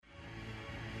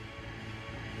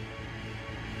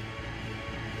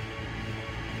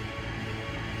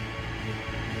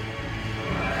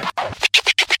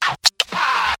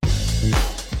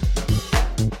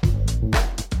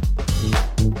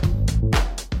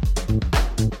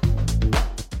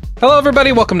Hello,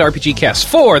 everybody. Welcome to RPGCast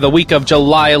for the week of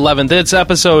July 11th. It's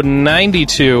episode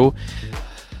 92.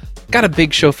 Got a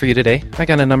big show for you today. I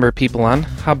got a number of people on.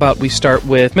 How about we start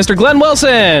with Mr. Glenn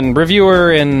Wilson,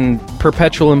 reviewer and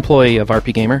perpetual employee of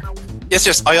RP Gamer.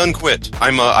 Yes, I unquit.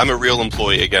 I'm a real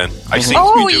employee again.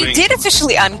 You did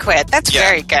officially unquit. That's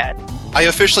very good. I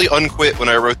officially unquit when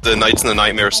I wrote the Knights in the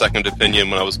Nightmare second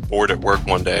opinion when I was bored at work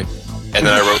one day. And then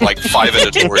I wrote like 5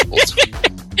 editorials.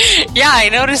 Yeah, I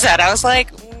noticed that. I was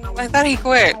like, I thought he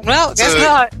quit. Well, guess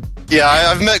not. Yeah,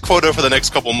 I've met quota for the next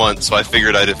couple months, so I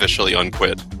figured I'd officially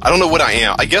unquit. I don't know what I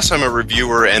am. I guess I'm a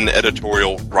reviewer and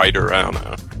editorial writer. I don't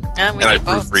know. And I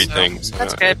proofread things.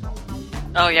 That's good.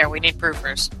 Oh, yeah, we need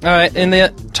proofers. All right, in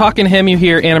the talking him, you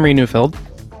hear Anna Marie Neufeld.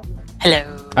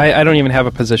 Hello. I don't even have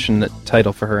a position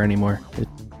title for her anymore.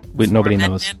 Nobody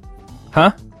knows.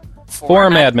 Huh?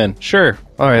 Forum admin. Sure.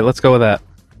 All right, let's go with that.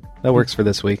 That works for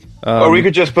this week. Or we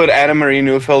could just put Anna Marie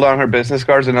Neufeld on her business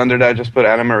cards, and under that, just put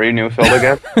Anna Marie Neufeld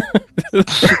again.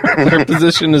 Her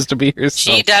position is to be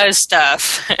herself. She does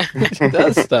stuff. She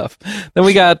does stuff. Then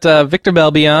we got Victor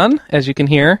Belbion, as you can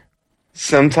hear.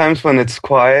 Sometimes when it's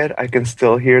quiet, I can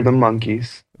still hear the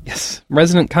monkeys. Yes.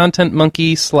 Resident content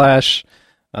monkey / PC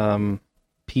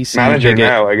manager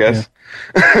now, I guess.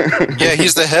 Yeah,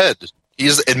 he's the head.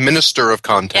 He's the administrator of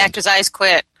content. Yeah, because I's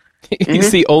quit. He's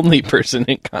the only person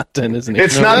in content, isn't he?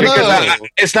 It's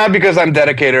not because I'm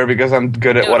dedicated or because I'm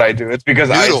good at what I do. It's because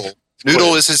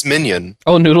Noodle is his minion.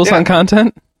 Oh, Noodle's on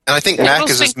content? And I think Mac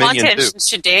is his minion too. Since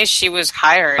today she was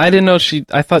hired. I didn't know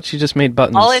I thought she just made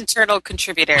buttons. All internal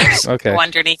contributors go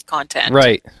underneath content.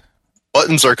 Right.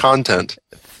 Buttons are content.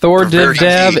 Thor Div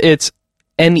Dab, it's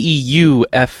Neufield.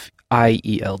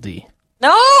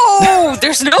 No!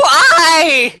 There's no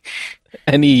I!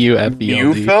 Neufield.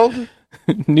 Neufeld?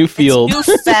 Newfield.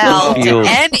 Neufeld.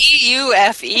 Neufeld.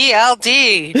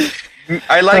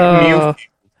 I like Mew.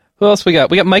 Who else we got?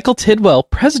 We got Michael Tidwell,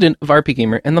 president of RP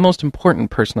Gamer, and the most important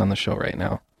person on the show right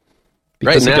now.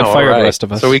 Because he can fire the rest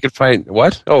of us. So we could find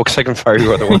what? Oh, because I can fire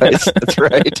you otherwise. That's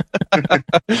right.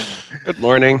 Good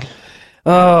morning.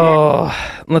 Oh,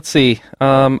 let's see.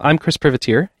 I'm Chris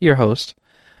Privateer, your host.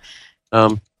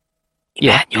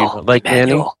 Emmanuel. Like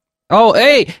Manny? Oh,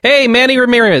 hey, Manny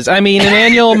Ramirez.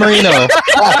 Emmanuel Marino.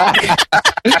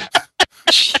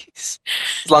 Jeez.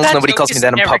 As long as nobody calls me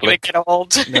that in public. Get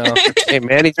old. No. Hey,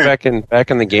 Manny's back in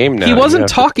the game now. He wasn't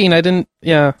talking. I didn't.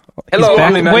 Yeah. Hello.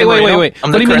 Wait.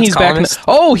 What do you mean he's back?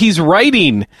 Oh, he's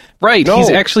writing. Right. No, he's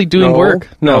actually doing work.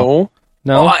 No.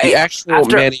 The actual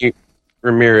Manny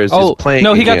Ramirez is playing.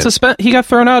 No, he got He got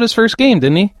thrown out his first game,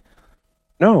 didn't he?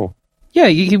 No. Yeah,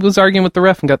 he was arguing with the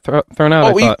ref and got thrown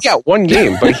out. One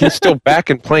game, but he's still back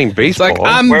and playing baseball. It's like,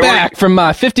 I'm back from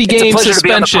my 50-game suspension. It's a pleasure to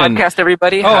be on the podcast,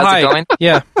 everybody. How's it going?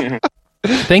 Yeah.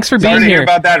 Thanks for being here.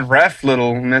 About that ref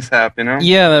little mishap, you know?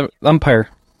 Yeah, the umpire.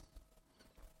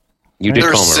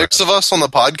 There's 6 of us on the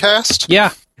podcast?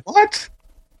 Yeah. What?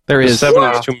 There is. 7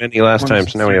 was too many last time,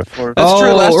 so now we have 4. That's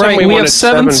true. Last time we have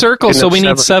 7 circles, so we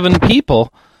need 7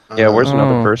 people. Yeah, where's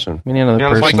another person? We need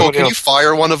another person. Michael, can you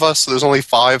fire one of us so there's only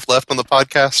 5 left on the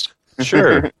podcast?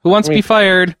 Sure. Who wants to be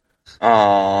fired?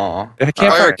 Aww. I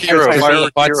can't fire Kiro.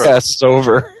 The podcast is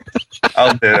over.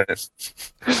 I'll do it.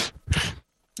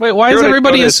 Wait, why is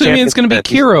everybody assuming it's going to be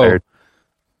Kiro?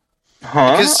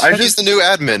 Huh? Because he's the new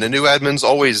admin, and new admins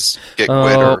always get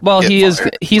quit. Well,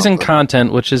 he's in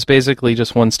content, which is basically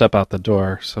just one step out the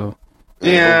door. So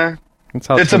yeah.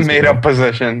 It's a made-up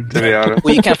position, to be honest.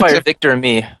 Well, you can't fire Victor and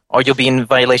me, or you'll be in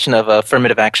violation of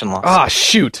affirmative action laws. Ah,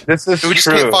 shoot! This is we just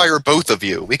can't fire both of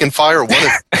you. We can fire one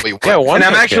of you. Yeah, one.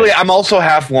 And I'm also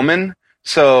half woman,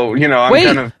 so I'm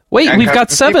kind of. Wait, we've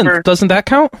got 7. Doesn't that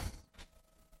count?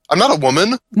 I'm not a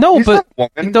woman. No, He's but not a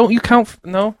woman. don't you count?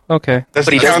 No, okay. But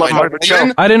he does love Margaret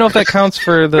Cho. I didn't know if that counts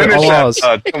for the laws.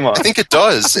 Come on. I think it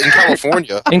does in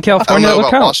California. In California, I don't know it would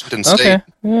about count. Washington State. Okay.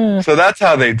 Yeah. So that's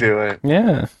how they do it.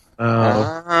 Yeah.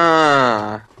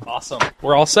 Awesome.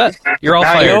 We're all set. You're all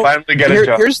Now fired. you finally get a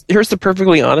job. Here's the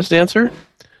perfectly honest answer.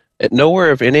 At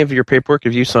nowhere of any of your paperwork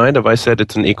have you signed have I said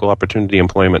it's an equal opportunity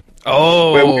employment.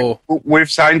 Oh. Wait, we've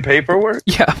signed paperwork?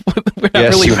 Yeah. We're not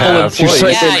Yes, really you full have. You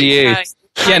employees. signed NDA.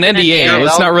 Yeah, an NDA.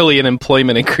 It's not really an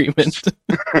employment agreement.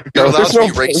 You're allowed There's to no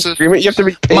be racist. agreement. You have to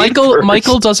be paid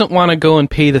Michael doesn't want to go and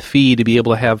pay the fee to be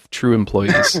able to have true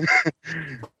employees.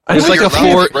 There's like a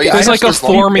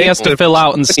form he has to fill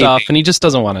out and stuff, and he just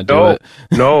doesn't want to do it.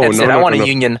 No, That's it. I want a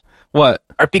union. What?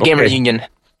 RP Gamer union.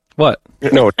 What?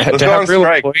 No, to have real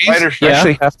employees, you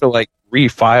actually have to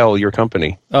refile your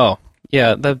company. Oh,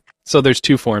 yeah. So there's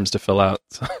 2 forms to fill out.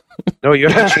 No, you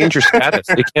have to change your status.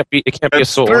 It can't be a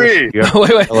sole. Three.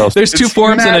 Wait. There's 2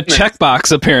 forms and a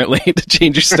checkbox apparently to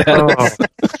change your status.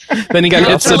 Then you got to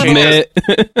hit submit.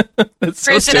 It's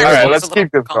so Chris, it terrible. All right, actually let's is a little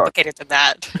keep this more complicated than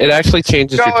that. It actually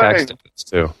changes your tax Going. status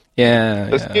too. Yeah,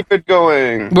 Let's yeah. keep it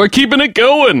going. We're keeping it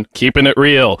going. Keeping it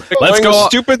real. Let's Going go. with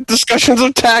stupid discussions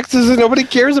of taxes that nobody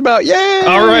cares about. Yay!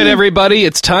 All right, everybody.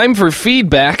 It's time for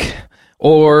feedback,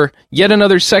 or yet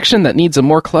another section that needs a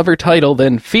more clever title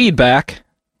than feedback.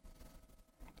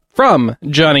 From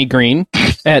Johnny Green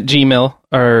at Gmail,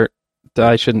 or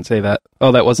I shouldn't say that.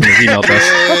 Oh, that wasn't his email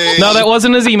address. No, that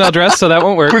wasn't his email address, so that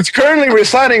won't work. Who's currently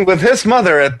residing with his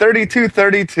mother at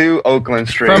 3232 Oakland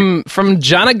Street. From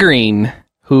Johnny Green,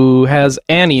 who has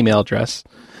an email address.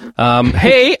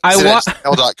 Hey, I Is it want at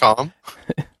gmail.com?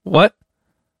 what?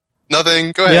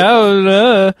 Nothing. Go ahead.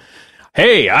 Yeah.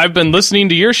 Hey, I've been listening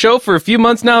to your show for a few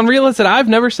months now and realized that I've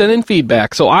never sent in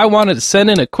feedback, so I wanted to send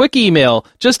in a quick email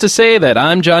just to say that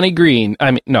I'm Johnny Green.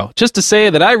 Just to say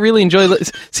that I really enjoy...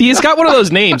 See, he's got one of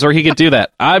those names where he could do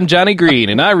that. I'm Johnny Green,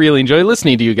 and I really enjoy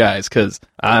listening to you guys, because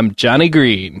I'm Johnny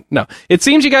Green. No, it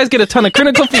seems you guys get a ton of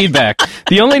critical feedback.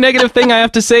 The only negative thing I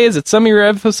have to say is that some of your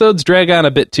episodes drag on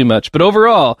a bit too much, but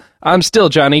overall, I'm still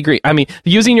Johnny Green.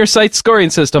 Using your site's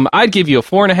scoring system, I'd give you a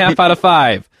 4.5 out of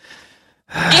 5.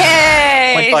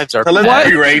 Yay! 0.5s are So let's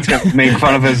What? berate him and make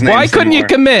fun of his name. Why couldn't you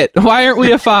commit? Why aren't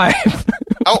we a 5?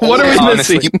 What are we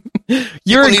honestly, missing? People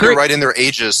You're a need to great... write in their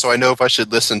ages, so I know if I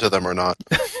should listen to them or not.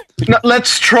 No,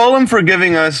 let's troll him for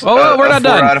giving us Oh, we're a not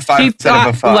 4 done. out of 5 instead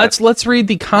of a 5. Let's read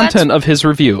the content of his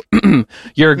review.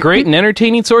 You're a great and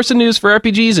entertaining source of news for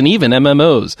RPGs and even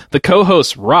MMOs. The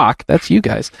co-hosts rock, that's you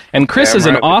guys, and Chris Damn is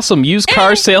an right. awesome used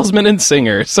car salesman and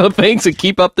singer. So thanks and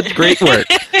keep up the great work.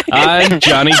 I'm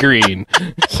Johnny Green.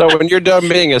 So when you're done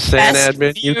being a SAN Best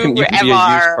admin, you can view be a used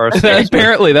ever. car salesman.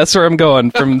 Apparently, that's where I'm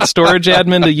going, from storage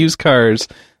admin to used cars.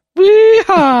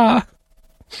 Wee-haw!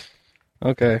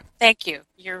 Okay. Thank you.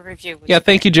 Your review was Yeah,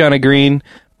 thank you, Johnny Green.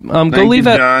 Go Thank leave you,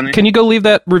 that. Johnny. Can you go leave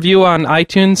that review on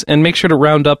iTunes and make sure to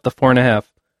round up the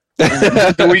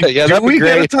 4.5? Do we, Yeah, do that'd be we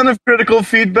get a great. ton of critical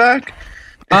feedback?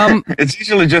 It's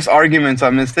usually just arguments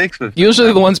on mistakes with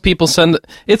Usually the ones people send,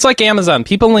 it's like Amazon.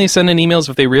 People only send in emails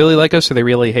if they really like us or they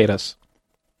really hate us.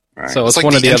 Right. So It's it's like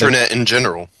one the of the other. internet in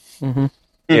general.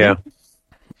 Yeah.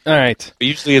 All right. But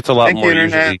usually it's a lot Thank you, more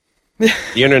Internet. usually.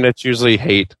 The internet's usually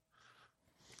hate.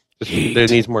 There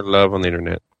needs more love on the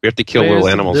internet. We have to kill Where's little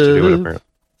the animals to do it, love? apparently.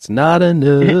 It's not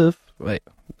enough. Wait,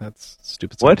 that's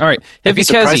stupid. What? All right. I'd be Hippie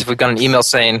surprised Kezi. if we got an email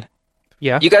saying,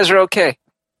 Yeah. you guys are okay.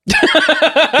 Yeah.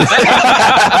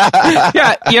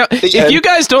 If you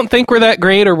guys don't think we're that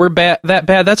great or we're that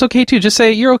bad, that's okay too. Just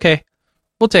say you're okay.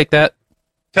 We'll take that.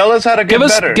 Tell us how to get Give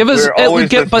us better. We're always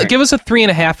give us a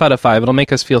 3.5 out of 5. It'll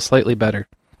make us feel slightly better.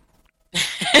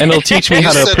 And it'll teach me You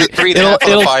how to said that 3.5 out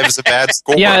of 5 is a bad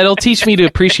score. Yeah, it'll teach me to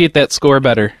appreciate that score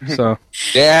better. So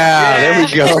Yeah, there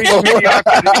we go. I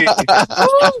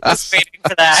was waiting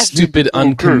for that. stupid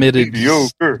uncommitted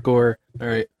Mediocre. score. All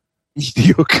right.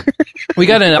 Mediocre. We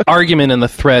got an argument in the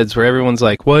threads where everyone's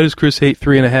like, "Why does Chris hate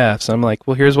 3.5s?" So I'm like,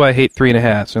 "Well, here's why I hate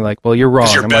 3.5s." And they're like, "Well, you're wrong."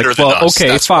 'Cause you're I'm better like, than "Well, us, okay,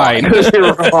 that's fine."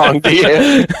 You're wrong,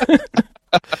 dear.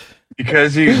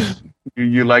 Because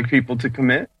you like people to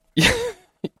commit?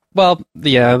 Well,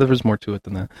 yeah, there was more to it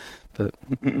than that. But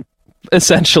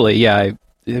essentially, yeah, I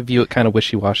view it kind of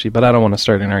wishy-washy, but I don't want to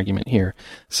start an argument here.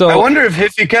 So I wonder if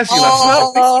Hippie Kessie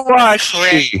left.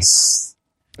 Wishy-washy.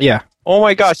 yeah. Oh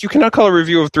my gosh, you cannot call a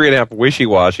review of 3.5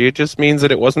 wishy-washy. It just means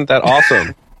that it wasn't that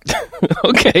awesome.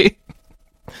 Okay.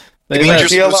 It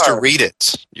means you're supposed to TLR. read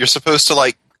it. You're supposed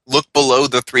to look below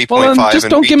the 3.5 Well, then just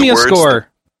and don't read give me the a words score.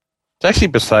 It's actually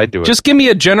beside to it. Just give me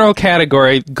a general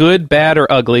category, good, bad,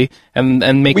 or ugly, and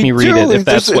make We me read do. it if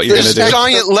that's what you're going There's to do.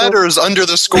 giant letters under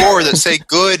the score that say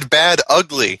good, bad,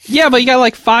 ugly. Yeah, but you got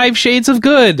like 5 shades of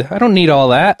good. I don't need all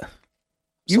that.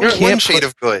 You can't one put- shade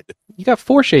of good. You got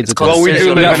 4 shades of good. called Well, we do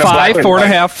You live got in a black 5, and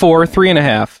 4.5, 4,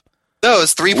 3.5. No,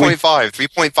 it's 3.5.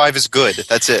 3.5 is good.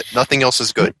 That's it. Nothing else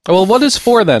is good. Well, what is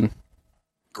 4 then?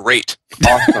 Great.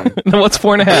 Awesome. What's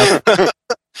 4.5?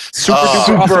 super Oh.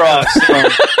 duper Super awesome.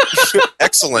 awesome.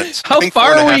 Excellent. I How think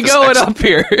far are 4.5 we is going excellent. up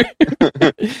here?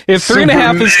 If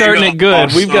 3.5 is starting at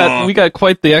good, we got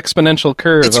quite the exponential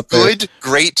curve It's up there. good,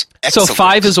 great, So excellent.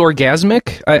 5 is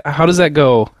orgasmic. How does that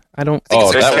go? I don't. I think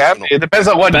Oh, it's that- exceptional. It depends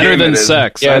on what Better game than it is.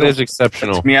 sex. Yeah, I it don't- is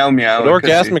exceptional. Meow meow. But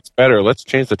orgasmic's better. Let's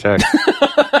change the text.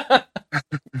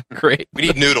 Great. We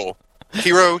need Noodle.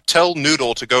 Hero, tell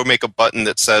Noodle to go make a button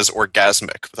that says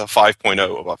orgasmic with a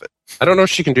 5.0 above it. I don't know if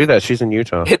she can do that. She's in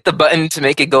Utah. Hit the button to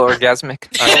make it go orgasmic.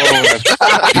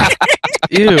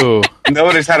 Ew.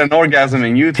 Nobody's had an orgasm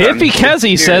in Utah. Hippie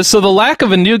Kezi says, so the lack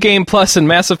of a new game plus in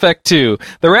Mass Effect 2.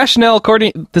 The rationale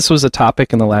according... This was a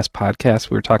topic in the last podcast.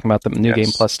 We were talking about the new Yes.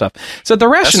 game plus stuff. So the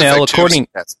Mass rationale Effect 2 according...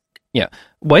 is- Yeah.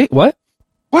 Wait, what?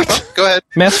 What? Go ahead.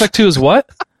 Mass Effect 2 is what?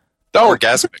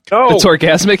 Orgasmic. No. It's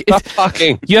orgasmic. Stop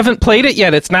talking. You haven't played it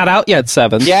yet. It's not out yet,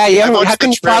 7. Yeah, I watched how can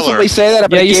the you possibly trailer. say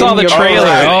that? Yeah, you saw the trailer.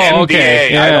 Right, Oh, okay.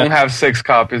 NBA. Yeah. I don't have 6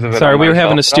 copies of it. Sorry, on we were my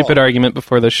having a shelf. stupid argument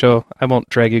before the show. I won't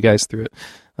drag you guys through it.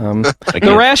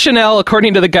 The rationale,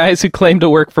 according to the guys who claim to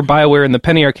work for BioWare in the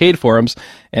Penny Arcade forums,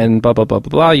 and blah, blah, blah, blah,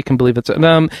 blah, you can believe it's...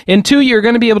 in 2, you're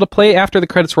going to be able to play after the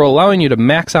credits roll, allowing you to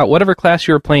max out whatever class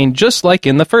you were playing, just like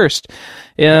in the first.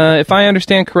 If I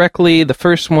understand correctly, the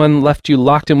first one left you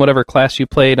locked in whatever class you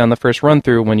played on the first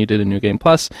run-through when you did a New Game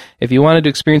Plus. If you wanted to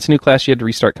experience a new class, you had to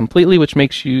restart completely, which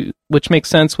makes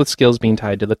sense with skills being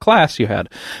tied to the class you had.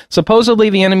 Supposedly,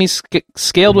 the enemies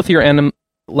scaled with your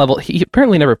level. He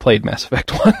apparently never played Mass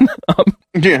Effect 1.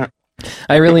 Yeah.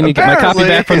 I really need to get my copy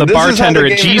back from the This is how bartender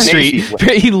the at game G is Street.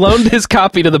 made. He loaned his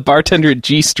copy to the bartender at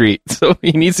G Street, so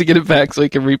he needs to get it back so he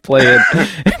can replay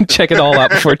it and check it all out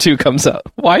before 2 comes out.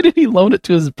 Why did he loan it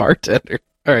to his bartender?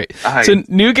 All right. So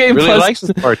New Game really Plus. likes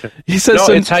his bartender. He says No,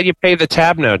 so, it's how you pay the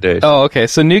tab nowadays. Oh, okay.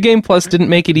 So New Game Plus didn't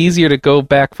make it easier to go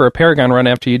back for a Paragon run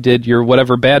after you did your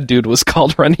whatever bad dude was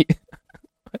called running.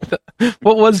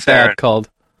 What was bad Saren. called?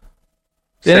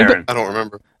 Saren. I don't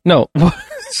remember. No.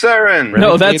 Saren.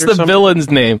 No, Renegade that's or the something?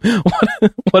 villain's name.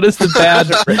 What is the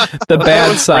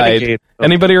bad side? Renegade.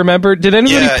 Anybody remember? Did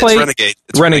anybody Yeah, play it's Renegade.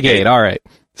 It's Renegade? All right.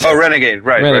 Oh, Renegade.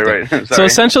 Right, Renegade. right. So Sorry.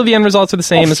 essentially, the end results are the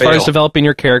same I'll as far as fail. developing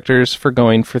your characters for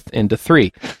going into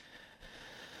 3.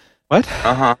 What?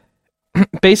 Uh-huh.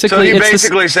 Basically, So he it's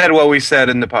basically said what we said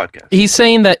in the podcast. he's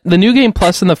saying that the New Game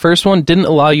Plus in the first one didn't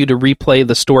allow you to replay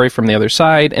the story from the other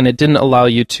side, and it didn't allow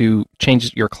you to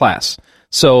change your class.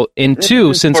 So in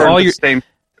 2, since For all the your same.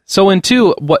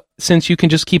 since you can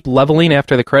just keep leveling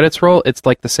after the credits roll, it's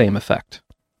like the same effect.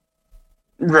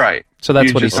 Right. So that's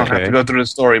you what he's just don't saying. have to go through the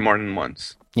story more than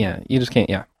once. Yeah, you just can't.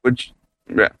 Yeah. Which,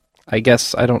 yeah. I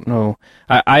guess I don't know.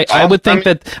 I would think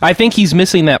I think he's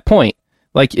missing that point.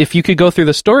 Like if you could go through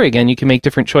the story again, you can make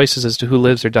different choices as to who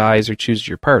lives or dies or chooses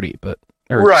your party. But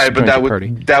Right, but joins your party.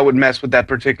 that would mess with that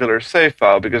particular save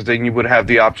file because then you would have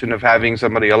the option of having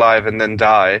somebody alive and then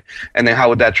die, and then how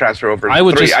would that transfer over to I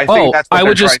would 3? just- I think that's what I they're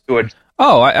would just- trying to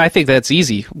Oh, I think that's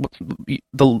easy.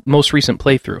 The most recent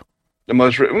playthrough the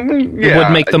most it yeah.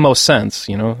 would make the most sense.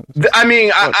 You know. I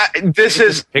mean, this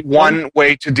is pick one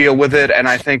way to deal with it, and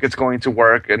I think it's going to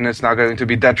work, and it's not going to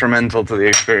be detrimental to the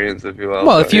experience, if you will.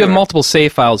 Well, But, if you have know. multiple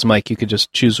save files, Mike, you could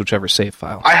just choose whichever save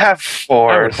file. I have I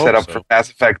 4 would hope set up so. for Mass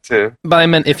Effect 2. But I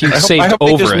meant if you I saved hope they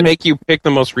over just it. make you pick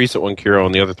the most recent one, Kiro,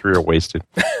 and the other 3 are wasted.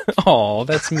 Oh,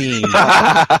 that's mean.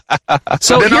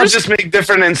 So Then I'll here's just make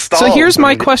different installs. So here's I my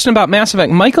mean, question about Mass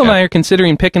Effect. Michael and I are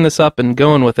considering picking this up and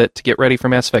going with it to get ready for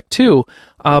Mass Effect 2.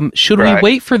 Should we Right.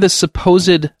 wait for the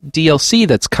supposed DLC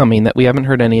that's coming that we haven't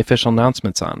heard any official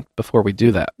announcements on before we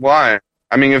do that? Why?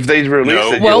 I mean, if they release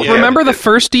No. it... Well, Yeah, remember the it-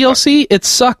 first DLC? It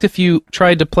sucked if you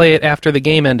tried to play it after the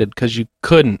game ended because you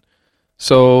couldn't.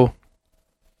 So,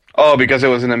 Oh, because it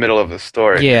was in the middle of the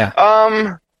story. yeah.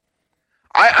 I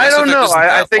Mass don't Effect know. isn't I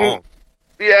that think... long.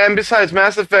 Yeah, and besides,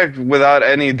 Mass Effect without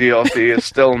any DLC is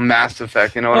still Mass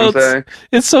Effect, you know what Well, I'm saying?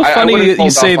 It's so I funny wouldn't that you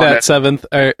hold say off on that, it. Seventh,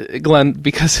 Glenn,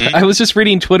 because I was just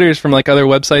reading Twitters from like other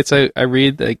websites I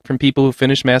read, like from people who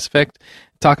finished Mass Effect,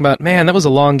 talking about, man, that was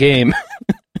a long game.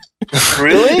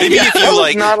 Really? Maybe if That you was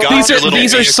like not a got lot. these your are little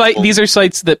these are vehicle-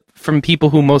 sites that from people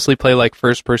who mostly play like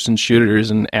first person shooters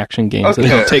and action games that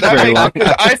don't take very long.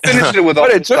 I finished it with all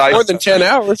But the it took side more than stuff. 10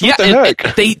 hours. Yeah, What the and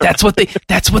heck?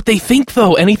 that's what they think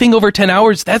though. Anything over 10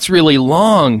 hours, that's really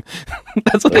long.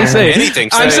 That's what they say. Anything,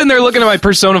 I'm say sitting there looking at my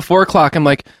Persona 4 clock. I'm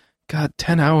like, God,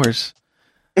 10 hours.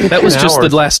 That was 10 just hours.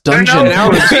 the last 10 dungeon.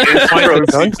 hours. It's final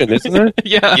dungeon, isn't it?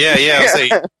 Yeah. Yeah, I'll say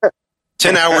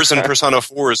 10 hours in Persona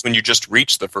 4 is when you just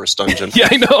reach the first dungeon. Yeah,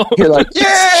 I know. You're like, yay,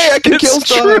 I can kill It's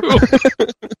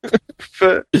stuff.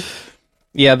 true.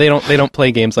 Yeah, they don't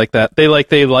play games like that. They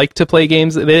like to play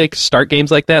games. They like start games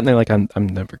like that, and they're like, I'm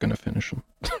never gonna finish them.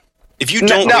 If you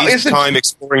don't Now, waste is it- time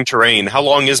exploring terrain, how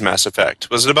long is Mass Effect?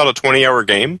 Was it about a 20-hour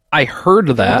game? I heard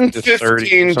that.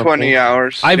 15, 20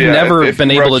 hours. I've Yeah, never if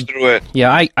been you able rush to- through it.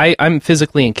 Yeah, I'm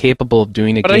physically incapable of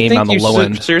doing a But I game think on the you low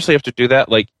end. seriously have to do that.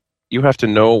 Like, you have to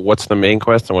know what's the main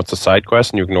quest and what's the side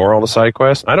quest, and you ignore all the side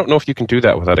quests. I don't know if you can do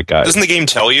that without a guide. Doesn't the game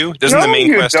tell you? Doesn't No, the main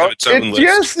you quest don't. have its own list?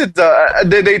 Yes, it does.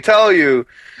 They tell you.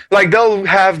 Like, they'll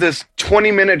have this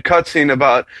 20-minute cutscene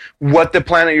about what the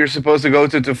planet you're supposed to go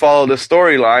to follow the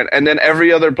storyline, and then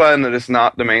every other planet is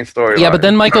not the main storyline. Yeah, but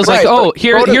then Michael's Right, like, "Oh,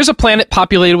 but here's a planet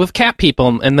populated with cat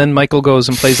people," and then Michael goes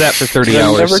and plays that for 30 They're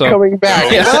hours. never So coming back.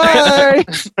 Yeah. Bye.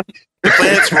 The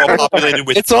planets are all populated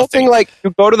with It's something nothing. like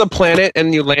you go to the planet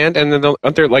and you land, and then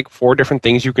aren't there like 4 different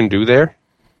things you can do there?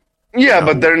 Yeah,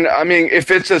 but I mean,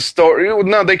 if it's a story,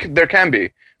 no, there can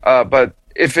be. But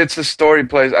if it's a story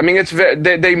place, I mean,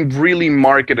 they really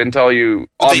mark it and tell you.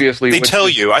 Obviously, they tell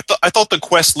you. I thought the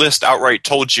quest list outright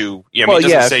told you. Yeah, I mean, it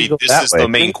doesn't say this is the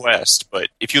main quest, but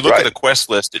if you look at the quest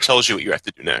list, it tells you what you have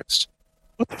to do next.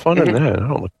 What's the fun in that? I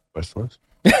don't look at quest list.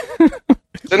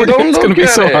 Then don't it's going to be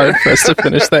so it. hard for us to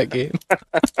finish that game.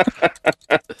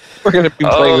 We're going to be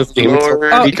playing this game.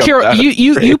 Kira,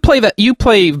 you play that. You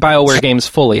play BioWare games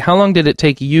fully. How long did it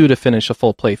take you to finish a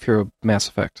full playthrough of Mass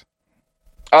Effect?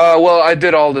 Well, I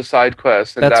did all the side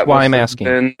quests. And That's why I'm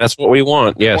asking. That's what we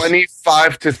want. Yes.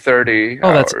 25 to 30.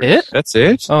 Oh, that's hours. it. That's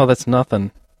it. Oh, that's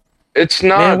nothing. It's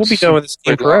not. Man, we'll be done with this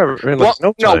game forever. In no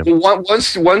time. No.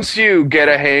 Once you get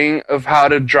a hang of how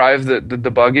to drive the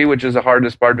buggy, which is the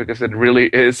hardest part because it really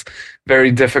is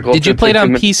very difficult. Did you play it on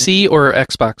PC or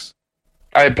Xbox?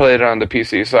 I played it on the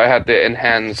PC, so I had the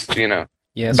enhanced,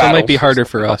 Yeah, so it might be harder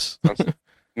for us.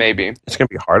 Maybe it's gonna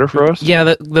be harder for us.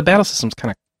 Yeah, the battle system's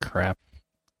kind of crap.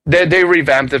 They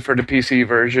revamped it for the PC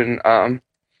version.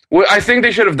 I think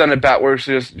they should have done it backwards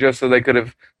just so they could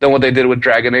have done what they did with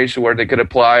Dragon Age, where they could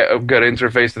apply a good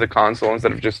interface to the console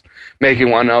instead of just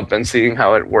making one up and seeing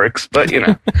how it works. But,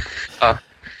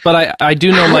 But I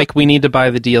do know, Mike, we need to buy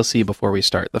the DLC before we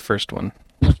start, the first one.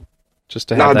 Just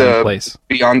to have that in place.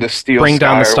 Beyond the Steel Bring Sky.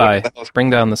 down the sky. Bring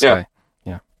down the sky.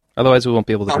 Yeah. Otherwise, we won't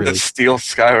be able to On really... the Steel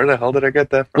Sky? Where the hell did I get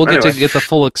that from? We'll get to get the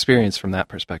full experience from that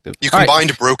perspective. You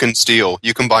combined Broken Steel.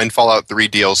 You combined Fallout 3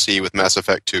 DLC with Mass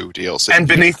Effect 2 DLC. And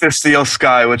Beneath the Steel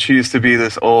Sky, which used to be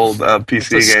this old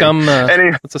PC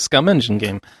game. It's a Scum Engine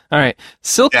game. All right.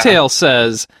 Silktail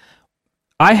says,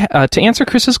 to answer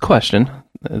Chris's question,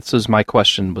 this was my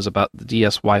question, was about the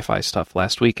DS Wi-Fi stuff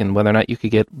last week and whether or not you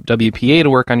could get WPA to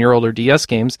work on your older DS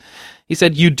games. He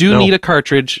said, you do need a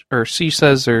cartridge, or she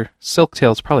says, or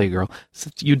Silktail's probably a girl,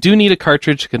 you do need a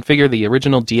cartridge to configure the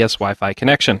original DS Wi-Fi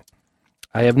connection.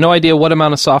 I have no idea what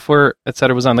amount of software,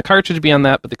 etc. was on the cartridge beyond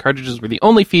that, but the cartridges were the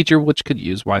only feature which could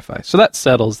use Wi-Fi. So that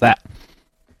settles that.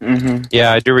 Mm-hmm.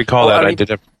 Yeah, I do recall that. I did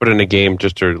have to put in a game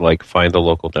just to find the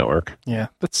local network. Yeah,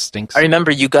 that stinks. I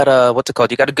remember you got a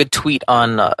You got a good tweet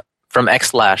on from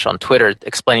Xlash on Twitter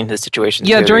explaining his situation.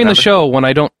 Yeah, during the show when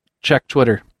I don't check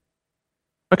Twitter.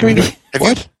 What can we do?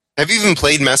 Have you even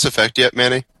played Mass Effect yet,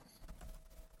 Manny?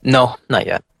 No, not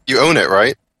yet. You own it,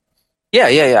 right?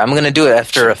 Yeah. I'm going to do it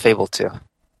after Fable 2.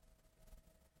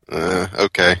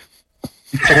 Okay.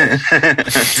 Is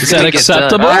that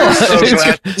acceptable?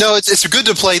 No, it's good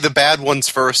to play the bad ones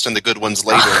first and the good ones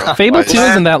later. Fable 2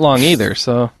 isn't that long either,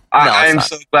 so... I'm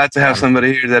so glad to have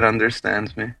somebody here that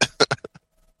understands me.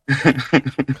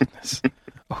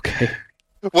 Okay.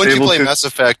 Once you play Mass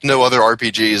Effect, no other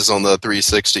RPGs on the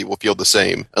 360 will feel the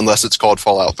same, unless it's called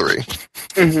Fallout 3.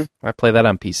 Mm-hmm. I play that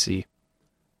on PC.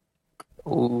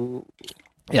 Ooh.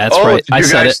 Yeah, that's right.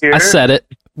 I said it.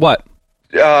 What?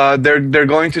 They're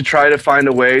going to try to find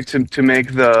a way to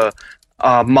make the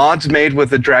mods made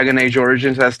with the Dragon Age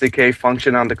Origins SDK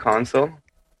function on the console.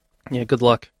 Yeah, good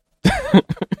luck.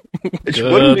 It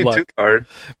wouldn't be too hard.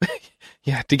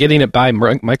 Yeah, to getting it by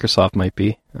Microsoft might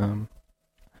be.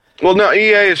 Well, no,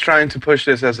 EA is trying to push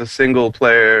this as a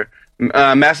single-player,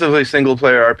 massively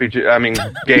single-player RPG. I mean,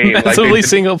 game. Massively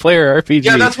single-player RPG.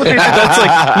 Yeah, that's what they do. That's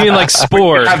like you mean like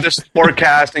Spore. You have this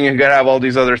forecasting, you gotta have all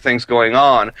these other things going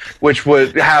on, which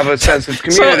would have a sense of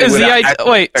community.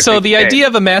 So the idea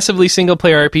of a massively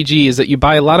single-player RPG is that you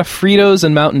buy a lot of Fritos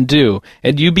and Mountain Dew,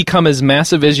 and you become as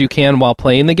massive as you can while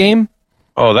playing the game.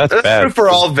 Oh, that's bad. True for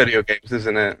all video games,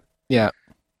 isn't it? Yeah.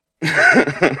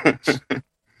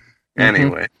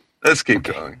 Anyway, let's keep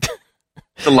going.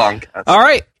 It's a long cast. All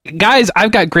right, guys,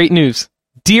 I've got great news.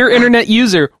 Dear internet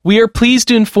user, we are pleased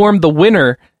to inform the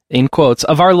winner, in quotes,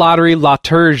 of our lottery, La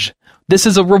Turge. This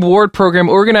is a reward program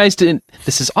organized to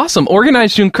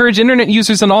encourage internet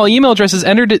users and all email addresses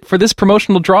entered for this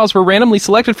promotional draws were randomly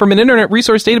selected from an internet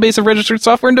resource database of registered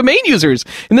software and domain users.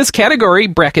 In this category,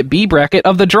 bracket B bracket,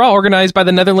 of the draw organized by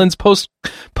the Netherlands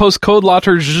postcode La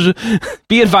Turge,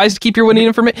 be advised to keep your winning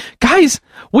information. Guys,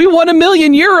 we won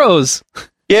 €1,000,000!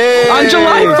 Yay! On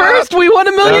July 1st, we won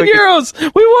 €1,000,000!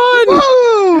 We won!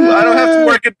 Woo! I don't have to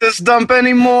work at this dump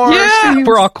anymore. Yeah,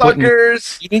 we're all quitting.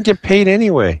 Suckers. You didn't get paid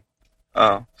anyway.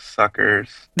 Oh, suckers.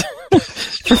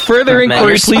 For further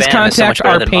inquiry, please contact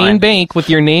our Payne Bank with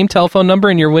your name, telephone number,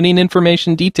 and your winning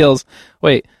information details.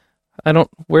 Wait,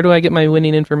 where do I get my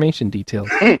winning information details?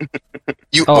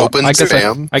 You open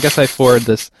spam? I guess I forward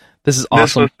this. This is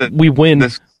awesome. We win.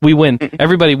 We win.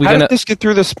 Everybody, How did this get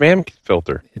through the spam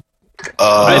filter?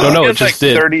 I don't know. It just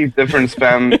did. 30 different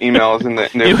spam emails in the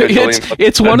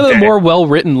it's one of the more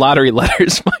well-written lottery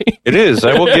letters, Mike. It is.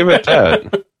 I will give it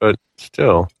that. But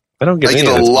still. I don't get I any get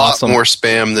of a that. lot more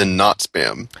spam than not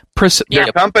spam.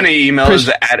 Their company email is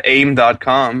at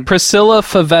aim.com. Priscilla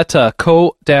Favetta,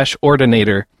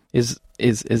 co-ordinator, is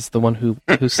the one who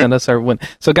sent us our win.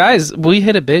 So, guys, we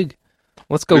hit it big.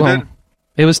 Let's go home.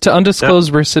 It was to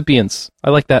undisclosed recipients. I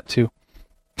like that, too.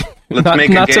 Not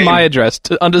to my address,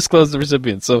 to undisclosed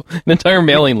recipients. So, an entire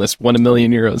mailing list won €1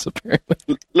 million,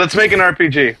 apparently. Let's make an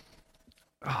RPG.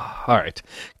 All right.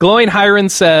 Glowing Hiron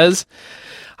says,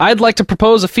 I'd like to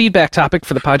propose a feedback topic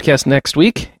for the podcast next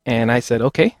week. And I said,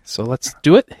 okay, so let's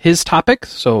do it. His topic,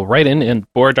 so write in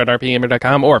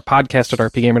board.rpgamer.com or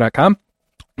podcast.rpgamer.com,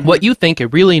 what you think a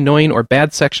really annoying or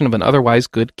bad section of an otherwise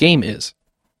good game is.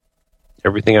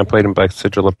 Everything I played in Black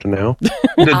Sigil up to now.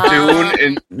 The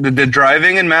Dune, the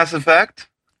driving in Mass Effect.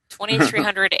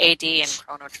 2300 AD and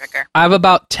Chrono Trigger. I have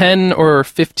about 10 or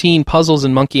 15 puzzles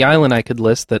in Monkey Island I could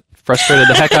list that frustrated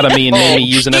the heck out of me and made me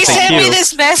use an FAQ. He sent me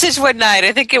this message one night.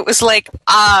 I think it was like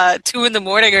 2 in the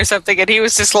morning or something, and he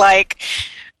was just like,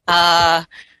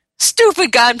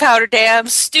 stupid gunpowder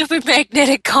dams, stupid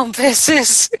magnetic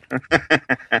compasses.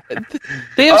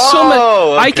 They have so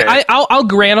much. Okay. I'll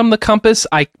grant them the compass.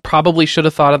 I probably should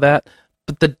have thought of that.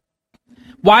 But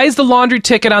why is the laundry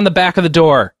ticket on the back of the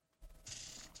door?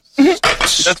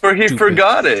 That's where he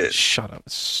forgot it. Shut up,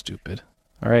 stupid.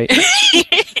 All right.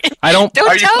 I don't.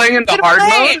 Are you playing in the hard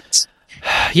mode?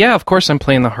 Yeah, of course I'm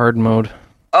playing the hard mode.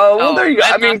 Oh, well, there you go.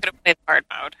 I'm not going to play the hard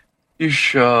mode. You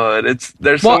should.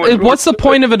 What's the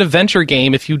point of an adventure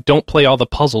game if you don't play all the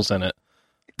puzzles in it?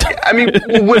 I mean,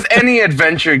 with any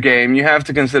adventure game, you have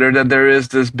to consider that there is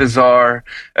this bizarre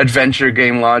adventure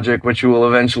game logic which you will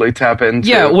eventually tap into.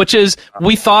 Yeah, which is,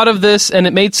 we thought of this and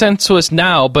it made sense to us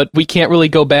now, but we can't really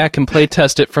go back and play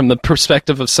test it from the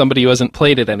perspective of somebody who hasn't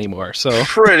played it anymore. So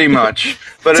pretty much.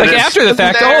 But it's like after the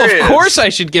fact, of course I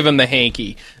should give him the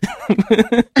hanky.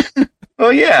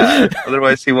 Well, yeah.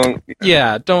 Otherwise he won't.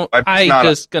 Yeah, don't.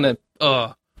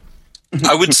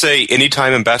 I would say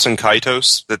anytime in Basen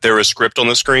Kaitos that there is script on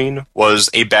the screen was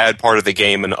a bad part of the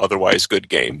game and otherwise good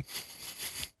game.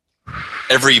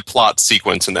 Every plot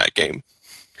sequence in that game.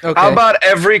 Okay. How about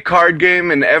every card game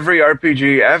and every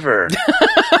RPG ever? No,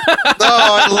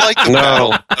 I like the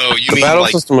battle. Oh, you the mean battle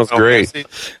like, system was great.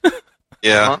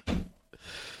 Yeah.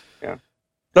 Yeah.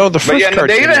 No, the first card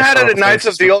they game even had it at was Knights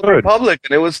of the Old Republic,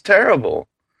 and it was terrible.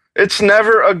 It's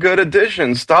never a good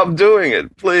addition. Stop doing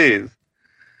it, please.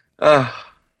 No,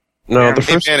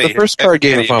 the first card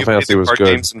game of Final Fantasy was good.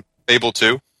 Games in Fable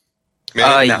 2?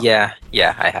 No. Yeah,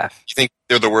 I have. You think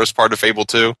they're the worst part of Fable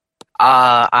 2?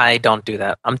 I don't do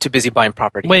that. I'm too busy buying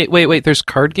property. Wait. There's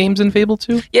card games in Fable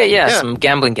 2? Yeah. Some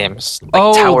gambling games.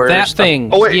 Like towers, that thing.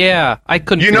 Oh, wait. Yeah, I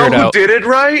couldn't figure it out. You know who did it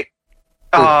right?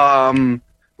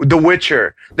 The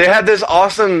Witcher. They had this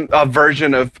awesome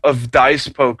version of dice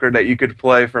poker that you could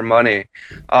play for money,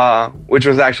 which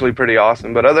was actually pretty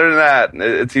awesome. But other than that,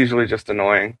 it's usually just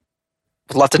annoying.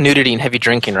 With lots of nudity and heavy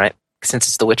drinking, right? Since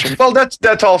it's The Witcher. Well,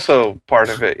 that's also part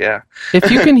of it, yeah. If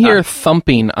you can hear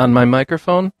thumping on my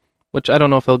microphone, which I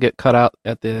don't know if it'll get cut out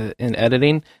in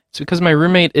editing, it's because my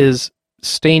roommate is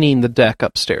staining the deck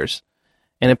upstairs.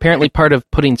 And apparently part of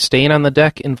putting stain on the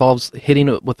deck involves hitting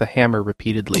it with a hammer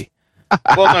repeatedly.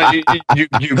 Well, no,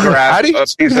 you grab a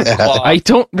piece of cloth. I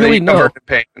don't really know.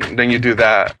 Paint, then you do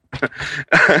that.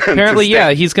 Apparently,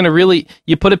 yeah, he's going to really...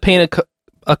 You put a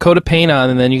coat of paint on,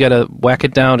 and then you got to whack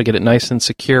it down to get it nice and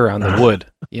secure on the wood.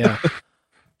 Yeah.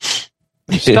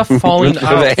 There's stuff falling out.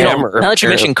 Now that you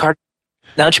mentioned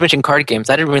card games,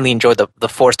 I didn't really enjoy the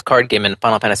forced card game in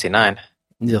Final Fantasy IX.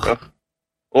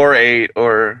 Or 8,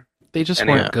 or... They just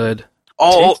weren't good.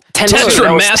 Oh,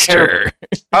 Tetra Master.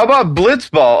 How about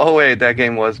Blitzball? Oh wait, that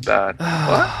game was bad.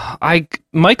 What?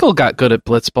 Michael got good at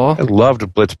Blitzball. I loved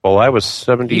Blitzball. I was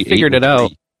 78. He figured it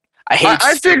out.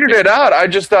 I figured it out. I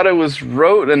just thought it was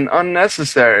rote and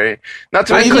unnecessary. Not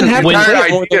to I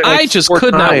just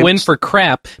could not win for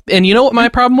crap. And you know what my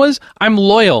problem was? I'm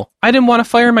loyal. I didn't want to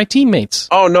fire my teammates.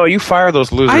 Oh no, you fire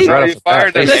those losers right off the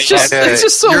bat. It's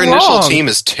just so Your wrong. initial team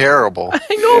is terrible.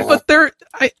 I know, but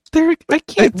I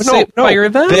can't fire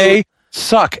them. They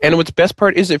suck. And what's the best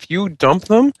part is if you dump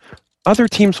them, other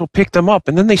teams will pick them up,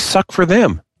 and then they suck for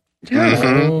them. Yeah.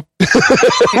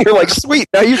 Mm-hmm. You're like, sweet,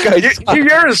 now you guys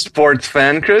you're a sports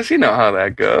fan, Chris. You know how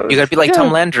that goes. You gotta be like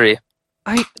Tom Landry.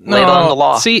 Lay it on the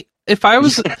law. See, if I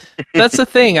was... that's the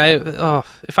thing.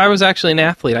 If I was actually an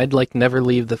athlete, I'd never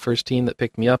leave the first team that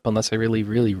picked me up unless I really,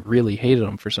 really, really hated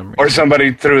them for some reason. Or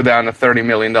somebody threw down a $30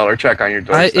 million check on your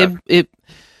doorstep.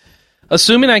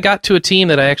 Assuming I got to a team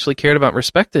that I actually cared about and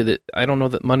respected, I don't know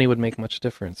that money would make much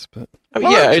difference. But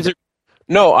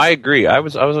No, I agree. I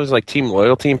was always like team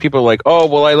loyalty, and people are like, "Oh,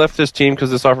 well, I left this team because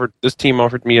this team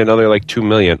offered me another like $2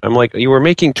 million." I'm like, "You were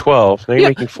making 12, now you're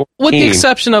making 14." With the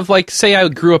exception of like, say I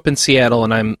grew up in Seattle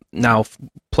and I'm now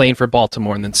playing for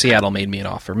Baltimore, and then Seattle made me an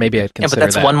offer. Maybe I'd consider but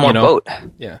that's that, one more boat.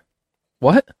 Yeah.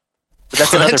 What? But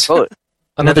that's another boat.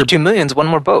 Another $2 million's one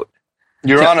more boat.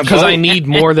 You're on a boat. Because I need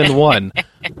more than one.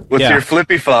 With your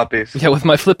flippy floppies. Yeah, with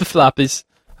my flippy floppies.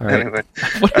 All right. Anyway.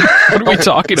 What are we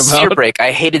talking about? Sphere Break.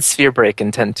 I hated Sphere Break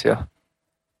in 10-2.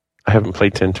 I haven't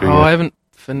played 10-2 yet. I haven't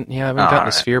gotten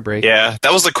a Sphere Break. Yeah,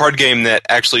 that was the card game that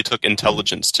actually took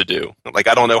intelligence to do. Like,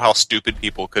 I don't know how stupid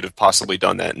people could have possibly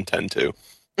done that in 10-2.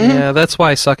 Yeah, that's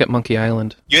why I suck at Monkey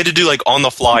Island. You had to do, like,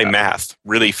 on-the-fly math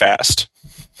really fast.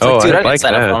 Oh, Dude, I like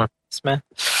that. On this, man.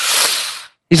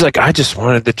 He's like, I just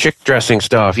wanted the chick dressing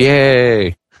stuff.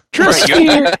 Yay. Dress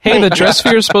Sphere. Hey, the Dress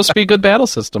Sphere is supposed to be a good battle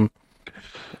system.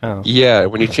 Oh. Yeah,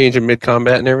 when you change in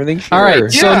mid-combat and everything. Sure. All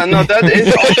right. Yeah, no, that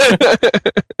is.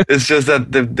 It's just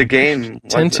that the game.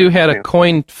 10-2 had a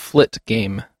coin flit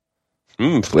game.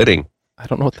 Flitting. I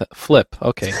don't know what that flip.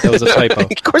 Okay, that was a typo.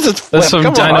 Of course it's flip. That's from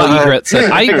Come Dino on. Egret said.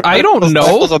 I don't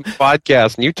know. This on the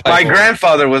podcast, and you type My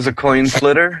grandfather was a coin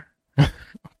flitter.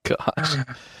 Gosh.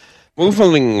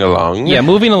 Moving along. Yeah,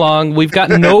 moving along. We've got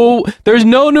there's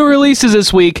no new releases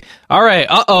this week. All right.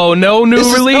 No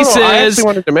new releases. I actually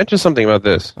wanted to mention something about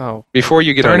this. Oh. Before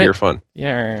you get on your fun.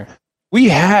 Yeah. We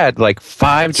had like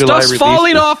 5 July Stuff's releases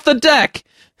falling off the deck.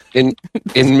 in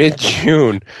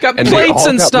mid-June. Got and plates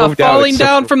and stuff falling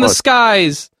down from the one.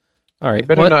 skies. All right. You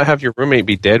better not have your roommate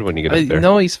be dead when you get up there.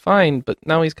 No, he's fine, but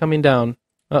now he's coming down.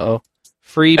 Uh-oh.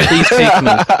 Free, please take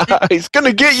me. He's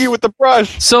gonna get you with the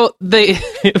brush. So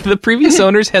the previous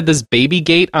owners had this baby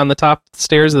gate on the top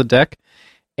stairs of the deck,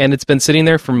 and it's been sitting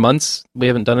there for months. We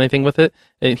haven't done anything with it.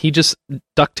 And he just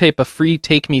duct tape a free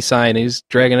take me sign, and he's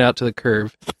dragging it out to the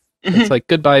curb. It's like,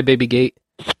 goodbye, baby gate.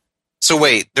 So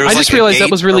wait, there's I like just a realized gate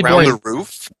that was really around boring. the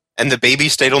roof, and the baby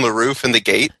stayed on the roof and the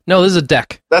gate? No, this is a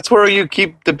deck. That's where you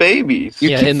keep the babies.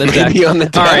 In the deck. On the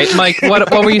deck. All right, Mike, what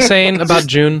were you saying about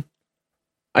June?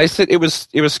 I said it was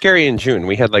scary in June.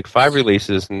 We had like 5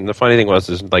 releases, and the funny thing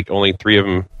was like only 3 of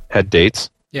them had dates.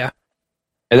 Yeah.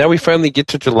 And then we finally get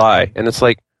to July, and it's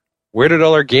like, where did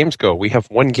all our games go? We have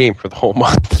 1 game for the whole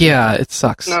month. Yeah, it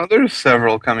sucks. No, there's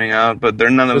several coming out, but they're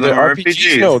none of them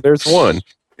RPGs. No, there's 1.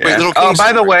 Yeah. Wait, Little King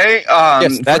by the way,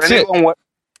 yes, that's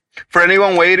for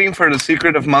anyone waiting for the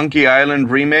Secret of Monkey Island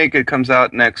remake, it comes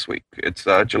out next week. It's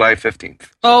July 15th.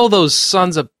 Oh, those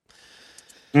sons of...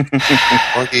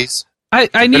 Monkeys.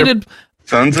 I needed...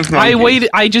 Sons of monkeys.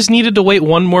 I just needed to wait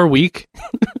 1 more week.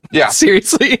 Yeah.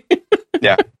 Seriously.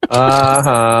 Yeah. But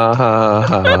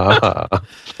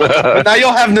now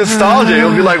you'll have nostalgia.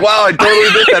 You'll be like, wow, I totally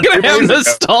did that. I'm gonna have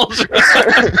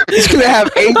nostalgia. He's gonna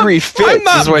have angry fits. I'm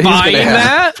not is what buying he's gonna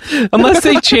have. that unless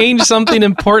they change something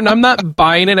important. I'm not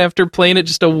buying it after playing it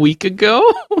just a week ago.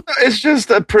 It's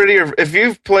just a prettier. If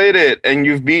you've played it and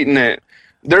you've beaten it,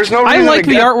 there's no reason I like to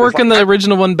the get artwork this. in the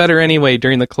original one better anyway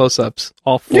during the close-ups.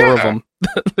 All 4 of them.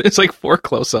 It's like 4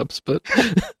 close-ups, but...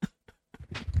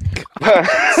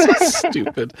 So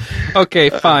stupid. Okay,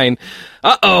 fine.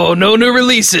 No new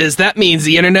releases. That means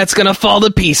the internet's gonna fall to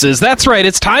pieces. That's right,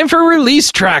 it's time for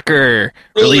Release Tracker.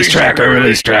 Release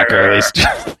Tracker.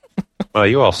 Well,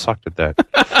 you all sucked at that.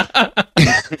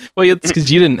 Well, it's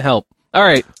because you didn't help. All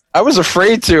right. I was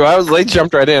afraid to. They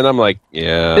jumped right in. I'm like,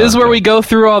 yeah. This is where we go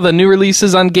through all the new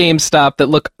releases on GameStop that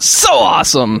look so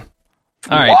awesome.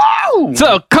 All right. Wow.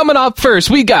 So coming up first,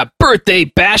 we got Birthday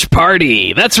Bash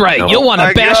Party. That's right. No. You'll want to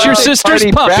My bash God. your sister's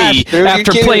Party puppy bash, dude. after You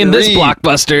can't playing even this read.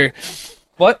 blockbuster.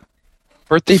 What?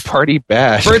 Birthday party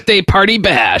bash. Birthday Party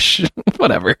Bash.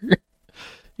 Whatever.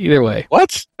 Either way.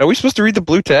 What? Are we supposed to read the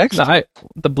blue text? No,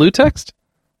 the blue text?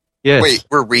 Yes. Wait,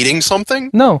 we're reading something?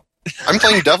 No. I'm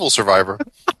playing Devil Survivor.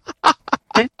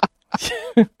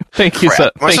 Thank you,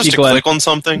 Crap. Am I thank supposed you, to Glenn. click on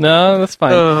something? No, that's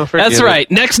fine. forget That's it.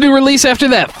 right. Next new release after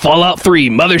that, Fallout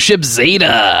 3 Mothership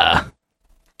Zeta.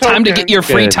 Time to get your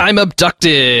free Good. time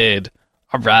abducted.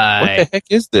 All What right. the heck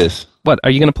is this? What, are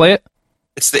you going to play it?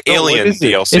 It's the No, what Alien is it?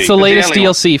 DLC. It's the latest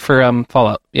alien DLC for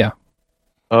Fallout. Yeah.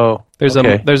 Oh, There's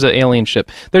okay. there's an alien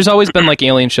ship. There's always been like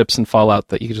alien ships in Fallout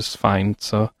that you can just find.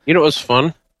 So, You know what was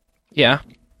fun? yeah.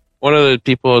 One of the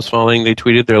people I was following, they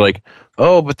tweeted, they're like,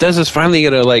 oh, Bethesda's finally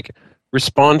going to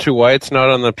respond to why it's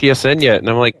not on the PSN yet. And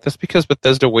I'm like, that's because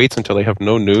Bethesda waits until they have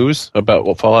no news about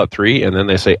Fallout 3, and then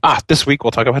they say, this week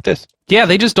we'll talk about this. Yeah,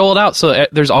 they just dole it out so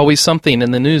there's always something in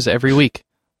the news every week.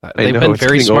 They've know, been it's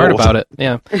very getting smart old. about it.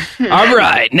 Yeah. All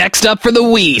right. Next up for the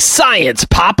Wii, Science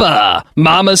Papa.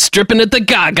 Mama's stripping at the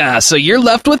Gaga, so you're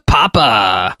left with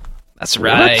Papa. That's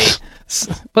right.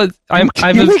 But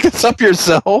You make this up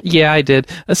yourself? Yeah, I did.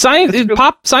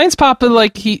 Science Papa,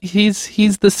 like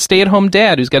he's the stay-at-home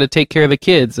dad who's got to take care of the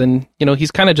kids, and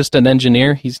he's kind of just an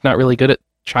engineer. He's not really good at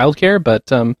childcare,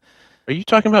 but Are you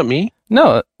talking about me?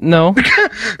 No,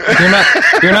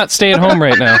 you're not stay-at-home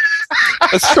right now.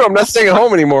 That's true. I'm not staying at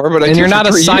home anymore, but and you're not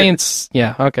a science.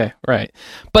 Yeah, okay, right.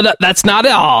 But that's not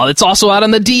all. It's also out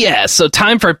on the DS. So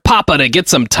time for Papa to get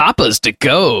some tapas to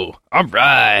go. All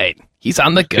right. He's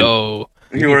on the go.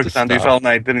 He worked on these all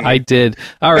night, didn't he? I did.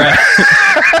 All right.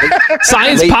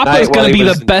 Science Papa is going to be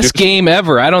the best game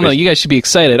ever. I don't know. You guys should be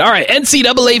excited. All right.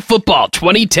 NCAA Football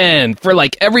 2010 for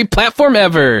like every platform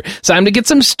ever. It's time to get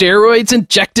some steroids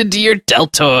injected to your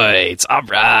deltoids. All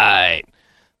right.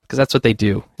 Because that's what they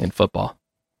do in football.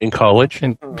 In college?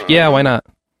 Yeah, why not?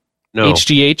 No.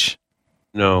 HGH?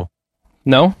 No.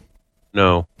 No?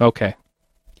 No. Okay.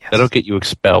 Yes. That'll get you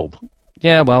expelled.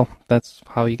 Yeah, well, that's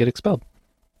how you get expelled.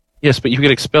 Yes, but you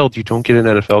get expelled, you don't get an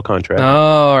NFL contract.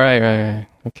 Oh, right.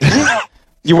 Okay.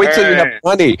 You wait till you have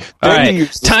money. All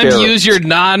right. Time to use your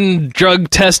non-drug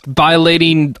test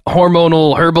violating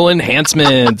hormonal herbal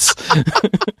enhancements.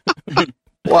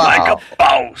 Wow. Like a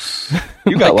boss.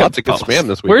 You got lots of good spam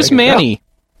this week. Where's Manny?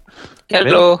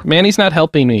 Hello. Manny's not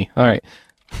helping me. All right.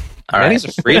 Manny's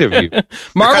afraid of you.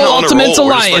 Marvel Ultimate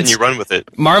Alliance. You run with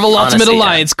it. Marvel Ultimate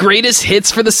Alliance. Greatest hits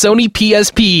for the Sony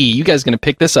PSP. You guys going to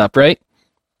pick this up, right?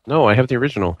 No, I have the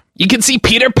original. You can see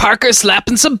Peter Parker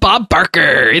slapping some Bob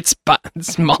Barker. It's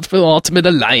Marvel Ultimate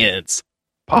Alliance.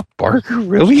 Bob Barker?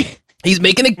 Really? He's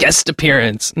making a guest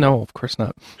appearance. No, of course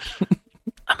not.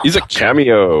 He's a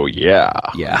cameo. Yeah.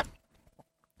 Yeah.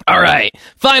 All right.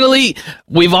 Finally,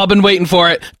 we've all been waiting for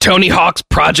it. Tony Hawk's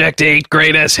Project 8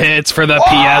 Greatest Hits for the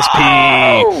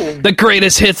PSP. The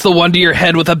greatest hits, the one to your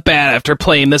head with a bat after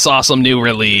playing this awesome new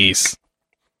release.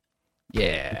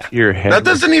 Yeah. Your head. That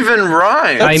doesn't even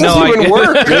rhyme. I know. That doesn't even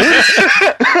work,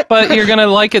 dude. But you're going to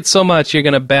like it so much, you're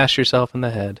going to bash yourself in the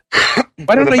head.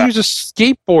 Why don't I use a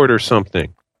skateboard or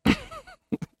something?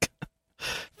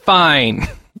 Fine.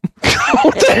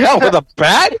 What the hell, with a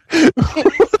bat?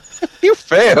 You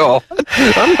fail.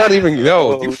 I'm not even.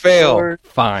 No, you fail. Lord.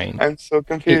 Fine. I'm so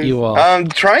confused. You all.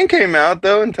 Trine came out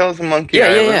though and tells the Monkey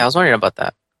Island. Yeah. I was wondering about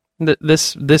that.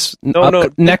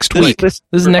 Next week. This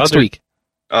is next week.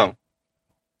 Oh.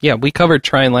 Yeah, we covered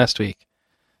Trine last week.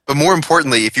 But more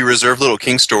importantly, if you reserve Little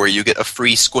King Story, you get a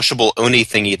free squishable Oni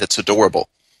thingy that's adorable.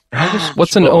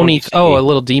 What's an Oni? Oh, a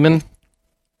little demon?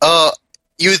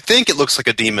 You would think it looks like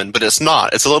a demon, but it's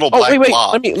not. It's a little black wait.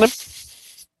 blob.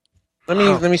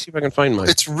 Let me see if I can find mine.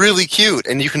 It's really cute,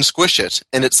 and you can squish it,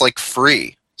 and it's like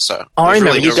free. So I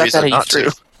remember really you got that at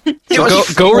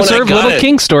E3. Go reserve Little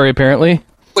King Story, apparently.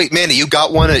 Wait, Manny, you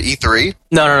got one at E3?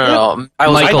 No.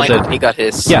 Michael did. He got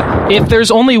his. Yeah, if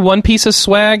there's only one piece of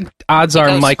swag, odds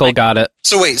are Michael got it.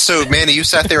 So wait, Manny, you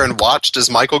sat there and watched as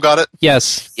Michael got it?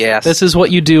 Yes. Yes. This is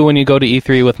what you do when you go to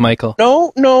E3 with Michael.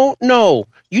 No.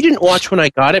 You didn't watch when I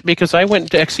got it because I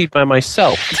went to Exceed by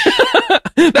myself.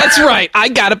 That's right. I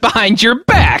got it behind your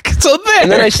back. So there.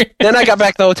 And then I got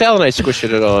back to the hotel and I squished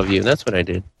it at all of you. That's what I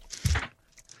did.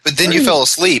 But then you fell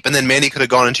asleep, and then Manny could have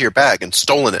gone into your bag and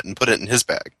stolen it and put it in his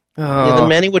bag. Yeah, then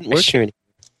Manny wouldn't work here anymore.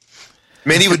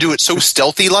 Manny would do it so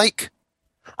stealthy-like.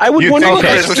 I would wonder what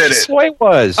Chris did it. this way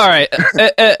was. All right.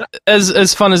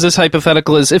 As fun as this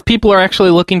hypothetical is, if people are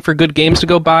actually looking for good games to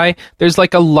go buy, there's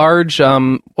like a large,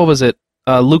 what was it?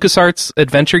 LucasArts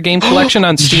adventure game collection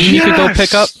on Steam you could go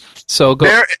pick up. So go,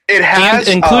 it has,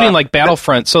 including like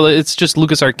Battlefront. So it's just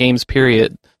LucasArts games,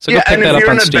 period. So go pick that up on Steam. And if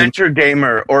you're an adventure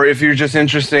gamer, or if you're just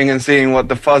interested in seeing what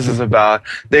the fuzz is about,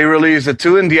 they released the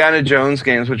 2 Indiana Jones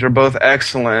games, which are both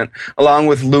excellent, along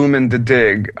with Loom and The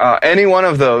Dig. Any one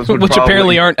of those would which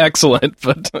apparently aren't excellent,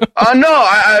 but no,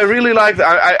 I really like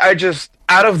that. I just,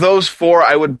 out of those 4,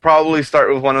 I would probably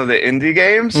start with one of the indie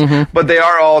games, but they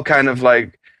are all kind of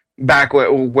like back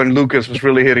when Lucas was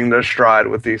really hitting their stride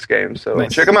with these games. So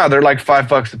nice. Check them out. They're like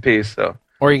 $5 a piece. So.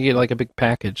 Or you can get like a big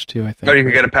package too, I think. Or you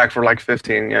can get a pack for like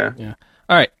 15, yeah.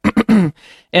 All right.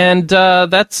 And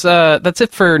that's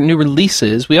it for new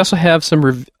releases. We also have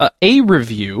some a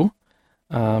review.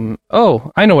 I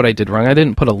know what I did wrong. I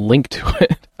didn't put a link to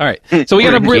it. All right. So we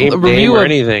got a review or of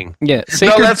anything. Yeah.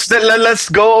 Let's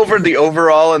go over the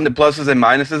overall and the pluses and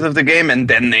minuses of the game and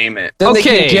then name it. Then okay.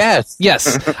 They can guess.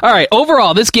 Yes. All right.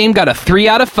 Overall, this game got a 3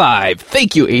 out of 5.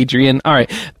 Thank you, Adrian. All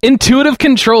right. Intuitive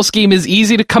control scheme is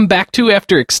easy to come back to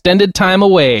after extended time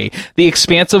away. The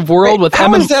expansive world with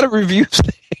how is that a review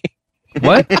thing?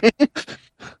 What?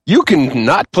 You can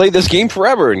not play this game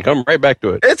forever and come right back to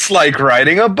it. It's like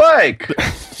riding a bike.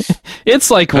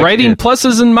 It's like writing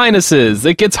pluses and minuses.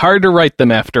 It gets hard to write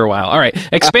them after a while. All right.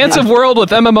 Expansive world with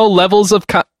MMO levels of...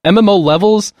 MMO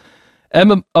levels?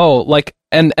 Like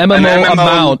an MMO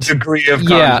amount. Degree of content.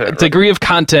 Yeah, right? degree of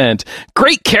content.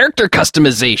 Great character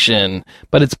customization.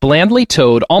 But it's blandly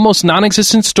towed, almost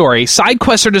non-existent story. Side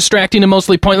quests are distracting and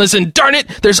mostly pointless. And darn it,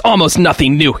 there's almost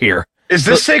nothing new here. Is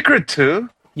this Sacred 2?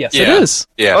 Yes, it is.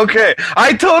 Yeah. Okay.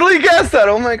 I totally guessed that.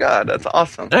 Oh my god, that's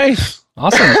awesome. Nice.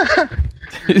 Awesome.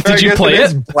 Did I you guess play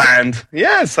is it? bland.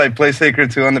 Yes, I played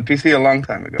Sacred 2 on the PC a long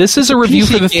time ago. This is a review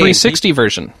for the PC game. 360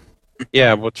 version.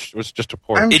 Yeah, which was just a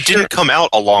port. I'm It didn't come out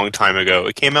a long time ago.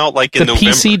 It came out like in The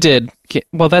November. PC did.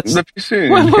 Well, that's... The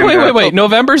PC. Wait.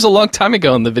 November's a long time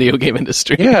ago in the video game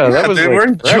industry. Yeah, that was dude, like we're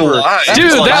in forever. July.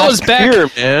 Dude, like that was last back... year,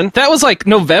 man. That was like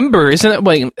November. Isn't it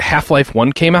when Half-Life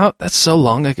 1 came out? That's so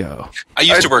long ago. I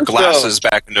used to wear think so. glasses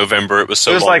back in November. It was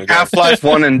so It was long like ago. Half-Life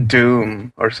 1 and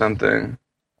Doom or something.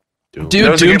 Dude, There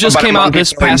was a Doom game just about a came out monkey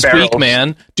this throwing past week, barrels.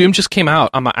 man. Doom just came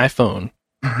out on my iPhone.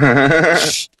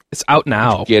 It's out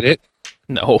now. Get it?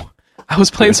 No. I was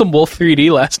playing some Wolf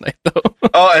 3D last night, though.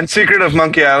 Oh, and Secret of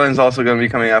Monkey Island is also going to be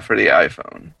coming out for the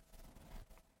iPhone.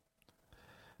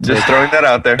 Just throwing that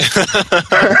out there.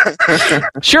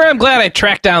 Sure, I'm glad I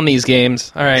tracked down these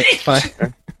games. All right,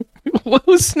 fine.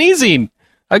 Who's sneezing?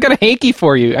 I got a hanky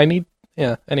for you. I need...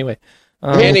 Yeah, anyway.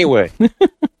 Anyway.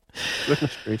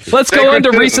 Goodness gracious. Let's go Sacred on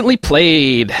to 2. recently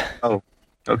played.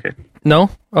 Okay. No?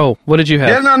 Oh, what did you have?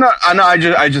 Yeah, no.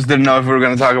 I just didn't know if we were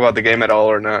going to talk about the game at all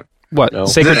or not. What? No.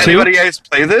 Sacred Did 2? anybody guys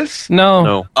play this? No.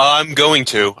 No. I'm going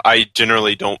to. I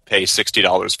generally don't pay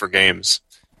 $60 for games.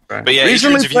 Right. But yeah,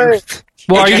 Recently Adrian's played.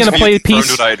 Well, are you Adrian's going to play view confirmed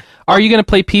PC? what I'd- Are you going to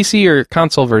play PC or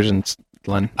console versions,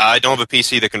 Glenn? I don't have a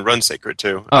PC that can run Sacred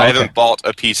 2. Oh, I okay. haven't bought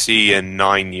a PC in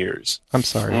 9 years. I'm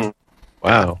sorry. Mm.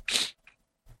 Wow.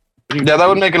 Yeah, that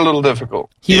would make it a little difficult.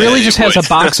 He Yeah, really it just has would. a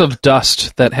box of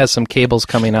dust that has some cables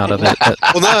coming out of it.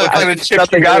 Well, no, What kind of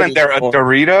chip you got in there? A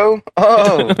Dorito?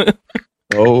 Oh.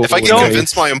 Oh, if I can Don't-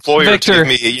 convince my employer Victor, to give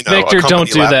me, a Victor, company don't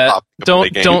do that. laptop to play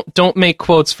games. Don't make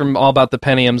quotes from All About the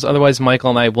Pentiums. Otherwise, Michael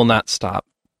and I will not stop.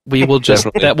 We will just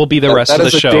Definitely. that will be the rest that of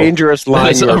the is show. a dangerous line.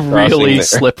 That is you a are crossing really there.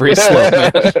 slippery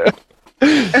slope.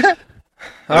 Man.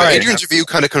 All right. Adrian's review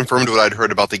kind of confirmed what I'd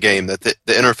heard about the game, that the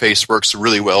interface works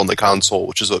really well in the console,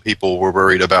 which is what people were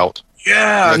worried about.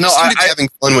 Yeah, He no, seemed to be I having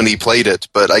fun when he played it,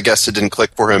 but I guess it didn't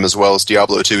click for him as well as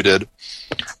Diablo 2 did.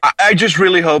 I just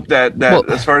really hope that Well-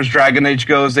 as far as Dragon Age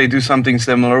goes, they do something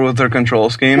similar with their control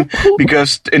scheme.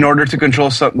 Because in order to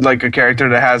control like a character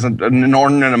that has an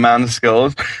inordinate amount of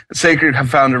skills, Sacred have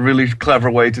found a really clever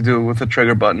way to do it with the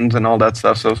trigger buttons and all that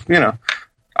stuff. So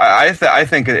I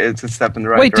think it's a step in the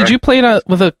right Wait, direction. did you play it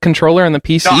with a controller on the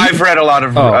PC? No, I've read a lot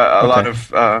of Oh, a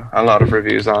okay. lot of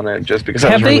reviews on it just because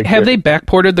have they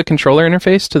backported the controller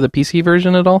interface to the PC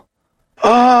version at all?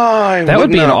 Oh, That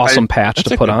would be an awesome patch That's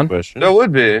to a put good on. question. That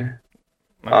would be.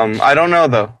 I don't know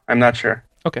though. I'm not sure.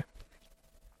 Okay.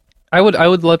 I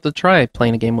would love to try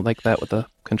playing a game like that with a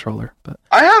controller, but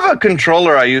I have a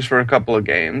controller I use for a couple of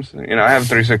games. I have a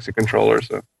 360 controller,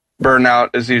 so Burnout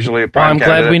is usually a well, prime I'm glad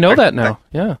candidate. we know that now.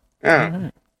 Yeah. Yeah.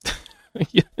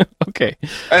 Yeah, okay.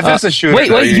 If it's a shooter. Wait,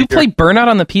 though, you played Burnout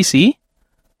on the PC?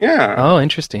 Yeah. Oh,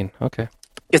 interesting. Okay.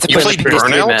 It's a You played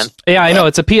Burnout? man. Yeah, I know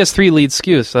it's a PS3 lead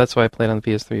SKU, so that's why I played on the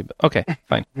PS3. But okay,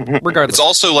 fine. Regardless, It's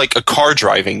also like a car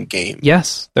driving game.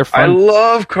 yes, they're I fun.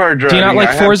 love car driving. Do you not like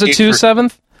I have Forza Need 2 for-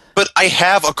 7th? But I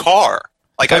have a car.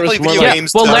 Like, I That was play more video like- Yeah.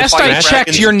 games. Well, to last fight I dragons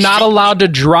checked, you're and not shoot. allowed to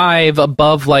drive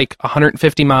above like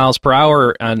 150 miles per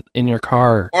hour in your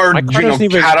car, Or My car doesn't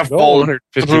even go catapult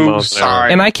 150 through miles an hour.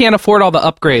 sign. and I can't afford all the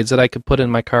upgrades that I could put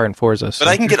in my car in Forza. So. But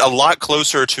I can get a lot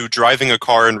closer to driving a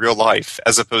car in real life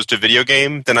as opposed to video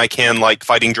game than I can like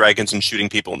fighting dragons and shooting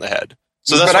people in the head.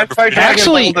 So that's But why I fight dragons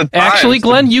actually, all the time, actually, so-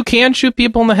 Glenn, you can shoot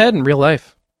people in the head in real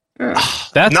life. Yeah.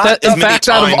 That Not in as many fact,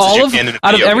 out of times as all you of can in a out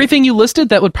of video game. everything you listed,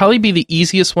 that would probably be the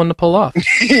easiest one to pull off.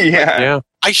 yeah. Yeah.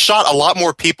 I shot a lot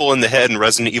more people in the head in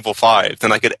Resident Evil 5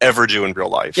 than I could ever do in real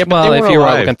life. Yeah, well, they if were you were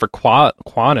alive. looking for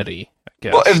quantity, I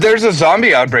guess. Well, if there's a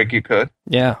zombie outbreak, you could.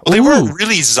 Yeah. Well, they Ooh. weren't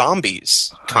really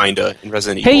zombies, kinda, in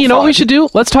Resident Evil Hey, you know what we 5. should do?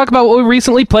 Let's talk about what we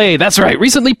recently played. That's right,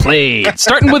 recently played.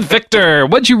 Starting with Victor.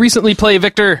 What'd you recently play,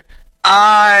 Victor?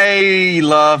 I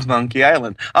love Monkey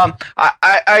Island.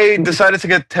 I decided to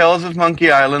get Tales of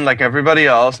Monkey Island like everybody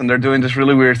else, and they're doing this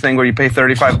really weird thing where you pay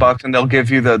 $35 and they'll give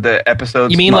you the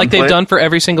episodes. You mean like they've monthly. done for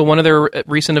every single one of their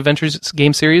recent Adventures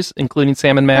game series, including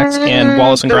Sam and Max and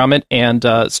Wallace and Gromit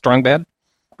and Strong Bad?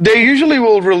 They usually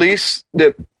will release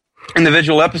the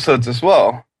individual episodes as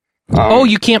well. Oh,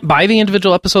 you can't buy the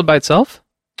individual episode by itself?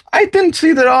 I didn't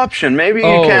see that option. Maybe you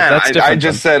Oh, can. that's I different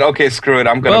just said, okay, screw it.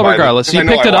 I'm going to Well, buy regardless, this. you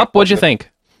picked it up. What'd you think?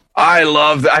 I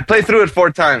loved it. I played through it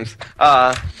 4 times.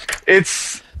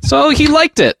 It's... So he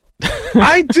liked it.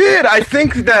 I did. I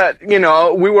think that,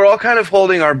 we were all kind of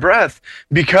holding our breath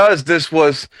because this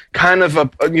was kind of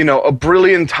a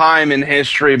brilliant time in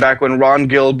history back when Ron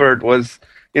Gilbert was,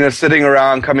 sitting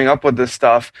around coming up with this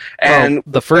stuff. And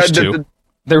the first two.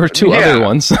 There were 2 other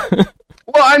ones.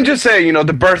 Well, I'm just saying,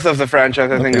 the birth of the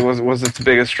franchise, I think it was its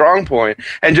biggest strong point.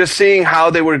 And just seeing how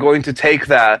they were going to take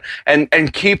that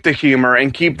and keep the humor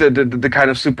and keep the kind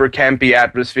of super campy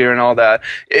atmosphere and all that.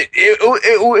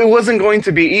 It wasn't going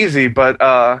to be easy, but,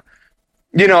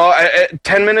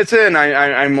 10 minutes in,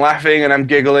 I'm laughing and I'm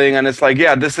giggling and it's like,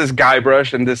 yeah, this is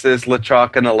Guybrush and this is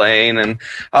LeChuck and Elaine. And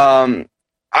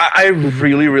I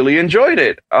really, really enjoyed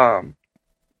it.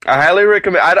 I highly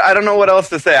recommend. I don't know what else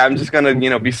to say. I'm just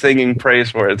gonna, be singing praise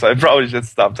for it. So I probably should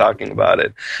stop talking about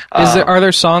it. Are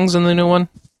there songs in the new one?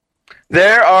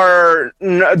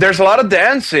 There's a lot of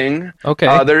dancing.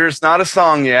 Okay. There's not a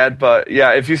song yet, but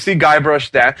yeah, if you see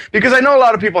Guybrush dance, because I know a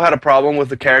lot of people had a problem with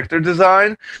the character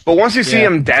design, but once you see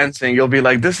him dancing, you'll be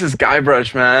like, this is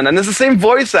Guybrush, man. And it's the same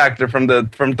voice actor from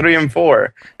 3 and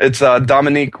 4. It's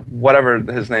Dominique, whatever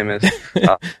his name is.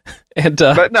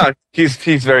 But no, he's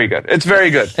very good. It's very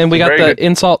good. And we got the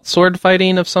insult sword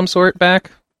fighting of some sort back?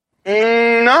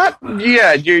 Not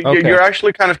yet. You're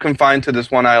actually kind of confined to this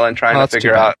one island trying to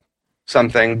figure out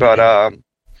something, but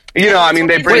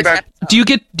they bring back. Do you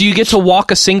get to walk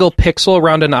a single pixel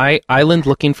around an island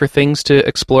looking for things to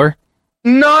explore?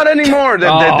 Not anymore.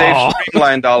 They've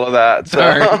streamlined all of that. So.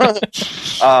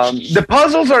 The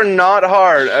puzzles are not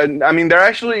hard. They're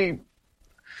actually.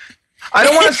 I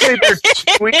don't want to say they're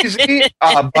too easy,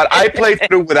 but I played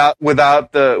through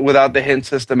without the hint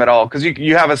system at all because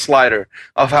you have a slider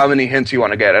of how many hints you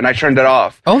want to get, and I turned it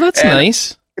off. Oh, that's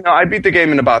nice. I beat the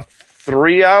game in about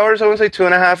 3 hours. I would say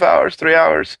 2.5 hours, 3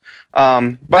 hours.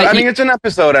 But it's an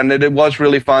episode, and it was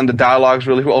really fun. The dialogue's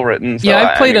really well written. So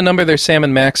I've played a number of their Sam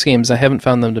and Max games. I haven't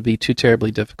found them to be too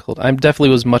terribly difficult. I definitely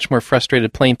was much more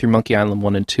frustrated playing through Monkey Island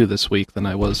 1 and 2 this week than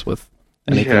I was with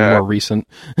anything more recent.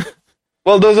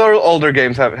 Well, those older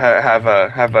games have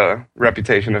a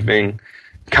reputation of being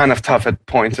kind of tough at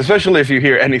points, especially if you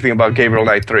hear anything about Gabriel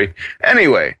Knight 3.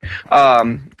 Anyway,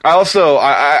 I'm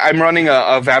running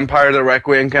a Vampire the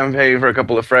Requiem campaign for a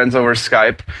couple of friends over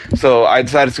Skype, so I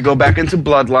decided to go back into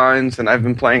Bloodlines, and I've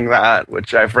been playing that,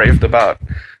 which I've raved about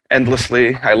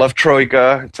endlessly. I love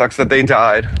Troika. It sucks that they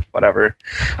died. Whatever.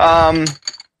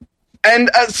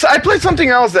 And so I played something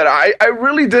else that I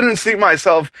really didn't see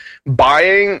myself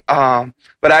buying,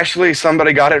 but actually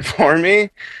somebody got it for me.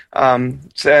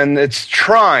 And it's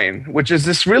Trine, which is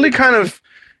this really kind of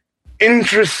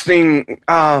interesting...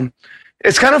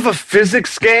 it's kind of a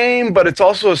physics game, but it's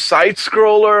also a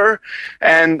side-scroller.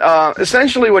 And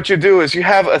essentially what you do is you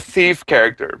have a thief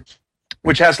character,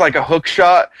 which has like a hook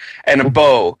shot and a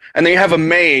bow. And then you have a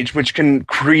mage, which can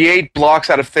create blocks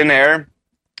out of thin air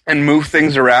and move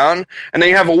things around. And then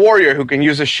you have a warrior who can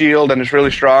use a shield and is really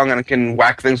strong and can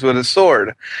whack things with his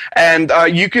sword. And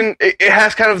it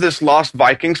has kind of this Lost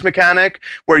Vikings mechanic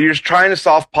where you're trying to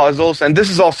solve puzzles, and this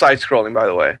is all side-scrolling, by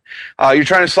the way. You're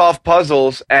trying to solve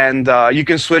puzzles, and you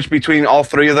can switch between all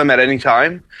 3 of them at any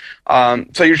time.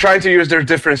 So you're trying to use their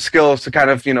different skills to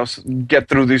kind of, get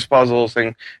through these puzzles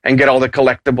and get all the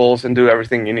collectibles and do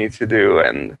everything you need to do.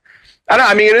 And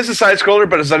it is a side-scroller,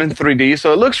 but it's done in 3D,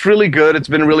 so it looks really good. It's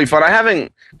been really fun. I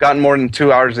haven't gotten more than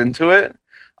 2 hours into it,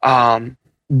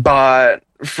 but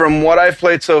from what I've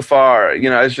played so far,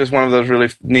 it's just one of those really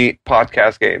neat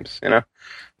podcast games,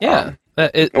 Yeah,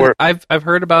 I've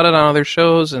heard about it on other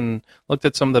shows and looked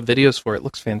at some of the videos for it. It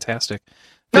looks fantastic.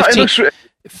 What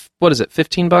is it,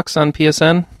 $15 on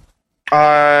PSN?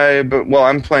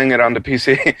 I'm playing it on the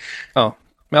PC.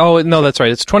 Oh, no, that's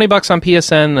right. It's $20 on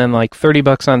PSN and like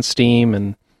 $30 on Steam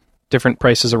and different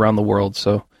prices around the world.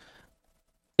 So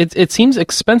it seems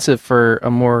expensive for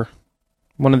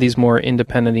one of these more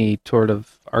independent-y sort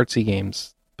of artsy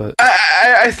games. But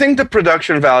I think the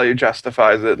production value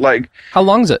justifies it. Like, how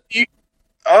long is it?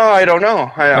 I don't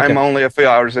know. I'm only a few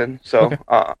hours in, so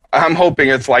I'm hoping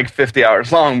it's like 50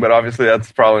 hours long. But obviously,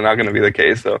 that's probably not going to be the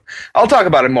case. So I'll talk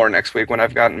about it more next week when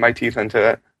I've gotten my teeth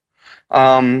into it.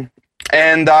 I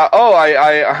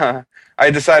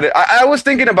decided I was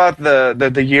thinking about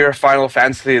the year of Final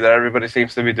Fantasy that everybody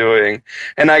seems to be doing,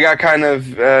 and I got kind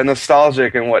of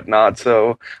nostalgic and whatnot.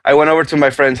 So I went over to my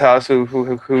friend's house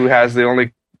who has the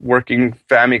only working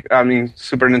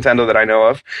Super Nintendo that I know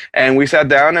of, and we sat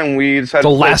down and we decided the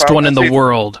last one in the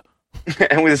world,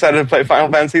 and we decided to play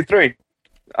Final Fantasy 3.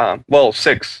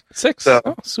 6. 6. So,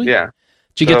 oh, sweet. Yeah.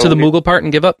 Did you get to the Moogle part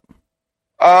and give up?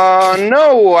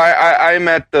 No, I'm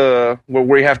at the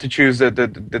where you have to choose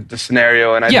the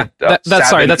scenario, and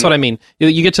that's what I mean.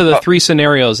 You get to the 3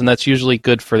 scenarios, and that's usually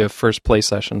good for the first play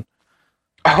session.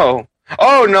 Oh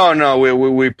no,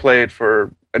 we played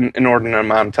for an inordinate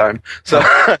amount of time, so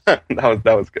that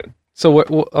was good. So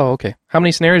okay. How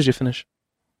many scenarios did you finish?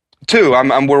 2.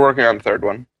 We're working on the 3rd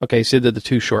one. Okay, so you did the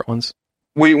 2 short ones.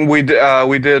 We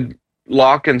did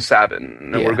Locke and Sabin,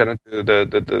 and then we're gonna do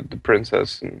the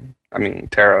princess and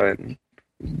Tara and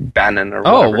Bannon or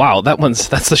whatever. Oh wow,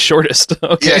 that's the shortest.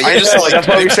 Okay. Yeah, I just that's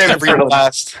why we saved it for the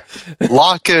last.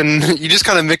 Locke and you just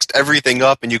kind of mixed everything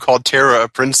up, and you called Tara a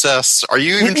princess. Are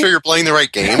you even sure you're playing the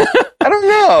right game? I don't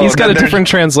know. He's got a different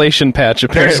translation patch,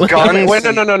 apparently. Wait,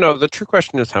 no. The true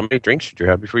question is, how many drinks did you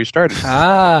have before you started?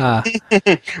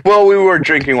 Well, we were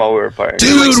drinking while we were playing.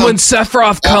 Dude, when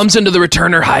Sephiroth comes into the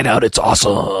Returner hideout, it's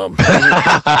awesome.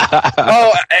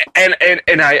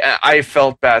 And I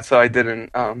felt bad, so I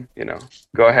didn't,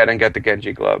 go ahead and get the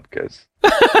Genji glove, because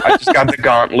I just got the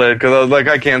gauntlet, because I was like,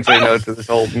 I can't say no to this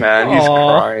old man. He's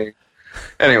crying.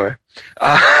 Anyway,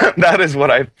 that is what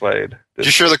I played. You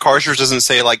sure the cartridge doesn't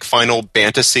say like Final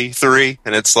Fantasy 3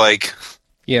 and it's like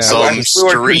some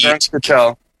street to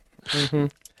tell.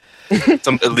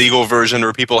 Some illegal version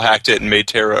where people hacked it and made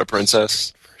Tara a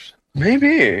princess?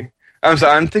 Maybe.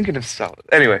 I'm thinking of solid.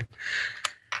 Anyway.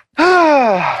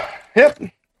 Yep.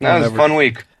 That was a fun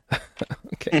week.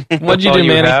 Okay. What'd you do,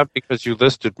 man? Because you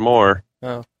listed more.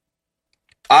 Oh.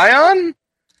 Ion?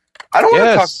 I don't want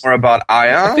to talk more about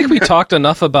Ion. I think we talked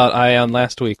enough about Ion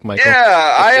last week, Michael.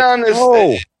 Yeah, Ion is...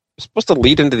 You're supposed to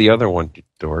lead into the other one, you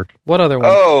dork. What other one?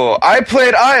 Oh, I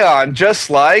played Ion, just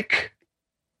like...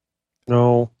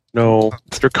 No.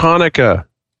 Draconica.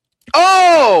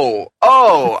 That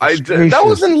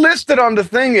wasn't listed on the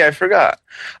thing yet, I forgot.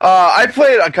 I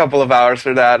played a couple of hours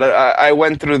for that. I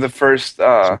went through the first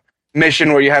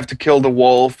mission where you have to kill the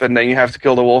wolf, and then you have to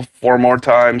kill the wolf 4 more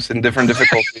times in different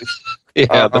difficulties.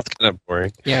 Yeah, that's kind of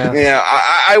boring. Yeah,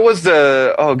 I was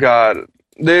the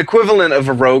equivalent of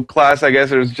a rogue class, I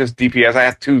guess. It was just DPS. I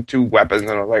had two weapons,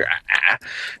 and I was like,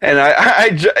 and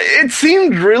it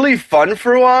seemed really fun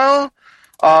for a while.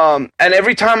 And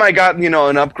every time I got,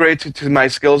 an upgrade to my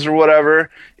skills or whatever,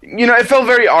 it felt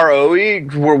very ROE,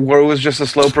 where it was just a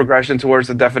slow progression towards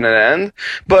a definite end.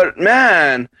 But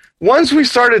man, once we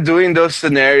started doing those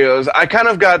scenarios, I kind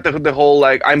of got the whole,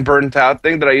 like, I'm burnt out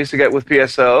thing that I used to get with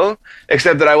PSO,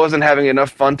 except that I wasn't having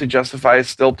enough fun to justify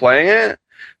still playing it.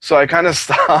 So I kind of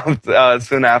stopped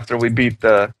soon after we beat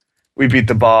the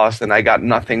boss, and I got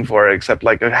nothing for it except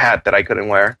like a hat that I couldn't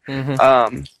wear.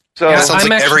 Mm-hmm. That sounds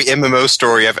like every MMO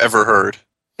story I've ever heard.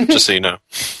 Just so you know,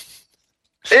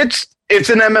 it's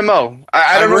an MMO.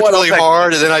 I don't know worked what really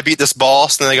hard, and then I beat this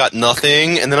boss, and then I got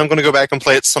nothing, and then I'm going to go back and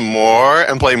play it some more,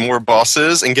 and play more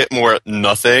bosses, and get more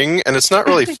nothing, and it's not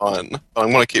really fun. But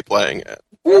I'm going to keep playing it.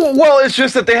 Well, it's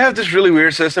just that they have this really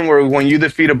weird system where when you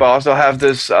defeat a boss, they'll have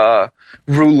this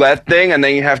roulette thing, and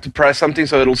then you have to press something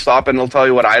so it'll stop and it'll tell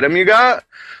you what item you got.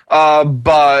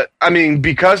 But I mean,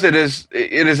 because it is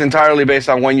entirely based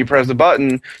on when you press the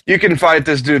button, you can fight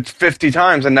this dude 50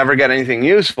 times and never get anything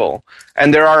useful.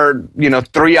 And there are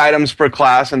 3 items per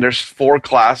class, and there's 4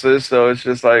 classes, so it's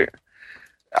just like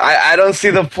I don't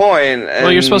see the point. And,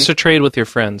 well, you're supposed to trade with your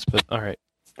friends, but all right.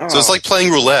 So it's like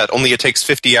playing roulette, only it takes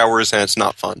 50 hours and it's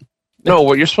not fun. No,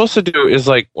 what you're supposed to do is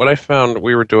like what I found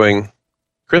we were doing.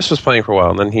 Chris was playing for a while,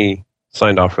 and then he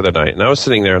signed off for the night. And I was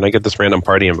sitting there, and I get this random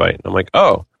party invite. And I'm like,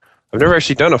 oh, I've never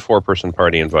actually done a 4-person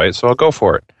party invite, so I'll go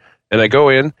for it. And I go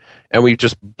in, and we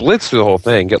just blitz through the whole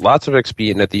thing, get lots of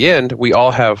XP, and at the end, we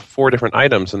all have 4 different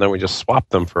items, and then we just swap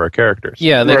them for our characters.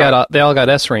 Yeah, they all got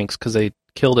S ranks because they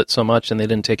killed it so much, and they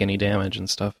didn't take any damage and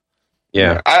stuff.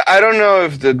 Yeah. I don't know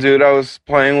if the dude I was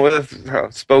playing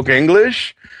with spoke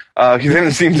English. He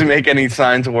didn't seem to make any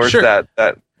sign towards that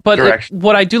direction.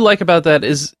 What I do like about that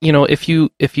is, if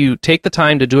you take the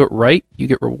time to do it right, you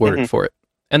get rewarded for it,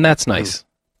 and that's nice.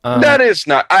 That is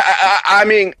not. I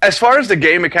mean, as far as the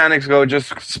game mechanics go,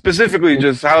 just specifically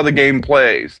just how the game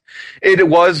plays, it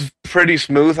was pretty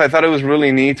smooth. I thought it was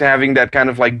really neat having that kind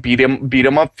of like beat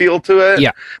 'em up feel to it.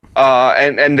 Yeah.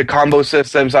 And the combo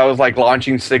systems, I was like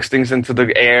launching 6 things into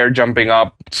the air, jumping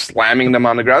up, slamming them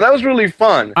on the ground. That was really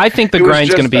fun. I think the grind's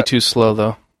going to be too slow,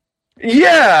 though.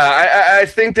 Yeah, I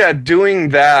think that doing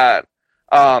that.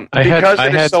 Because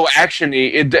it is so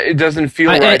actiony, it doesn't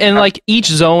feel right. And like each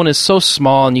zone is so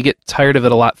small, and you get tired of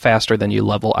it a lot faster than you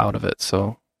level out of it.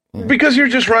 So because you're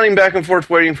just running back and forth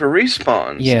waiting for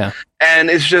respawns. Yeah. And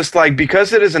it's just like,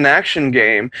 because it is an action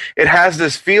game, it has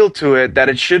this feel to it that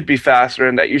it should be faster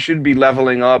and that you should be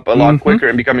leveling up a lot quicker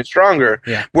and becoming stronger.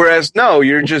 Yeah. Whereas, no,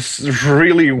 you're just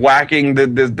really whacking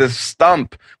the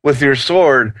stump with your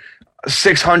sword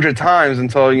 600 times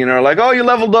until, like, oh, you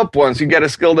leveled up once. You get a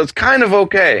skill that's kind of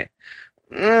okay.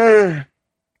 That's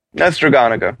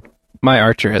Draganica. My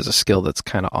archer has a skill that's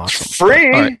kind of awesome.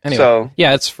 Free! All right, anyway. So.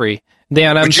 Yeah, it's free.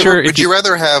 Dan, I'm Would you, sure. Would you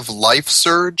rather have Life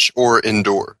Surge or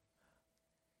Endure?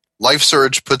 Life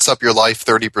Surge puts up your life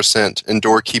 30%.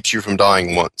 Endure keeps you from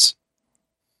dying once.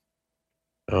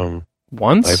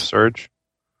 Once? Life Surge?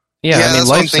 Yeah, I mean, that's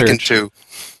Life what I'm thinking Surge. too.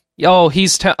 Oh,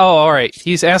 all right.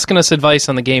 He's asking us advice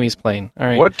on the game he's playing. All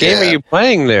right. What game are you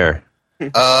playing there?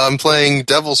 I'm playing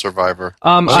Devil Survivor.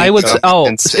 I would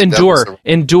say, Endure.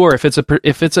 Endure. If it's a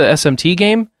SMT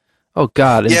game, oh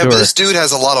god, Endure. Yeah, but this dude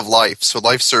has a lot of life, so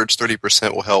Life Surge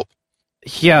 30% will help.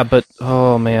 Yeah, but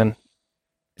oh man,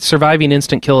 surviving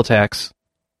instant kill attacks.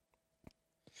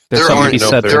 There aren't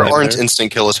there.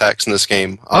 instant kill attacks in this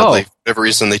game. Oddly, for whatever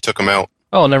reason they took them out.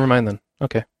 Oh, never mind then.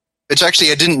 Okay. Which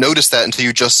actually, I didn't notice that until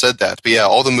you just said that. But yeah,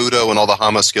 all the Mudo and all the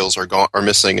Hama skills are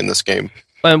missing in this game.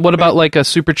 And what about like a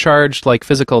supercharged like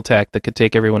physical attack that could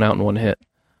take everyone out in one hit?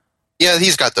 Yeah,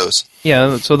 he's got those.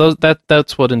 Yeah, so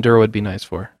that's what Endure would be nice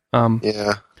for.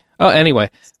 Yeah. Oh,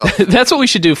 anyway, that's what we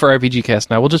should do for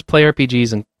RPGcast now. We'll just play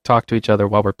RPGs and talk to each other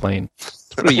while we're playing.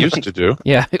 That's what we used to do.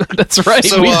 Yeah, that's right.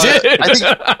 So, we did.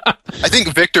 I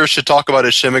think Victor should talk about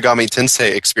his Shin Megami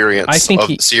Tensei experience of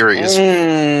the series.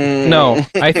 No,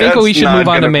 I think we should move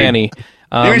on to Manny.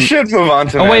 You should move on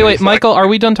to Manny. Wait, Michael, are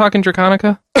we done talking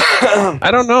Draganica? I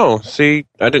don't know. See,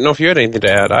 I didn't know if you had anything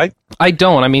to add. I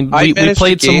don't. I mean, we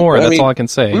played some more. That's all I can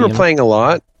say. We were playing a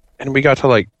lot, and we got to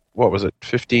like, what was it,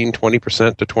 15,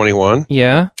 20% to 21?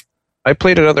 Yeah. I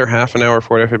played another half an hour,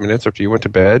 45 minutes after you went to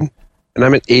bed, and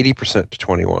I'm at 80% to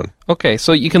 21. Okay,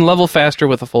 so you can level faster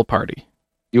with a full party.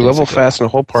 You level fast in a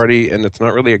whole party, and it's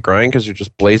not really a grind because you're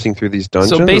just blazing through these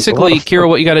dungeons. So basically, Kira,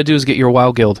 what you got to do is get your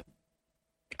WoW guild.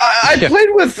 I played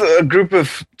with a group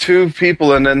of 2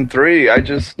 people and then 3. I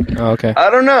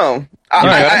don't know.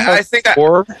 I think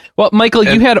Well, Michael,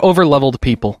 you had over-leveled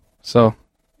people, so...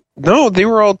 No, they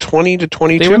were all 20 to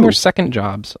 22. They were in their second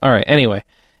jobs. All right, anyway.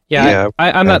 Yeah,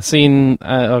 I'm not seeing...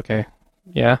 okay,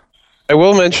 yeah. I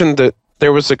will mention that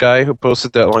there was a guy who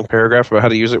posted that long paragraph about how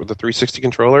to use it with the 360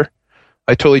 controller.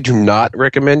 I totally do not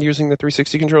recommend using the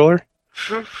 360 controller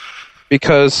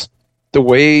because the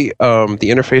way the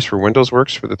interface for Windows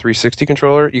works for the 360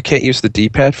 controller, you can't use the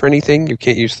D-pad for anything. You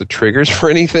can't use the triggers for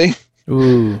anything.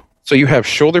 Ooh. So you have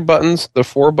shoulder buttons, the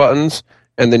 4 buttons,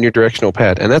 and then your directional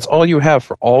pad. And that's all you have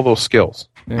for all those skills.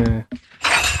 Yeah.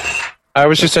 I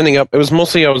was just ending up, it was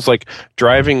mostly I was like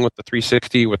driving with the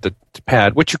 360 with the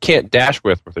pad, which you can't dash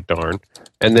with a darn,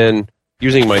 and then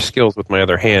using my skills with my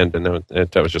other hand, and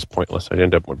that was just pointless. I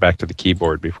ended up went back to the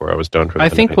keyboard before I was done for the I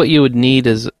think night. what you would need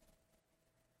is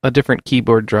a different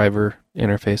keyboard driver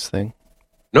interface thing.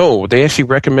 No, they actually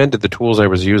recommended the tools I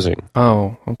was using.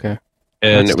 Oh, okay.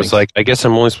 And it was like, I guess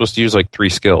I'm only supposed to use like 3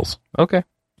 skills. Okay.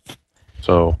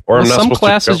 So, or I'm not some supposed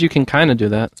classes to you can kind of do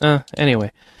that.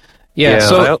 Anyway. Yeah,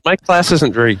 so my class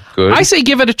isn't very good. I say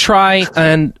give it a try,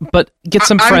 but get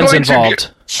some friends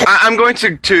involved. I'm going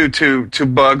to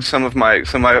bug some of my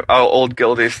old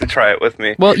guildies to try it with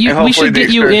me. Well, we should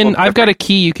get you in. I've got a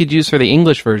key you could use for the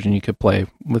English version. You could play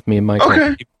with me and Michael.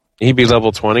 Okay. He'd be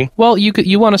level 20. Well,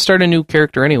 you want to start a new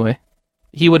character anyway.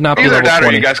 He would not be Either level that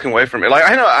 20. or you guys can wait for me. Like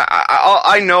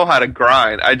I know how to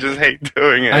grind. I just hate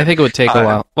doing it. I think it would take a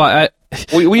while. Well,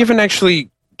 we haven't actually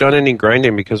done any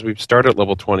grinding because we've started at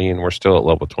level 20 and we're still at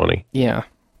level 20. Yeah.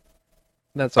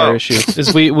 That's our issue.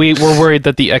 Is we're worried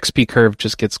that the XP curve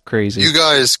just gets crazy. You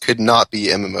guys could not be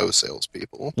MMO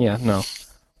salespeople. Yeah, no.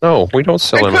 No, we don't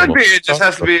sell it. It could be. It just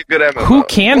has to be a good MMO. Who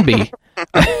can be?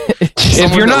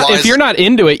 if you're not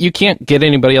into it, you can't get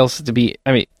anybody else to be.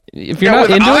 I mean, if you're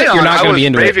not into it, you're not going to be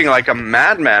into it. I was raving like a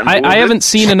madman. I haven't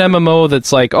seen an MMO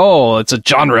that's like, oh, it's a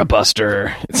genre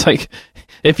buster. It's like,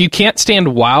 if you can't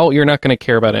stand WoW, you're not going to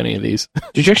care about any of these.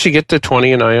 Did you actually get to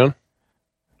 20 in Ion?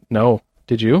 No.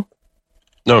 Did you?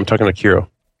 No, I'm talking to Kiro.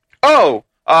 Oh,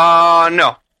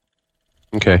 no.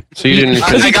 Okay, so you didn't.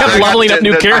 Because he kept leveling up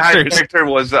new characters. My character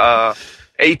was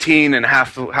 18 and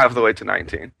half the way to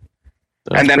 19.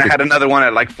 That's and then I had another one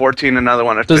at like 14, another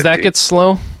one at 15. Does that get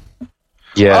slow?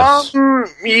 Yes.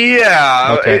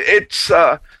 Yeah. Okay. It's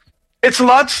It's a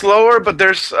lot slower, but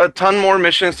there's a ton more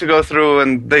missions to go through,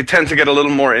 and they tend to get a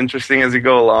little more interesting as you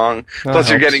go along. Plus,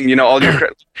 you're getting, all your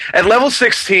at level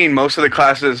 16. Most of the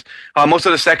classes, most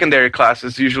of the secondary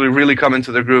classes, usually really come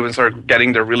into the groove and start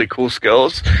getting their really cool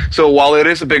skills. So while it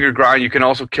is a bigger grind, you can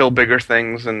also kill bigger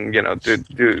things and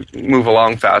do move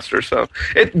along faster. So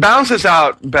it balances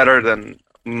out better than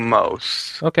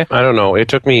most. Okay. I don't know. It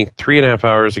took me 3.5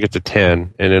 hours to get to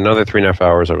 10, and another 3.5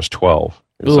 hours I was 12.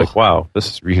 It's like, wow, this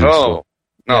is really slow.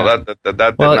 No, Yeah. that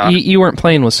did Well, not. you weren't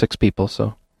playing with 6 people,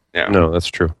 so Yeah. No, that's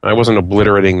true. I wasn't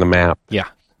obliterating the map. that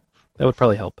would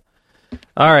probably help.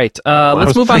 All right,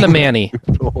 let's move on to Manny.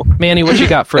 Manny, what you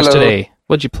got for us Hello. today?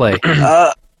 What'd you play?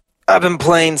 I've been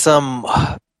playing some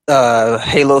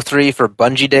Halo 3 for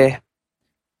Bungie Day.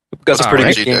 Got some pretty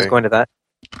Bungie good games Day. going to that.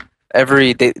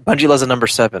 Every day, Bungie loves a number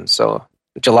 7, so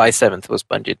July 7th was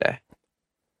Bungie Day.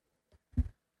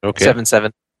 Okay.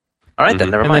 7/7. All right, then,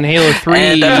 never And then mind. Halo 3.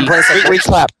 And I've been playing some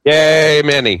clap. Yay,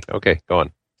 Manny. Okay, go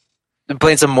on. been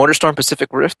playing some MotorStorm Pacific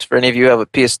Rift. For any of you who have a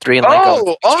PS3 and like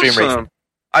Oh, Stream Racing. awesome!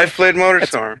 I've played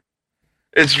MotorStorm.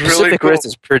 It's really Pacific cool. Rift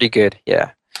is pretty good,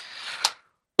 yeah.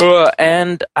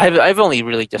 And I've only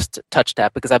really just touched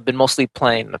that because I've been mostly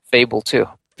playing Fable 2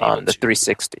 on the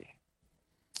 360.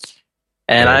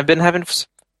 And Yeah. I've been having...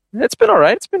 It's been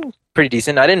alright. It's been pretty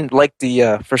decent. I didn't like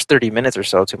the first 30 minutes or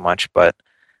so too much, but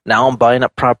now I'm buying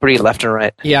up property left and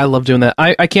right. Yeah, I love doing that.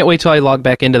 I can't wait till I log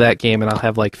back into that game and I'll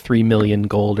have like 3 million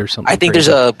gold or something. I think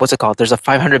crazy. there's a... What's it called? There's a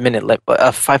 500-minute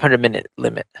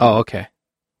limit. Oh, okay.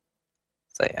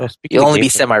 So yeah. Oh, speaking You'll of only be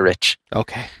games,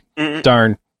 Okay. Mm-mm.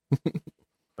 Darn.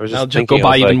 I was I'll just just go thinking, I buy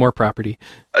was even like, more property.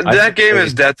 That game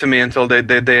is dead to me until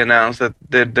they announce that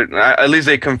at least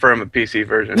they confirm a PC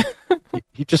version.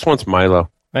 He just wants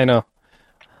Milo. I know.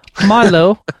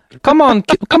 Milo, come on,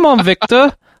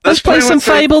 Victor. Let's play some with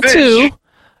some Fable fish. 2.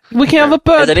 We can have a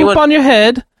bird Has anyone- poop on your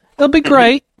head. It'll be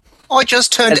great. I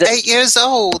just turned Has it- 8 years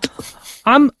old.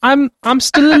 I'm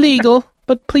still illegal,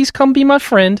 but please come be my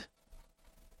friend.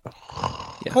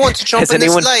 I want to jump Has in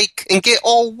anyone- this lake and get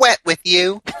all wet with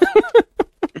you.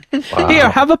 Wow. Here,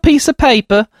 have a piece of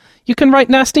paper. You can write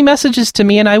nasty messages to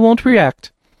me and I won't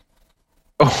react.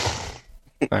 Oh,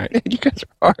 All right. you guys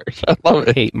are harsh. I love I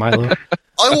it. hate Milo.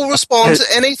 I will respond to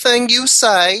anything you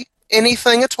say,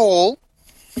 anything at all.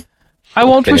 I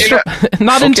won't Okay.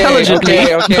 not intelligently.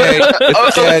 Okay.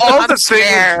 Of all I'm the things,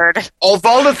 scared. of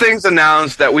all the things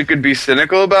announced that we could be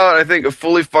cynical about, I think a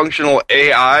fully functional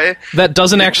AI. That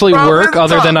doesn't actually Probably work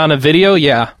other not. than on a video.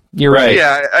 Yeah, you're right.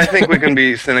 Yeah, I think we can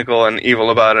be cynical and evil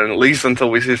about it, at least until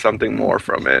we see something more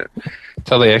from it.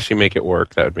 Until they actually make it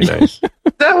work, that would be nice.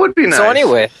 That would be nice. So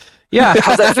anyway, Yeah.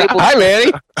 how's that Fable? Hi,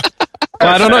 Manny.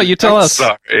 Well, I don't know. You tell I'm us.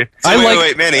 Sorry. I like-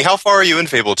 Wait, Manny, how far are you in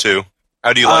Fable 2?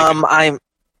 How do you like it? I'm.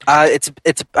 It's.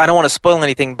 I don't want to spoil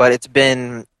anything, but it's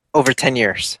been over 10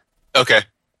 years. Okay,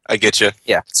 I get you.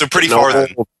 Yeah. So pretty far then.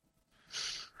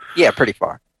 Yeah, pretty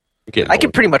far. Getting I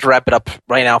could pretty much wrap it up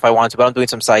right now if I wanted to, but I'm doing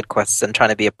some side quests and trying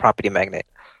to be a property magnate.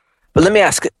 But let me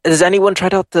ask: has anyone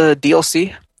tried out the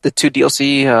DLC, the 2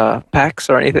 DLC packs,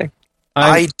 or anything?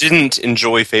 I didn't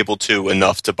enjoy Fable 2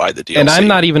 enough to buy the DLC. And I'm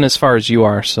not even as far as you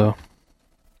are. So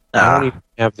I don't even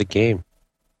have the game.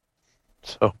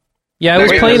 So yeah, I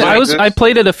was Wait, playing. there's I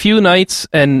played it a few nights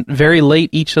and very late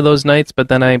each of those nights, but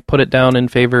then I put it down in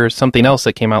favor of something else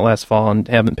that came out last fall and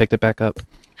haven't picked it back up.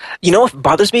 You know what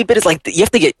bothers me a bit is like you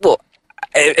have to get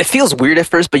it feels weird at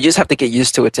first, but you just have to get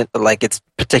used to its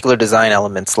particular design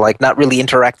elements, like not really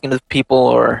interacting with people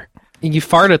or. You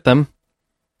fart at them.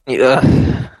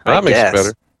 that makes it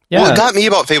better. Yeah. What got me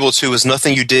about Fable 2 is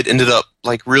nothing you did ended up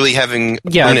like really having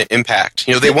a Yeah. permanent impact.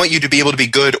 You know, they want you to be able to be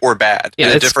good or bad. Yeah,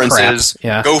 and the it's difference crap. is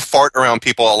Yeah. go fart around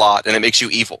people a lot and it makes you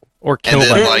evil. Or kill And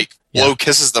then them. like Yeah. blow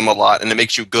kisses them a lot and it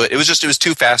makes you good. It was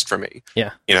too fast for me.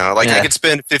 Yeah. You know, like I Yeah. could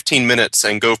spend 15 minutes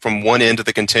and go from one end of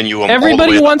the continuum. Everybody all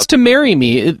the way wants to marry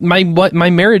me. My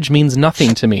marriage means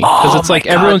nothing to me because it's like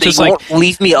everyone's just like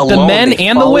leave me the alone. men They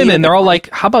and the follow women. you. They're all like,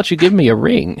 "How about you give me a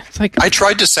ring?" It's like, I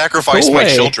tried to sacrifice Go my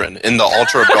away. children in the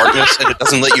altar of darkness and it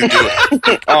doesn't let you do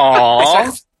it.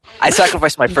 Aww. I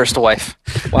sacrificed my first wife.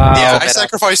 wow. Yeah, I man.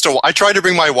 sacrificed. I tried to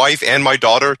bring my wife and my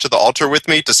daughter to the altar with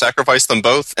me to sacrifice them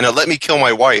both, and it let me kill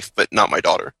my wife, but not my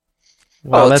daughter.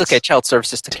 Wow, It's that's okay. Child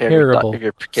services to care terrible. of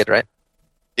your kid, right?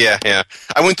 Yeah.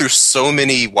 I went through so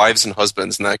many wives and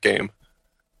husbands in that game.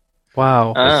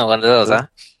 Wow. Oh, one of those, huh?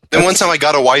 Then one time I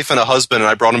got a wife and a husband, and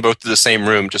I brought them both to the same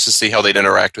room just to see how they'd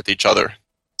interact with each other.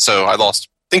 So I lost,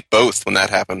 I think, both when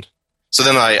that happened. So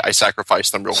then I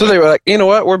sacrificed them real So quick. they were like, you know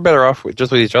what? We're better off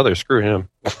just with each other. Screw him.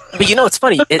 But you know, it's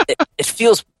funny. It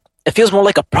feels it feels more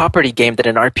like a property game than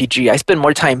an RPG. I spend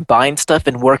more time buying stuff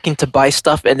and working to buy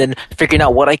stuff, and then figuring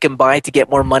out what I can buy to get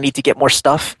more money to get more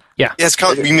stuff. Yeah, it's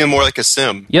kind of, you mean more like a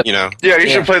sim. Yep. You know. Yeah, you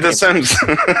should play The Sims.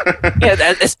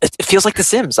 It feels like The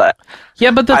Sims.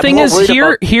 Yeah, but the thing is,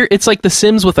 here it's like The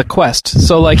Sims with a quest.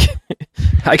 So, like,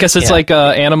 I guess it's like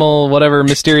Animal whatever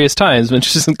Mysterious Times,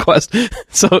 which isn't quest.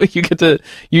 So you get to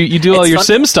you do all your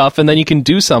Sim stuff, and then you can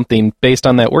do something based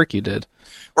on that work you did.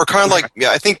 Or kind of like,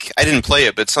 I think I didn't play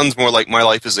it, but it sounds more like My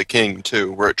Life as a King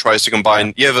too, where it tries to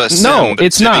combine. You have a sim, no, but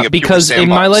it's not, because in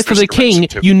My Life as a King,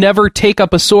 you never take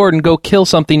up a sword and go kill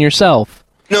something yourself.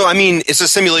 No, I mean it's a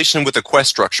simulation with a quest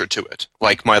structure to it,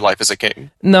 like My Life as a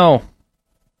King. No.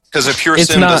 Because a pure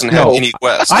sim doesn't have any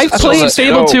quests. I've played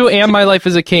Fable 2 and My Life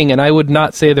as a King, and I would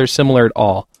not say they're similar at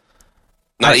all.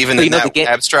 Not even in that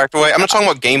abstract way. I'm not talking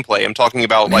about gameplay. I'm talking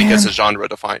about like as a genre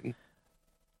defined.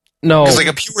 No. Because like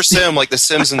a pure sim, like The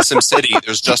Sims and SimCity,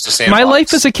 there's just a sandbox. My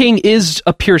Life as a King is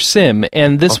a pure sim,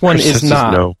 and this one is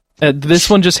not. No.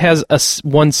 This one just has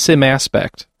one sim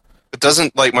aspect. But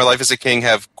doesn't like My Life as a King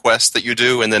have quests that you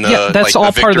do, and then that's like all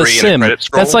a part of the victory and a sim. credit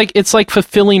scroll? That's like it's like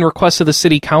fulfilling requests of the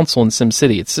city council in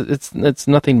SimCity. It's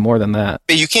nothing more than that.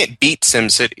 But you can't beat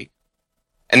SimCity,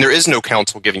 and there is no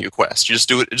council giving you quests. You just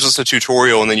do it. It's just a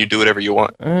tutorial, and then you do whatever you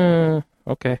want.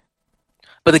 Okay.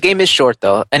 But the game is short,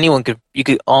 though. You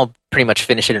could all pretty much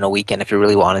finish it in a weekend if you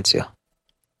really wanted to.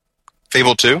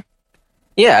 Fable 2?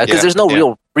 Yeah, because there's no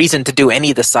real reason to do any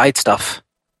of the side stuff.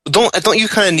 Don't you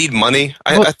kind of need money?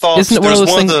 I thought isn't it one of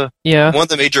those things? One of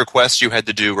the major quests you had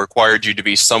to do required you to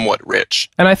be somewhat rich.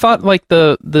 And I thought like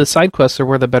the side quests are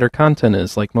where the better content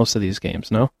is, like most of these games.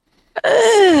 No.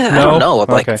 I don't know.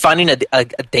 Like Okay. finding a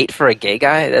date for a gay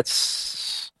guy.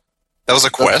 That was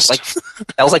a quest.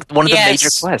 That was like one of the Yes. major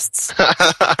quests.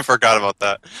 I forgot about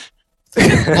that.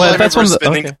 Well, that's one of the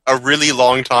spending a really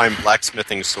long time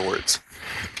blacksmithing swords.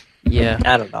 Yeah.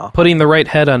 I don't know. Putting the right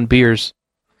head on beers.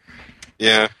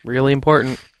 Yeah. Really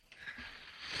important.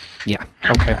 Yeah.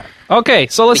 Okay. Okay,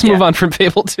 so let's move on from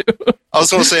Fable 2. I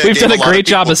was going to say We've done a great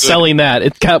job of selling that.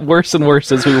 It got worse and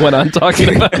worse as we went on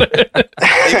talking about it.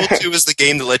 Fable 2 is the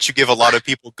game that lets you give a lot of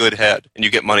people good head, and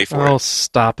you get money for Oh, it.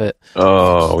 stop it.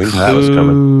 Oh, we knew that was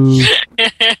coming.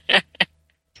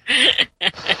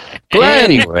 Glenn,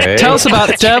 Anyway. tell us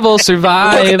about Devil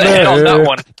Survivor. that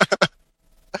one.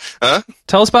 Huh?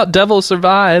 Tell us about Devil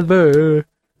Survivor.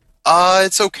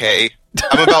 It's okay.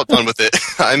 I'm about done with it.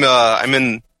 I'm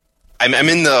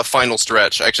in the final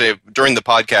stretch. Actually, during the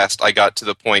podcast, I got to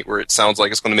the point where it sounds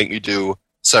like it's going to make me do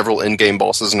several in-game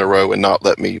bosses in a row and not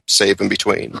let me save in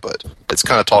between. But it's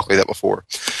kind of talked like that before.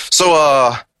 So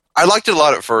I liked it a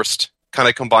lot at first. Kind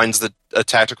of combines a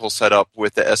tactical setup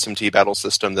with the SMT battle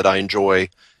system that I enjoy,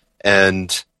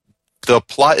 and the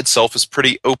plot itself is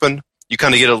pretty open. You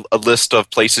kind of get a list of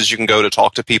places you can go to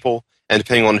talk to people, and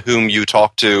depending on whom you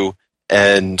talk to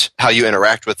and how you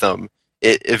interact with them,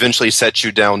 it eventually sets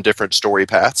you down different story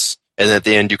paths, and at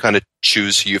the end you kind of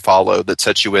choose who you follow that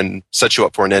sets you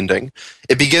up for an ending.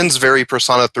 It begins very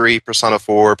Persona 3, Persona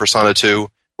 4, Persona 2,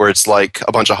 where it's like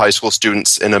a bunch of high school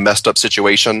students in a messed up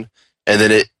situation, and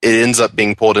then it ends up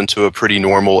being pulled into a pretty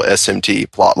normal SMT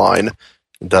plotline.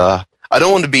 I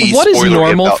don't want to be What is spoilery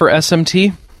normal about- for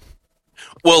SMT?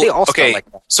 They Well, all sound okay,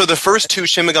 like that. so the first two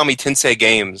Shin Megami Tensei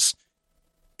games,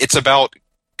 it's about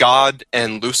God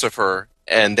and Lucifer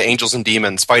and the angels and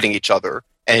demons fighting each other,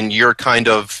 and you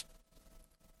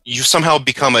somehow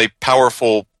become a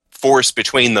powerful force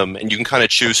between them, and you can kind of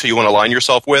choose who you want to align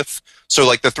yourself with. So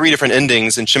like the three different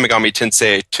endings in Shin Megami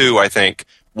Tensei 2, I think,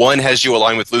 one has you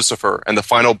align with Lucifer, and the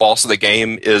final boss of the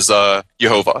game is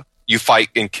Jehovah. You fight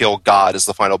and kill God as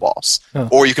the final boss. Oh.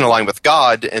 Or you can align with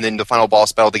God, and then the final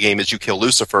boss battle of the game is you kill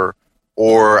Lucifer.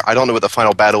 Or I don't know what the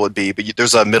final battle would be, but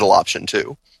there's a middle option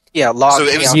too. Yeah, log. So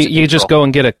it was- You just go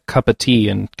and get a cup of tea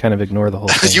and kind of ignore the whole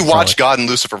thing. You watch God and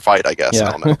Lucifer fight, I guess. Yeah.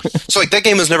 I don't know. So like that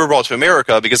game was never brought to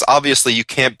America because obviously you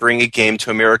can't bring a game to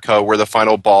America where the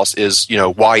final boss is,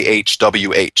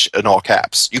 YHWH in all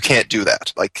caps. You can't do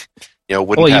that. Like, wouldn't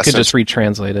Well, you pass could sense. just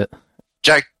retranslate it.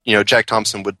 Jack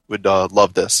Thompson would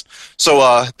love this.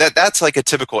 So that's like a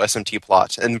typical SMT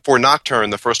plot. And for Nocturne,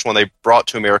 the first one they brought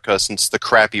to America since the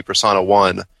crappy Persona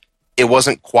 1, it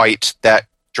wasn't quite that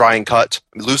dry and cut.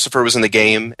 Lucifer was in the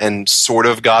game, and sort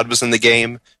of God was in the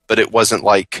game, but it wasn't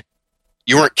like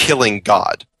you weren't killing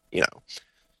God,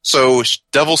 So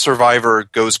Devil Survivor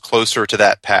goes closer to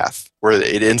that path, where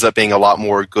it ends up being a lot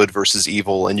more good versus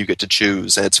evil, and you get to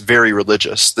choose, and it's very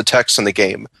religious. The text in the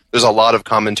game, there's a lot of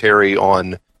commentary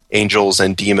on angels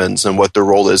and demons and what their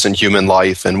role is in human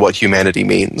life and what humanity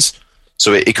means.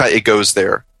 So it goes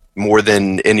there. more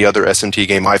than any other SMT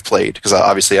game I've played, because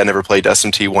obviously I never played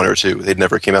SMT 1 or 2. They'd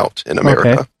never came out in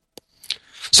America. Okay.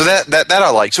 So that I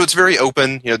like. So it's very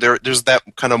open. There's that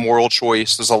kind of moral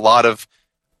choice. There's a lot of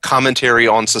commentary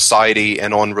on society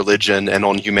and on religion and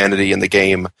on humanity in the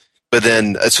game. But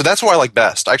then, so that's what I like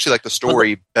best. I actually like the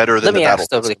story better than the battle.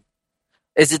 Let me ask,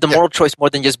 is it the moral choice more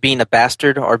than just being a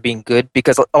bastard or being good?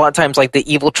 Because a lot of times, like, the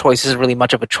evil choice isn't really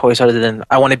much of a choice other than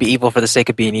I want to be evil for the sake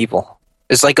of being evil.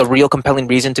 It's like a real compelling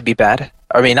reason to be bad.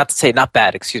 I mean, not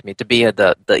bad, excuse me, to be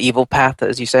the evil path,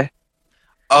 as you say.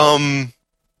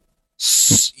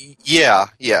 Yeah.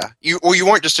 You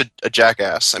aren't just a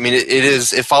jackass. I mean,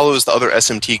 it follows the other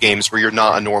SMT games where you're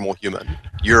not a normal human.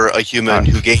 You're a human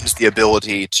who gains the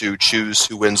ability to choose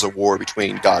who wins a war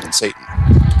between God and Satan.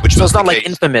 So it's not like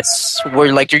Infamous,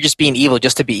 where like you're just being evil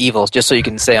just to be evil, just so you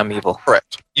can say I'm evil.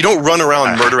 Correct. You don't run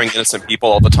around murdering innocent people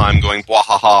all the time, going "Blah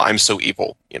ha ha, I'm so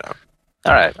evil."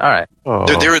 All right. Oh.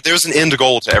 There's an end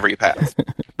goal to every path.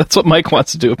 That's what Mike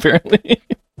wants to do, apparently.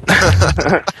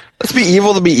 Let's be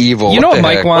evil to be evil. You know what the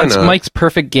Mike heck? wants? Why not? Mike's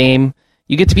perfect game.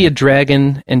 You get to be a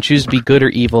dragon and choose to be good or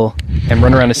evil and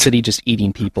run around a city just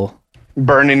eating people.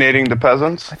 Burninating the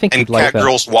peasants. I think And you'd like cat that.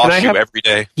 girls watch Can I you have- every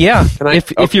day. Yeah,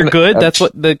 if you're good, can I- that's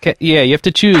what you have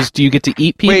to choose. Do you get to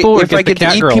eat people Wait, or if I get the get to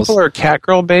cat eat girls? people or cat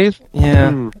girl bathe?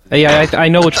 Yeah, I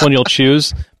know which one you'll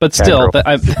choose, but Cat still, girl.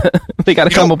 they got to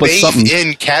You come don't up with bathe something.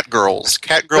 in cat girls.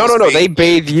 Cat girls. No, bathe they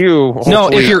bathe you. No,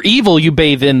 hopefully. if you're evil, you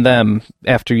bathe in them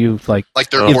after you like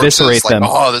their eviscerate corpses. them.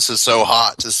 Like, oh, this is so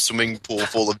hot. This swimming pool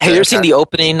full of. Have you ever dead seen cat- the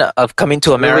opening of Coming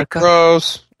to Really America?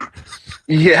 gross.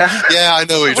 Yeah. Yeah, I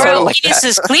know what you're talking World about. penis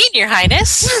is clean, Your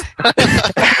Highness.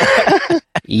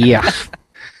 Yeah,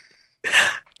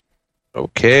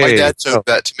 Okay. My dad showed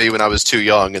that to me when I was too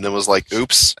young, and then was like,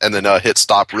 "Oops," and then hit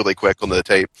stop really quick on the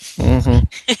tape. hmm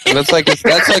That's like as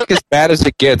bad as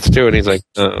it gets too. And he's like,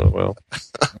 oh well.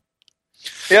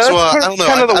 Yeah, So, that's I don't know.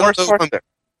 kind of I the don't worst know if part I'm- there.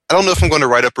 I don't know if I'm going to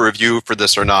write up a review for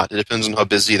this or not. It depends on how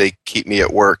busy they keep me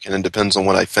at work, and it depends on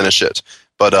when I finish it.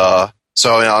 But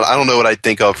so I don't know what I'd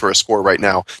think of for a score right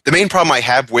now. The main problem I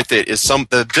have with it is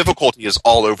the difficulty is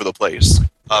all over the place.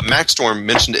 Max Storm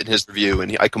mentioned it in his review,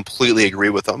 and I completely agree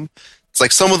with him. It's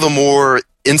like some of the more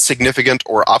insignificant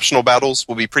or optional battles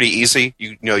will be pretty easy.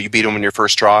 You beat them in your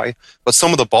first try, but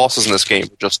some of the bosses in this game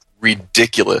are just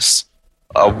ridiculous.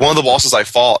 One of the bosses I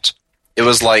fought, it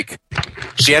was like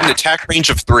she had an attack range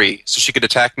of 3, so she could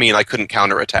attack me and I couldn't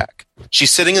counterattack.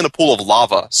 She's sitting in a pool of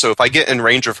lava, so if I get in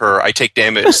range of her, I take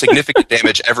damage, significant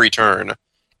damage every turn.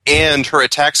 And her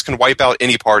attacks can wipe out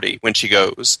any party when she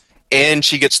goes. And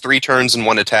she gets 3 turns in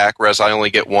one attack, whereas I only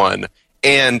get 1.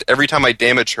 And every time I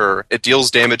damage her, it deals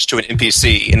damage to an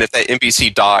NPC, and if that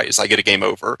NPC dies, I get a game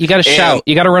over. you got to shout.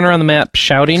 You got to run around the map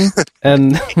shouting,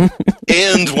 and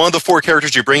And one of the 4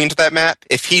 characters you bring into that map,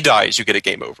 if he dies, you get a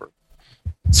game over.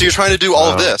 So you're trying to do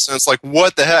all of this, and it's like,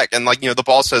 what the heck? And the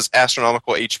boss has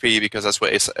astronomical HP because that's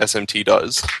what SMT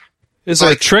does. is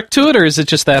there a trick to it, or is it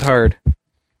just that hard?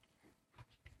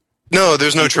 No,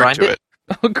 there's no You trick grind to it?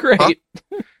 it. Oh, great! Huh?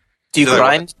 Do you Did I-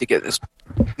 grind to get this?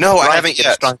 No, I Right, haven't get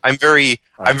yet. strong. I'm very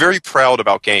proud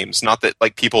about games. Not that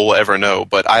people will ever know,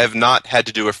 but I have not had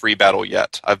to do a free battle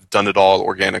yet. I've done it all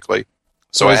organically.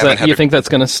 So I is haven't that, had you to. think that's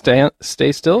going to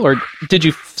stay still, or did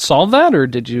you solve that, or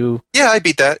did you? Yeah, I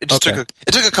beat that. It just Okay.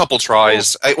 took a couple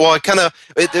tries.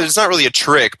 It's not really a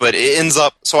trick, but it ends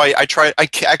up. So I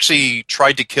actually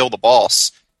tried to kill the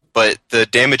boss, but the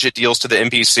damage it deals to the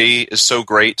NPC is so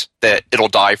great that it'll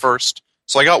die first.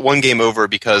 So I got 1 game over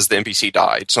because the NPC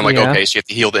died. So I'm like, Yeah. okay, so you have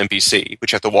to heal the NPC,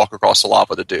 which you have to walk across the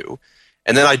lava to do.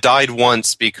 And then I died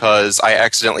once because I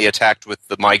accidentally attacked with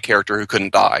my character who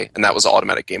couldn't die, and that was an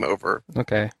automatic game over.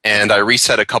 Okay. And I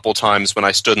reset a couple times when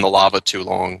I stood in the lava too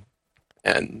long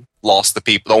and lost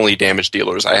the only damage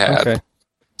dealers I had. Okay.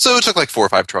 So it took like 4 or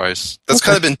 5 tries. That's Okay.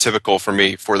 kind of been typical for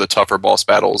me for the tougher boss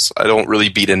battles. I don't really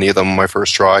beat any of them on my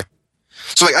first try.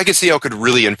 So I could see how it could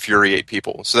really infuriate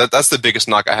people. So that's the biggest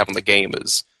knock I have on the game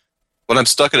is when I'm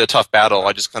stuck in a tough battle,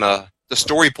 I just the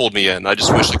story pulled me in. I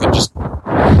just wish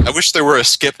I wish there were a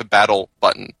skip battle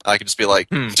button. I could just be like,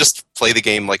 just play the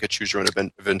game like a choose your own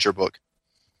adventure book.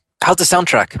 How's the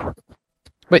soundtrack?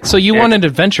 Wait, so you want an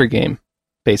adventure game,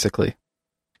 basically?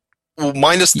 Well,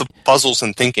 minus the puzzles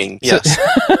and thinking, yes.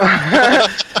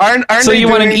 Aren't So they you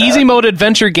want an doing, easy mode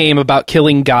adventure game about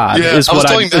killing God? Is I was what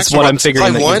telling Max is what about I'm this.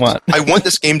 figuring that you want. I want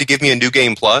this game to give me a new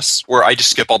game plus where I just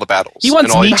skip all the battles. He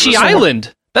wants and all I do Nietzsche is-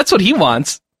 Island. That's what he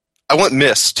wants. I want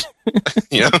Myst.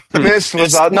 Mist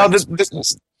was out. No,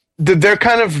 they're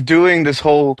kind of doing this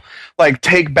whole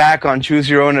take back on choose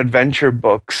your own adventure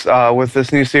books with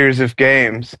this new series of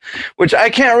games, which I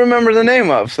can't remember the name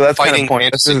of. So that's kind Fighting of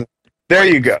pointless. Fantasy. There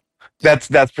you go.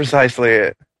 That's precisely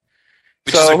it.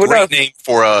 Which is a great name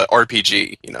for a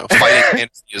RPG. Fighting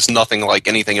fantasy is nothing like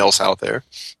anything else out there.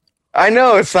 I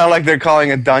know, it's not like they're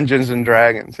calling it Dungeons and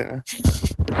Dragons,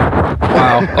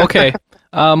 Wow. Okay.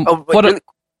 What?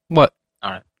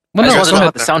 All right. Well, I no, just wondering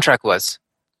what the soundtrack was.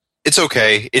 It's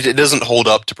okay. It doesn't hold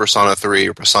up to Persona 3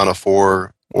 or Persona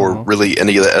 4 or really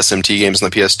any of the SMT games on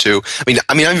the PS2.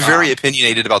 I mean, I'm very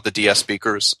opinionated about the DS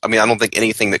speakers. I don't think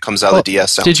anything that comes out of the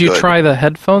DS sounds good. Did you try the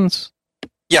headphones?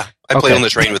 Yeah, I played on the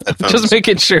train with headphones. Just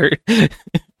making sure.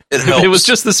 It helps. If it was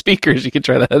just the speakers, you could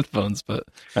try the headphones, but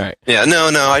all right. Yeah, no,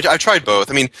 I tried both.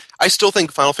 I still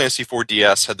think Final Fantasy IV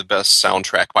DS had the best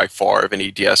soundtrack by far of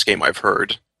any DS game I've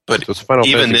heard. But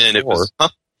even then, it was... Huh?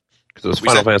 Because it was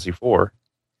Final Fantasy IV.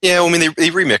 Yeah, well, they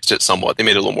remixed it somewhat. They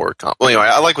made it a little more... Well, anyway,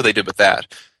 I like what they did with that.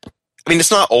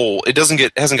 It's not old. It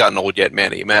hasn't gotten old yet,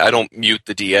 Manny. I don't mute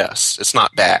the DS. It's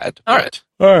not bad. All right.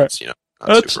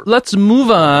 Let's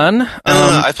move on. No,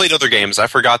 I played other games. I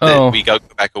forgot that we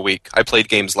got back a week. I played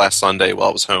games last Sunday while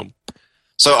I was home.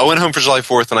 So I went home for July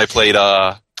 4th and I played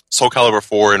Soul Calibur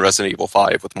 4 and Resident Evil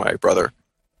 5 with my brother.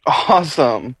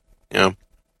 Awesome. Yeah.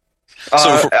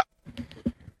 Go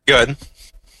ahead.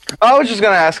 I was just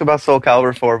going to ask about Soul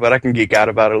Calibur 4, but I can geek out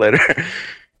about it later.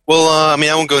 Well, I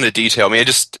won't go into detail. It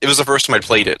was the first time I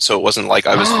played it, so it wasn't like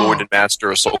I was Lord and Master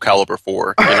of Soul Calibur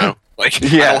 4,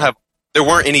 there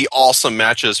weren't any awesome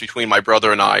matches between my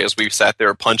brother and I as we sat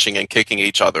there punching and kicking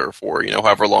each other for,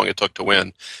 however long it took to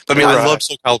win. But I love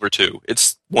Soul Calibur 2.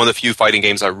 It's one of the few fighting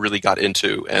games I really got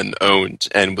into and owned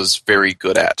and was very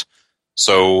good at.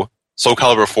 So Soul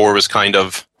Calibur 4 was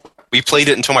we played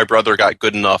it until my brother got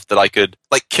good enough that I could,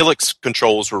 Killick's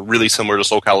controls were really similar to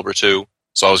Soul Calibur 2,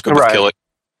 so I was good with Killick.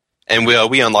 And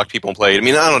we unlocked people and played.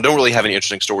 I don't really have any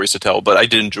interesting stories to tell, but I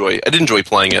did enjoy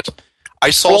playing it. I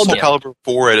saw Soul Calibur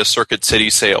 4 at a Circuit City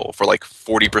sale for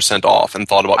 40% off and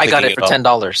thought about picking it up. I got it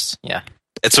for $10. Yeah.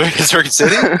 At Circuit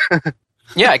City?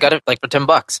 Yeah, I got it for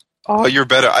 $10. Oh, you're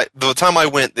better. The time I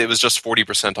went, it was just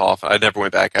 40% off. I never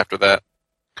went back after that.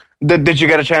 Did you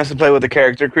get a chance to play with the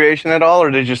character creation at all,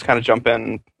 or did you just kind of jump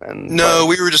in and No,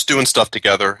 we were just doing stuff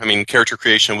together. Character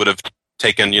creation would have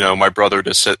taken, my brother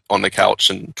to sit on the couch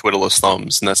and twiddle his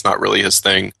thumbs, and that's not really his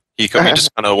thing. He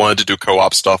just kind of wanted to do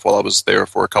co-op stuff while I was there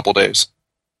for a couple days.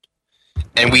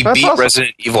 And we beat awesome.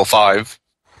 Resident Evil 5.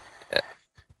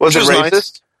 Was it racist?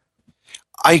 Nice.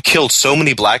 I killed so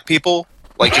many black people,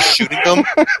 just shooting them.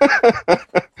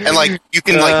 And, you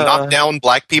can, knock down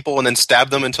black people and then stab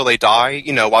them until they die,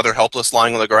 while they're helpless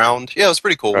lying on the ground. Yeah, it was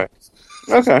pretty cool. Right.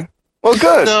 Okay. Well,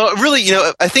 good. No, really,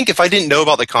 I think if I didn't know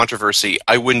about the controversy,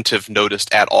 I wouldn't have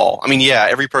noticed at all.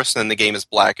 Every person in the game is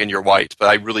black and you're white, but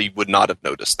I really would not have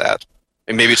noticed that.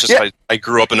 And maybe it's just I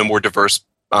grew up in a more diverse,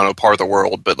 part of the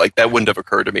world, but that wouldn't have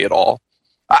occurred to me at all.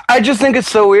 I just think it's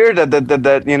so weird that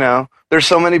there's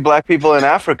so many black people in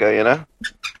Africa, Yeah,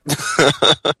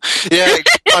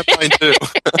 I find too.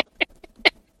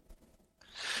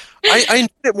 I enjoyed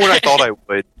it more than I thought I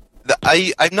would.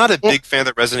 I'm not a big fan of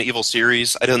the Resident Evil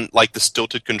series. I didn't like the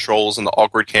stilted controls and the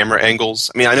awkward camera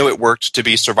angles. I know it worked to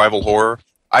be survival horror.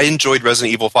 I enjoyed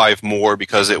Resident Evil 5 more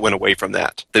because it went away from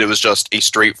that. That it was just a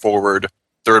straightforward,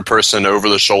 third-person,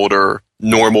 over-the-shoulder,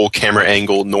 normal camera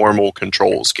angle, normal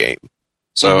controls game.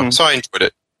 So I enjoyed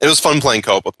it. It was fun playing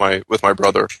co-op with my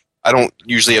brother. I don't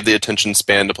usually have the attention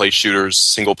span to play shooters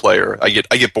single player. I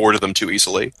get bored of them too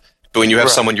easily. But when you have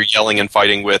someone you're yelling and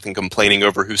fighting with and complaining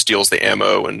over who steals the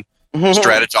ammo and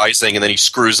strategizing and then he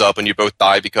screws up and you both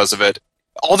die because of it,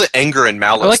 all the anger and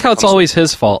malice. I like how it's always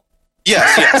his fault.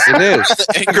 Yes, it is.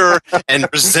 The anger and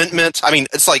resentment.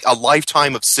 It's like a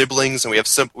lifetime of siblings, and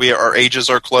our ages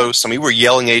are close. We're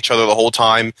yelling at each other the whole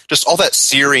time. Just all that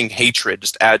searing hatred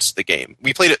just adds to the game.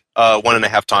 We played it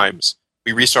 1.5 times.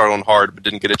 We restarted on hard, but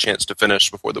didn't get a chance to finish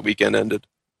before the weekend ended.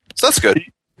 So that's good.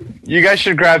 You guys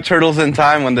should grab Turtles in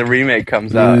Time when the remake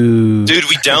comes out. Ooh. Dude,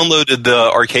 we downloaded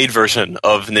the arcade version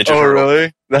of Ninja Turtles. Oh,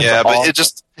 really? That's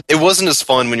awesome. But it wasn't as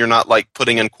fun when you're not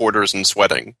putting in quarters and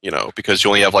sweating, because you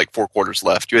only have 4 quarters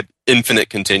left. You had infinite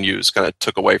continues, kind of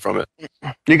took away from it.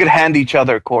 You could hand each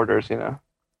other quarters,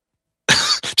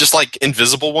 Just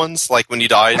invisible ones, when you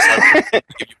die,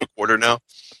 give you a quarter now.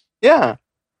 Yeah.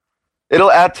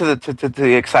 It'll add to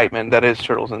the excitement that is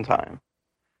Turtles in Time.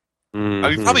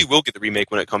 We probably will get the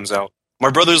remake when it comes out. My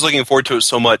brother's looking forward to it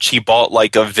so much, he bought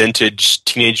a vintage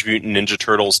Teenage Mutant Ninja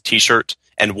Turtles t-shirt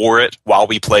and wore it while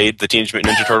we played the Teenage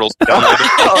Mutant Ninja Turtles.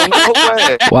 Oh, no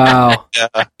way. Wow.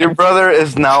 Yeah. Your brother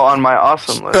is now on my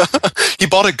awesome list. He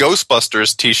bought a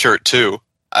Ghostbusters t-shirt too.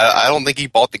 I don't think he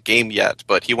bought the game yet,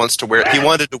 but he wants to wear it. He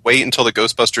wanted to wait until the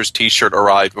Ghostbusters t-shirt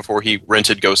arrived before he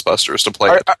rented Ghostbusters to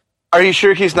play it. Are you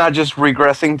sure he's not just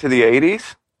regressing to the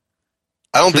 80s?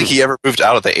 I don't think he ever moved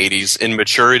out of the 80s in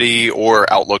maturity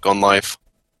or outlook on life.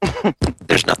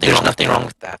 There's nothing wrong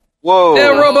with that. Whoa.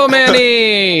 Yeah, Robo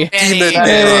Manny! Demon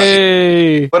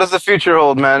Hey! What does the future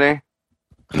hold, Manny?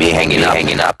 Me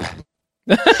hanging up.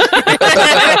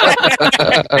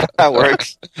 That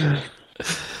works.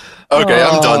 Okay,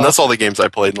 I'm done. That's all the games I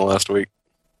played in the last week.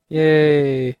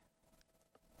 Yay.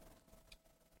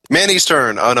 Manny's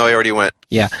turn. Oh no, he already went.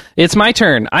 Yeah, it's my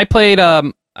turn. I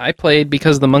played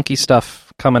because of the monkey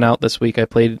stuff coming out this week. I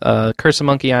played Curse of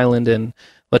Monkey Island and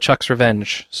LeChuck's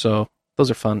Revenge. So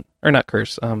those are fun. Or not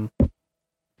Curse.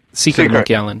 Secret of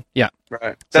Monkey Island. Yeah.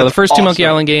 Right. So the first two Monkey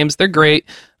Island games, they're great.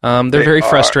 They're very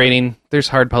frustrating. There's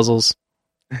hard puzzles.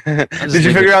 Did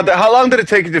you figure out how long did it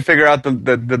take you to figure out the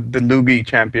Loogie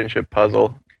Championship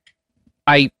puzzle?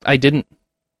 I didn't.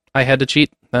 I had to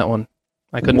cheat that one.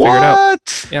 I couldn't figure it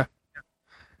out. Yeah.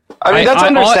 I mean, that's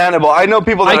understandable. I know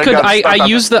people that I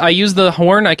used the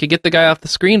horn. I could get the guy off the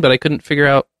screen, but I couldn't figure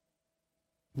out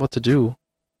what to do.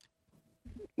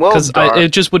 Well, because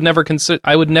it just would never consider.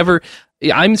 I would never.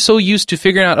 I'm so used to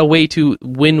figuring out a way to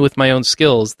win with my own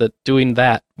skills that doing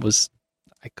that was.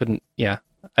 I couldn't. Yeah,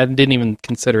 I didn't even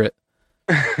consider it.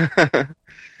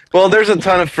 Well, there's a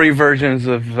ton of free versions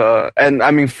of, and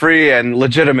I mean free and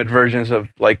legitimate versions of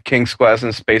like King's Quest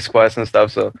and Space Quest and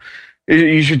stuff. So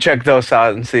you should check those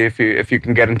out and see if you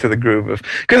can get into the groove of.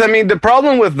 Because I mean, the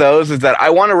problem with those is that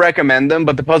I want to recommend them,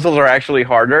 but the puzzles are actually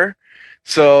harder.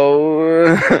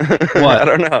 So what? I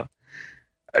don't know.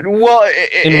 Well,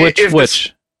 in which?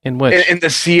 In the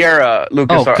Sierra,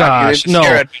 Lucas. Oh gosh,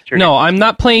 no! I'm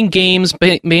not playing games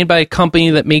made by a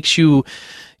company that makes you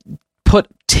put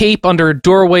tape under a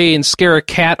doorway and scare a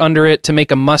cat under it to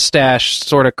make a mustache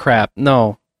sort of crap.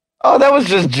 No. Oh, that was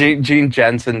just Gene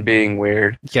Jensen being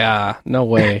weird. Yeah, no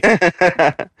way. All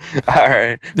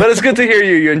right, but it's good to hear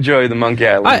you enjoy the Monkey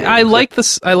Island. I like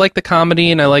this. I like the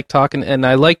comedy, and I like talking, and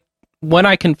I like when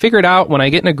I can figure it out. When I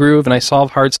get in a groove and I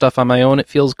solve hard stuff on my own, it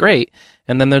feels great.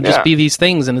 And then there'll just be these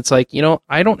things, and it's like,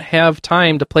 I don't have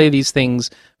time to play these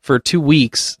things for 2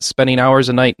 weeks, spending hours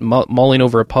a night mulling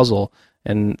over a puzzle.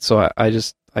 And so I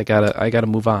gotta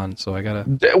move on. So I gotta.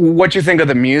 What you think of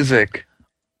the music?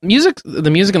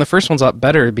 The music in the first one's a lot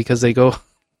better because they go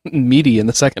meaty in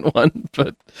the second one.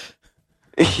 But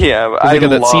yeah, I love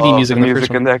that CD music the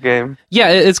music in that game. Yeah,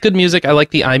 it's good music. I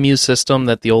like the iMuse system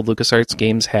that the old LucasArts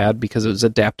games had because it was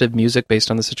adaptive music based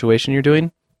on the situation you're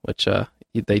doing, which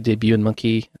they debut in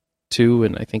Monkey 2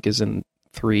 and I think is in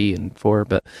 3 and 4.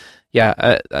 But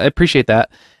yeah, I appreciate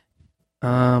that.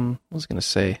 What was I gonna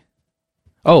say?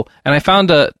 Oh, and I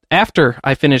found after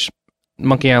I finished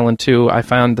Monkey Island 2, I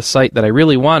found the site that I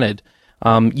really wanted,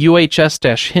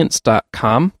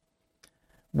 uhs-hints.com,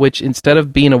 which instead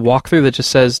of being a walkthrough that just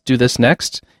says, do this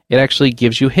next, it actually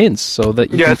gives you hints so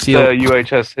that you can feel...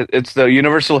 It's the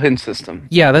Universal Hint System.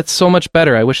 Yeah, that's so much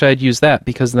better. I wish I had used that,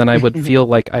 because then I would feel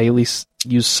like I at least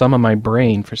used some of my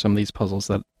brain for some of these puzzles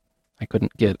that I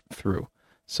couldn't get through.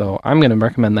 So I'm going to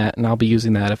recommend that, and I'll be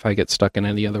using that if I get stuck in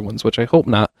any other ones, which I hope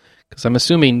not, because I'm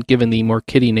assuming, given the more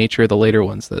kiddie nature of the later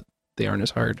ones, that they aren't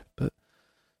as hard. But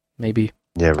maybe.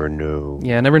 Never know.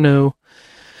 Yeah, never know.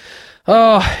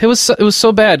 Oh, it was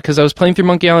so bad, because I was playing through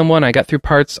Monkey Island 1, I got through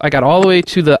parts, I got all the way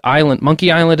to the island,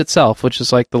 Monkey Island itself, which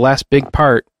is like the last big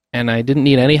part, and I didn't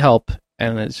need any help,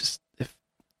 and it's just,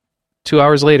 2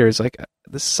 hours later, it's like,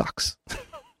 this sucks.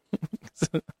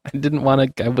 I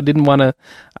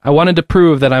wanted to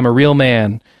prove that I'm a real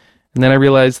man, and then I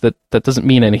realized that doesn't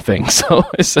mean anything, so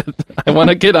I said, I want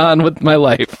to get on with my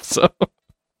life, so,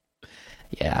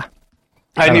 yeah.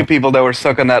 I knew people that were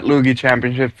stuck on that Loogie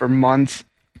Championship for months.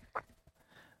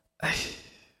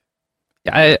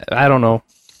 I don't know.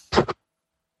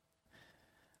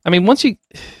 I mean, once you...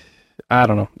 I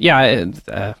don't know. Yeah,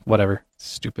 whatever.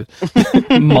 Stupid.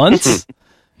 Months?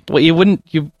 What, you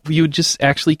would just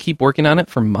actually keep working on it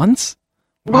for months?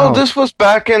 Well, Wow. this was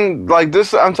back in, like,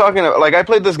 this, I'm talking, like, I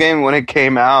played this game when it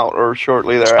came out, or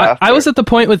shortly thereafter. I was at the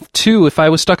point with 2, if I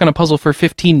was stuck on a puzzle for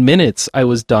 15 minutes, I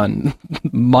was done.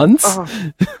 Months?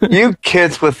 Oh, you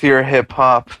kids with your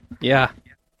hip-hop. Yeah.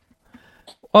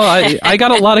 Well, I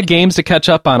got a lot of games to catch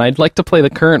up on. I'd like to play the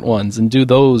current ones and do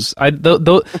those.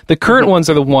 The current ones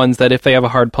are the ones that if they have a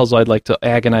hard puzzle, I'd like to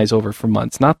agonize over for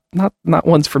months. Not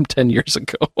ones from 10 years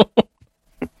ago.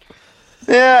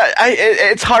 Yeah,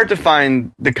 it's hard to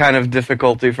find the kind of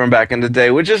difficulty from back in the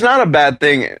day, which is not a bad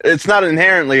thing. It's not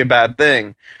inherently a bad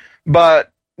thing. But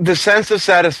the sense of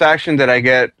satisfaction that I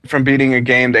get from beating a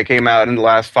game that came out in the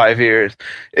last 5 years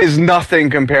is nothing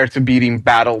compared to beating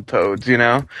Battletoads, you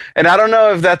know? And I don't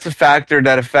know if that's a factor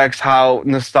that affects how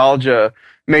nostalgia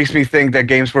makes me think that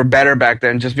games were better back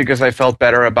then just because I felt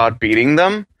better about beating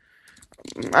them.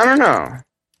 I don't know.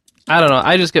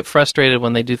 I just get frustrated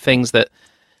when they do things that,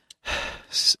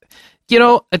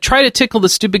 I try to tickle the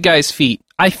stupid guy's feet.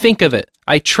 I think of it.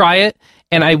 I try it,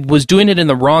 and I was doing it in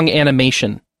the wrong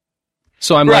animation.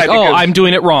 So I'm Right, because- I'm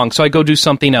doing it wrong, so I go do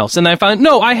something else. And then I find,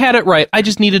 no, I had it right. I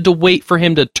just needed to wait for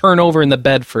him to turn over in the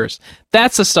bed first.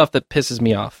 That's the stuff that pisses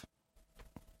me off.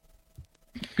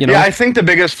 Yeah, I think the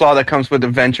biggest flaw that comes with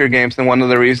adventure games, and one of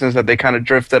the reasons that they kind of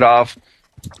drifted off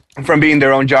from being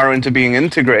their own genre into being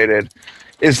integrated,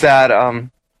 is that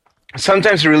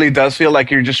sometimes it really does feel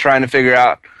like you're just trying to figure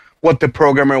out what the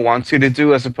programmer wants you to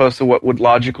do as opposed to what would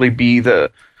logically be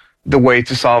the way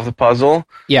to solve the puzzle.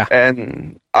 Yeah.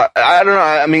 And I don't know.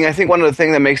 I mean, I think one of the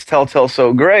things that makes Telltale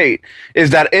so great is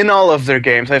that in all of their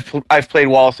games, I've played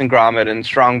Wallace and Gromit and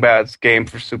Strong Bad's game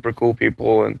for super cool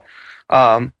people, and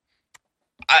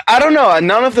I don't know.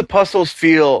 None of the puzzles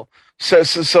feel so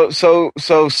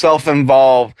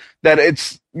self-involved that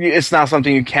it's not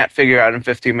something you can't figure out in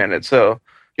 15 minutes. So,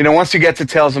 once you get to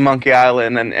Tales of Monkey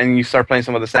Island and you start playing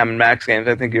some of the Sam & Max games,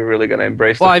 I think you're really going to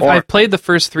embrace the form. I've played the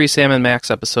first 3 Sam &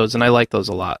 Max episodes, and I like those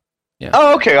a lot. Yeah.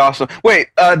 Oh, okay, awesome. Wait,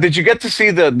 did you get to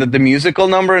see the musical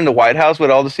number in the White House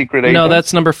with all the secret agents? No,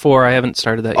 that's number 4. I haven't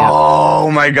started that yet.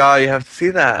 Oh my god, you have to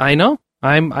see that. I know.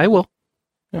 I will.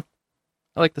 Yeah.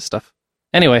 I like this stuff.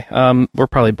 Anyway, we're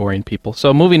probably boring people.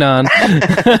 So moving on.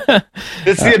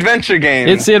 It's the adventure game.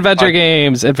 It's the adventure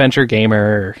games. Adventure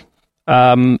gamer.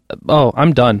 I'm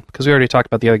done because we already talked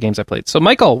about the other games I played. So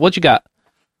Michael, what you got?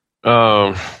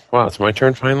 Wow, it's my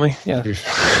turn finally? Yeah.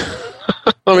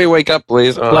 Let me wake up,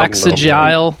 please. Black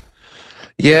Sigil.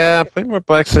 Yeah, played more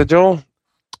Black Sigil.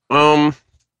 It's one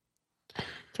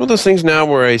of those things now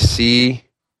where I see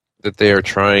that they are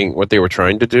trying what they were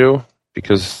trying to do,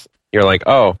 because you're like,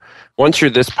 oh, once you're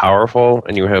this powerful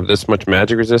and you have this much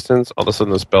magic resistance, all of a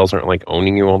sudden the spells aren't like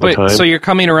owning you all the time. So you're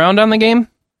coming around on the game?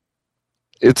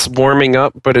 It's warming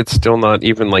up, but it's still not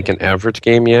even like an average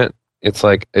game yet. It's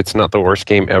like it's not the worst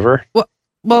game ever.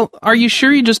 Well, are you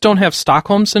sure you just don't have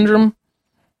Stockholm syndrome?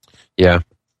 Yeah.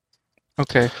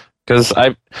 Okay. Because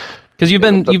you've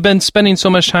been spending so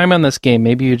much time on this game.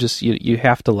 Maybe you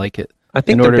have to like it. I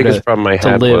think the biggest problem I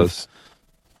had was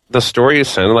the story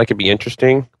sounded like it'd be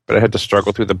interesting, but I had to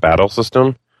struggle through the battle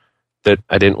system that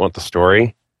I didn't want the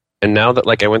story. And now that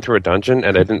I went through a dungeon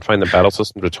and I didn't find the battle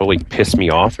system to totally piss me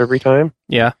off every time.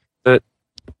 Yeah. That,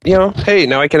 hey,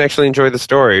 now I can actually enjoy the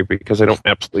story because I don't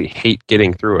absolutely hate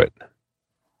getting through it.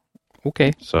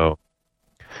 Okay. So,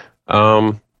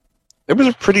 it was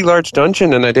a pretty large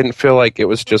dungeon, and I didn't feel like it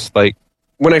was just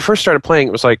when I first started playing,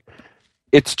 it was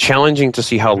it's challenging to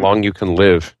see how long you can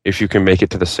live if you can make it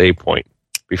to the save point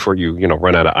before you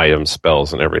run out of items,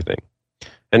 spells, and everything.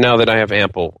 And now that I have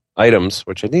ample items,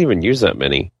 which I didn't even use that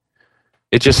many,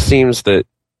 it just seems that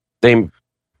they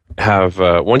have,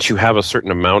 once you have a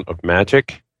certain amount of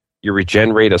magic, your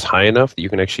regen rate is high enough that you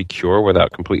can actually cure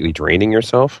without completely draining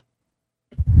yourself.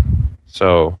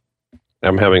 So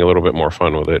I'm having a little bit more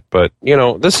fun with it. But,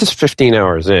 this is 15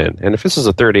 hours in. And if this is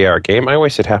a 30-hour game, I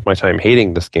wasted half my time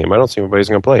hating this game. I don't see anybody's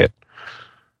going to play it.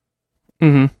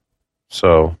 Mm-hmm.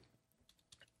 So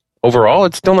overall,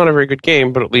 it's still not a very good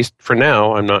game, but at least for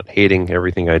now, I'm not hating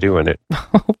everything I do in it.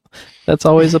 That's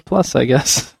always a plus, I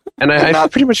guess. And I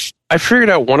figured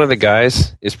out one of the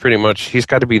guys is pretty much, he's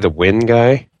got to be the win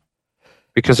guy.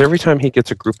 Because every time he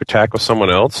gets a group attack with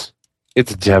someone else,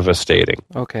 it's devastating.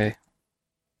 Okay.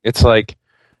 It's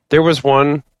there was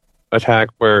one attack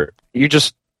where you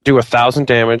just do 1,000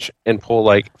 damage and pull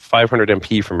 500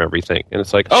 MP from everything. And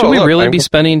it's should we really be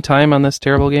spending time on this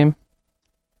terrible game?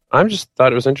 I just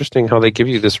thought it was interesting how they give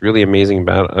you this really amazing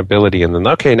ability, and then,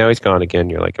 okay, now he's gone again.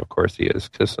 You're like, of course he is,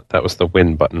 because that was the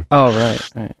win button. Oh, right.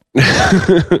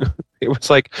 It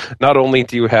was not only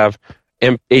do you have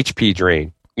HP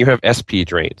drain, you have SP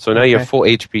drain. So now you have full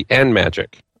HP and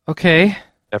magic. Okay.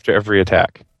 After every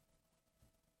attack.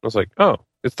 I was like, oh,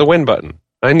 it's the win button.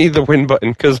 I need the win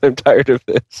button because I'm tired of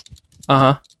this.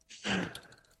 Uh-huh.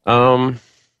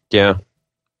 Yeah.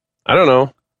 I don't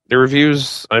know. The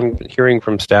reviews I'm hearing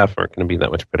from staff aren't going to be that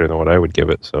much better than what I would give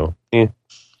it, so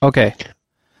Okay.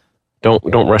 Don't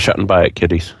rush out and buy it,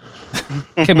 kiddies.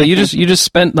 Okay, but you just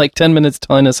spent 10 minutes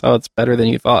telling us how it's better than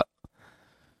you thought.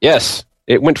 Yes.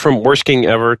 It went from worst game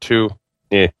ever to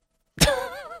That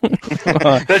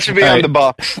should be on the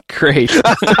box. Great.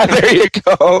 There you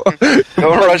go.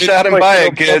 Don't rush out and buy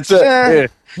it, kids.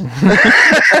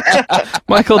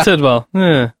 Michael Tidwell.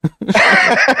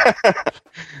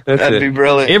 That'd be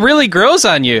brilliant. It really grows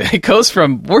on you. It goes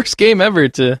from worst game ever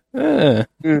to... That'd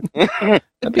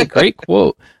be a great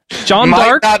quote. John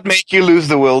Dark? Might not make you lose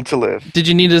the will to live. Did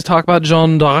you need to talk about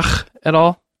John Dark at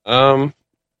all? I'm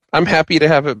happy to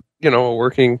have it a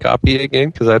working copy again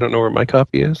because I don't know where my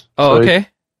copy is. Oh, So okay.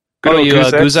 Good old You Goose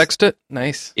X. Goose-X'd it?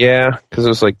 Nice. Yeah, because it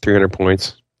was like 300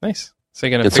 points. Nice. So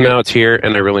you're going And so now it's here,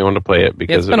 and I really want to play it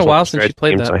because it's been it was a while one of the since you strategy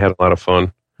played games that. I had a lot of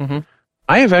fun. Mhm.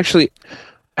 I have actually...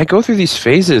 I go through these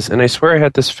phases, and I swear I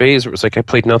had this phase where it was like I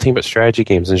played nothing but strategy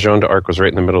games, and Jeanne d'Arc was right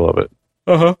in the middle of it.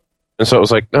 Uh-huh. And so it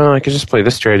was like, no, I could just play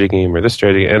this strategy game or this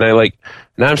strategy. And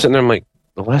now I'm sitting there, I'm like,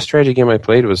 the last strategy game I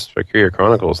played was Valkyria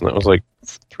Chronicles, and that was like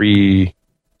 3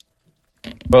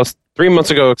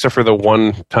 months ago, except for the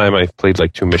one time I played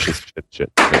like 2 missions.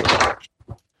 Shit.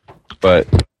 But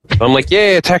I'm like,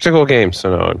 yay, a tactical game.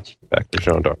 So now I'm back to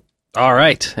Jeanne d'Arc. All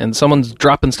right. And someone's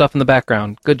dropping stuff in the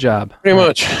background. Good job. Pretty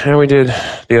much. And we did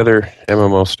the other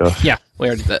MMO stuff. Yeah, we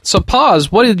already did that. So,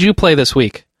 Pause, what did you play this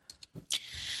week?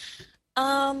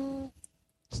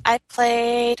 I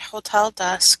played Hotel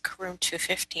Dusk, Room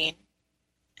 215,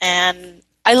 and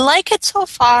I like it so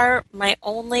far. My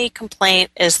only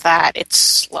complaint is that it's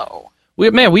slow. We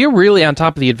are really on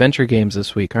top of the adventure games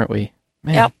this week, aren't we?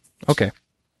 Man. Yep. Okay.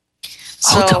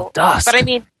 So, Hotel Dusk. But I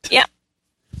mean, yeah.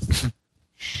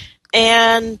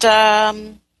 And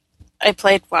I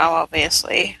played WoW,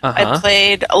 obviously. Uh-huh. I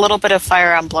played a little bit of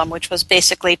Fire Emblem, which was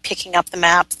basically picking up the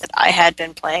map that I had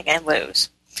been playing and lose.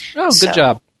 Oh, good So-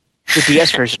 job. The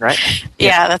DS version, right?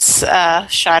 Yeah, that's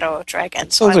Shadow Dragon.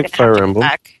 So Sounds I'm like gonna have Fire to go Emblem.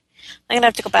 back. I'm gonna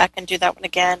have to go back and do that one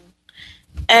again.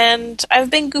 And I've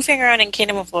been goofing around in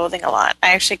Kingdom of Loathing a lot.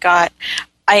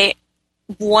 I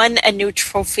won a new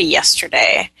trophy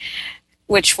yesterday,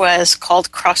 which was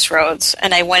called Crossroads,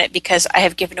 and I won it because I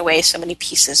have given away so many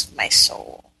pieces of my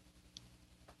soul.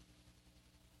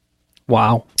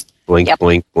 Wow. Blink, Yep.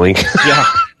 blink, blink. Yeah.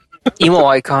 Emo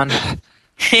icon.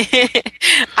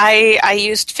 I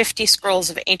used 50 scrolls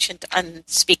of ancient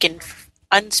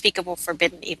unspeakable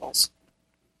forbidden evils.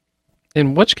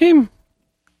 In which game?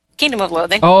 Kingdom of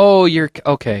Loathing. Oh, you're...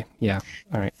 Okay. Yeah.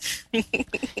 All right. It's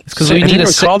because I we need didn't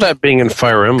recall that being in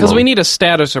Fire Emblem. Because we need a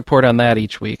status report on that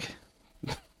each week.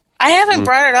 I haven't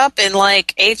brought it up in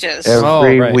like ages.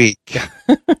 every right. week.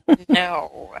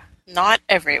 No, not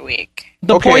every week.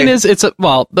 The Okay. point is,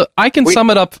 I can sum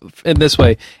it up in this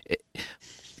way.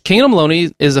 Kingdom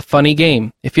Loathing is a funny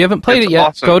game. If you haven't played It's it yet,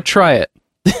 awesome. go try it.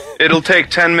 It'll take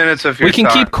 10 minutes of your We can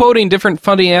time. keep quoting different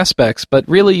funny aspects, but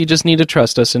really you just need to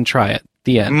trust us and try it.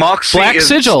 The end. Moxie Black is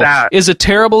Sigil stat. is a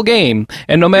terrible game,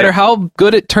 and no matter Yeah. how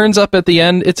good it turns up at the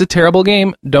end, it's a terrible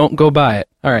game. Don't go buy it.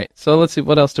 All right, so let's see.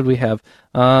 What else did we have?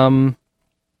 Monkey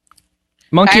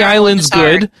Fire Island's Emblem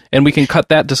is good, and we can cut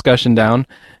that discussion down.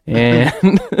 And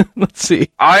let's see.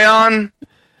 Ion.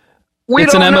 We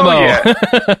It's don't an know MMO.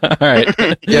 yet. All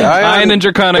right. Yeah, Ion and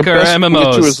Draconica are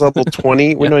MMOs. Pikachu is level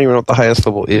 20. We don't even know what the highest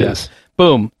level is.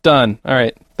 Boom. Done. All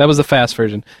right. That was the fast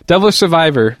version. Devil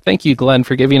Survivor. Thank you, Glenn,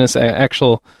 for giving us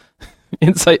actual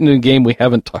insight into a game we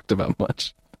haven't talked about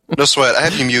much. No sweat. I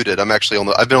have you muted. I've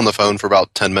been on the phone for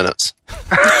about 10 minutes.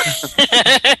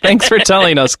 Thanks for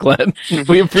telling us, Glenn.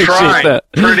 We appreciate Trying.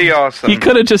 that. Pretty awesome. He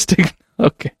could have just...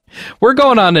 Okay. We're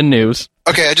going on in news.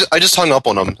 Okay, I just hung up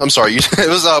on him. I'm sorry. It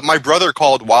was my brother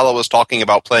called while I was talking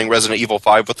about playing Resident Evil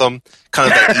 5 with him.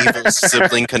 Kind of that evil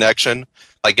sibling connection.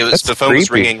 Like That's the phone was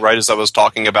creepy. ringing right as I was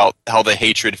talking about how the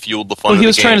hatred fueled the fun Well, of he the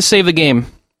was game. trying to save the game.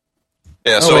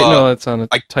 Yeah, Oh, so wait, no, it's on a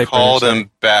I typewriter. called sorry.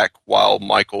 him back while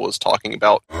Michael was talking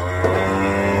about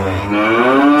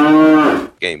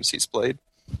games he's played.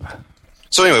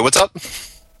 So anyway, what's up?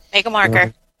 Make a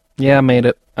marker. Yeah, I made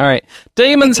it. All right.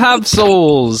 Demons have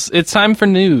souls. It's time for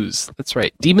news. That's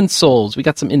right. Demon's Souls. We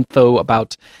got some info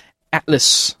about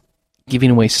Atlas giving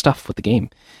away stuff with the game.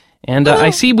 And I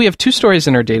see we have 2 stories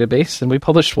in our database, and we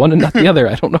published one and not the other.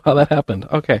 I don't know how that happened.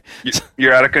 Okay.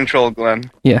 You're out of control, Glenn.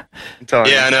 Yeah. I'm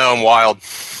telling Yeah, I know, I'm wild.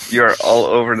 you. You're all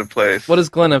over the place. What does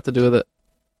Glenn have to do with it?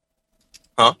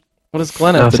 Huh? What does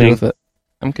Glenn have to do Nothing. with it?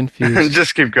 I'm confused.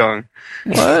 Just keep going.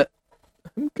 What?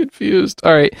 I'm confused.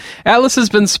 All right. Atlas has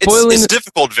been spoiling... It's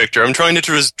difficult, Victor. I'm trying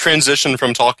to transition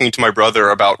from talking to my brother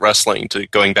about wrestling to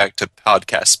going back to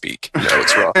podcast speak. You know,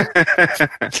 it's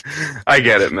rough. I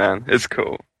get it, man. It's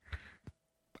cool.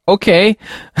 Okay.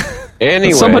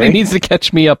 Anyway. Somebody needs to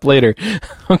catch me up later.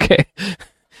 Okay.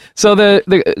 So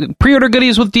the pre-order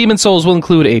goodies with Demon Souls will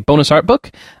include a bonus art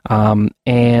book,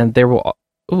 and there will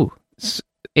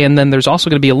and then there's also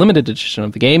going to be a limited edition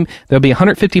of the game. There'll be a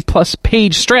 150 plus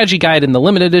page strategy guide in the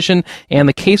limited edition, and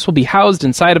the case will be housed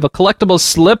inside of a collectible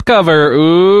slipcover.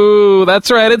 Ooh, that's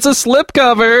right, it's a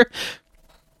slipcover.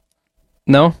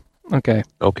 No? Okay.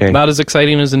 Okay. Not as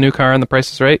exciting as a new car and the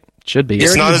price is right? Should be.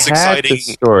 It's We not already as had exciting. this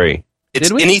story. It's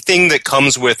Did we? anything that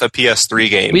comes with a PS3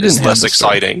 game We didn't is have less this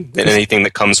story. exciting than anything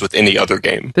that comes with any other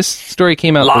game. This story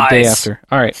came out the day Lies. after.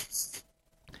 All right.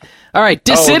 All right,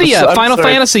 Dissidia, I'm Final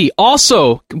sorry. Fantasy,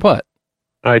 also what?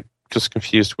 I just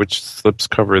confused which slips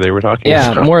cover they were talking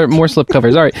Yeah, about. more slip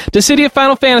covers. All right, Dissidia,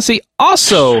 Final Fantasy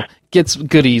also gets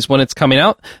goodies when it's coming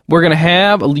out. We're gonna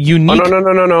have a unique. Oh,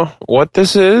 no. What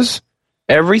this is,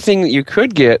 everything that you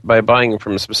could get by buying it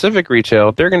from a specific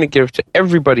retail, they're going to give to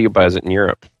everybody who buys it in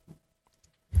Europe.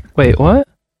 Wait, what?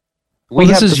 We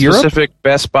this have is the Europe? specific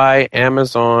Best Buy,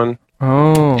 Amazon,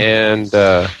 Oh, and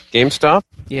GameStop.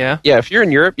 yeah. Yeah, if you're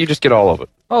in Europe, you just get all of it.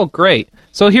 Oh, great.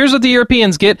 So here's what the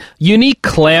Europeans get. Unique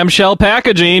clamshell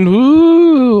packaging.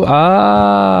 Ooh,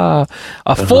 a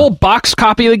full box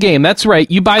copy of the game. That's right.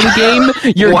 You buy the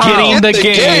game, you're getting the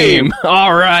game.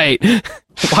 All right.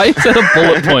 Why is that a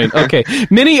bullet point? Okay.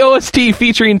 Mini OST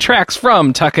featuring tracks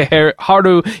from Takaharu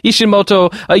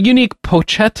Ishimoto, a unique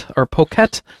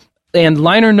pochette, and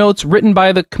liner notes written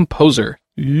by the composer.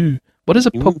 Ooh. What is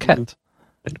a pochette?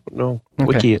 I don't know. Okay.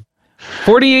 Wiki it.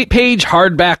 48-page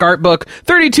hardback art book,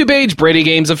 32-page Brady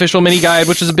Games official mini guide,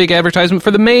 which is a big advertisement for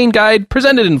the main guide,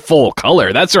 presented in full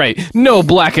color. That's right, no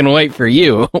black and white for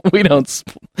you. We're gonna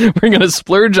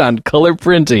splurge on color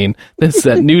printing. This is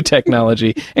that new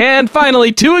technology. And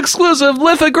finally, 2 exclusive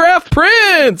lithograph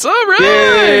prints. All right.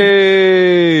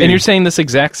 Yay! And you're saying this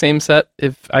exact same set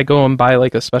if I go and buy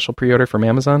like a special pre-order from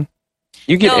Amazon?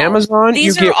 You get No, Amazon.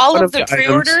 These you are get all one of the items.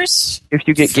 pre-orders. If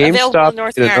you get available GameStop, in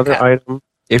North you get another America. item.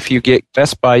 If you get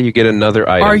Best Buy, you get another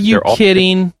item. Are you They're all-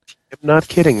 kidding? I'm not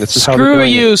kidding. This is how they're Screw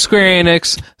doing you, Square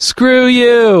Enix. Screw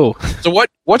you. it. So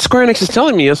what Square Enix is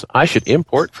telling me is I should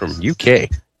import from UK.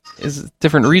 It's a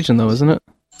different region though, isn't it?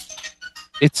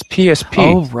 It's PSP.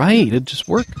 Oh, right. It just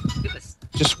worked.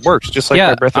 Just works, just like yeah,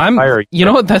 my Breath of Fire. You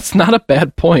know what? That's not a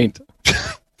bad point.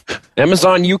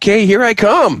 Amazon UK, here I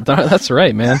come. That's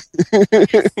right, man.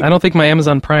 I don't think my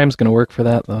Amazon Prime's going to work for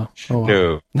that, though. Oh,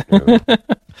 well. No.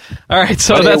 All right,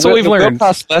 so But that's what we've it will learned.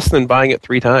 cost less than buying it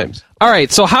 3 times. All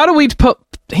right, so how do we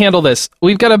handle this?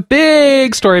 We've got a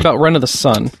big story about Run of the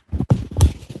Sun.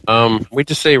 We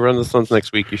just say Run of the Suns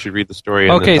next week. You should read the story.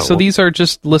 And Okay, then so these are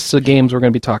just lists of games we're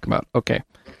going to be talking about. Okay.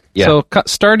 Yeah. So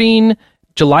starting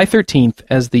July 13th,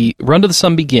 as the Run to the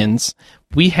Sun begins,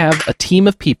 we have a team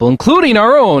of people, including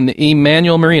our own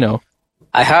Emmanuel Marino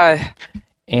Hi.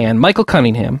 and Michael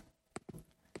Cunningham.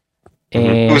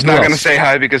 And Who's who not going to else? say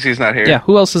hi because he's not here? Yeah,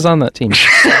 who else is on that team?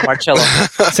 Marcello.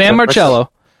 Sam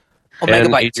Marcello Omega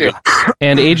And Byte too. Adrian.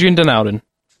 and Adrian Denouden.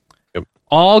 Yep.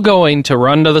 All going to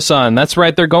Run to the Sun. That's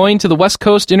right, they're going to the West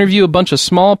Coast, interview a bunch of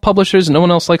small publishers no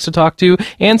one else likes to talk to,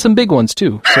 and some big ones,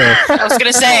 too. So, I was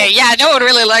gonna say, yeah, no one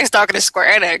really likes talking to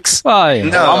Square Enix. well, yeah.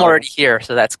 No. I'm already here,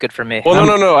 so that's good for me. Well,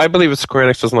 no. I believe it's Square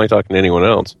Enix doesn't like talking to anyone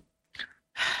else.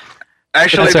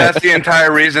 Actually, That's right. that's the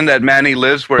entire reason that Manny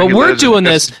lives where But he we're lives. doing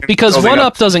is this just because building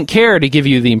OneUp doesn't care to give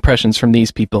you the impressions from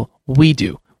these people. We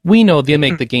do. We know they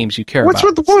make the games you care What's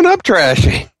about. with the one-up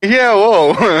trashing? Yeah,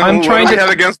 whoa. I'm trying what do to- we have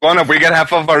against OneUp? We get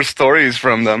half of our stories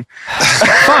from them.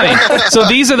 Fine. So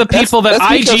these are the people that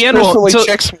That's because IGN Chris will. only So,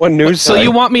 checks one news so site.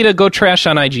 you want me to go trash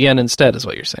on IGN instead, is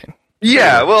what you're saying?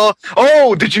 Yeah, well,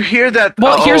 did you hear that?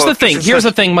 Well, here's the this thing. is Here's the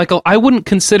such- thing, Michael. I wouldn't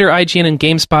consider IGN and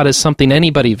GameSpot as something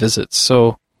anybody visits.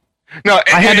 So No,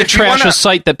 I had to if you trash wanna- a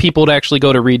site that people would actually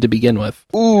go to read to begin with.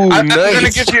 Ooh, I'm nice.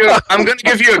 gonna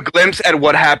give you a glimpse at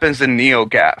what happens in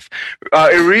NeoGAF.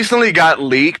 It recently got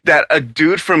leaked that a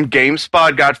dude from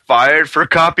GameSpot got fired for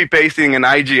copy pasting an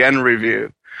IGN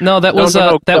review. No, that No, was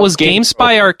no, no, that no, was GamePro.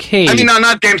 GameSpy Arcade. I mean, no,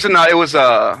 not GameSpot. No, it was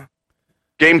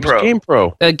GamePro.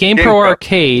 GamePro. GamePro GamePro.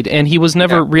 Arcade, and he was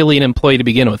never Yeah. really an employee to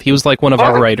begin with. He was like one of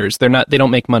our writers. They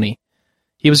don't make money.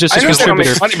 He was just I a know they don't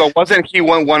contributor. make money, but wasn't he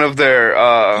one of their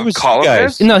He was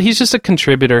columnists? No, he's just a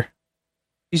contributor.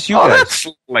 He's you Oh, guys. that's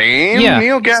lame. Yeah.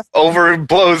 NeoGAF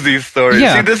overblows these stories.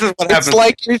 Yeah. See, this is what happens. It's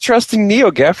like you're trusting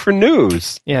NeoGAF for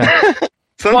news. Yeah.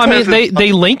 Well, I mean, Sometimes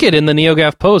they link it in the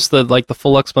NeoGAF post, the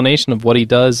full explanation of what he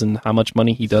does and how much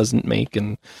money he doesn't make,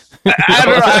 and I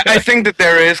don't know. I think that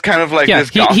there is kind of like yeah, this.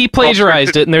 he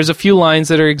plagiarized it, and there's a few lines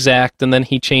that are exact, and then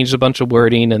he changed a bunch of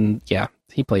wording, and yeah,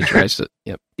 he plagiarized it.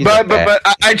 Yep. He's But a bat.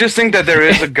 I just think that there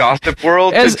is a gossip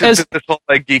world As- to this whole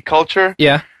like geek culture.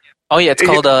 Yeah. Oh yeah, it's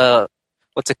called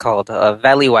what's it called?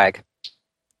 Valleywag.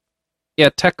 Yeah,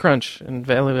 TechCrunch and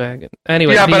Valleywag.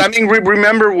 Anyway, Yeah, but I mean,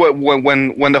 remember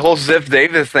when the whole Ziff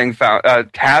Davis thing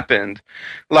happened,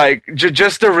 like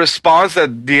just the response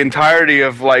that the entirety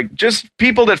of like just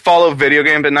people that follow video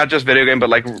game, but not just video game, but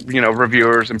like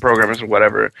reviewers and programmers and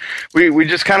whatever, we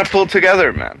just kind of pulled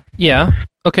together, man. yeah.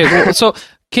 Okay, well, so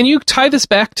can you tie this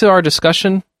back to our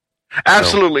discussion?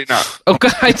 Absolutely not. Okay,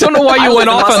 I don't know why you went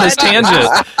off on this tangent.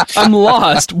 I'm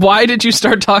lost. Why did you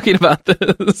start talking about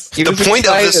this? The point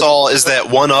of this all is that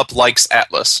OneUp likes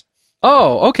Atlas.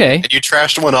 Oh, okay. And you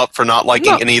trashed one up for not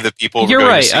liking any of the people. You're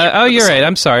right. You're right.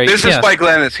 I'm sorry. This is why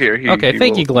Glenn is here. Okay,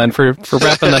 thank you, Glenn, for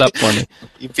wrapping that up for me.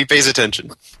 He pays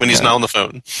attention when he's not on the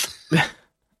phone.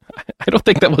 I don't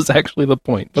think that was actually the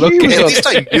point, but At okay. least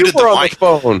I muted the mic.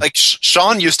 Like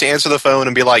Sean used to answer the phone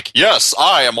and be like, "Yes,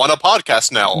 I am on a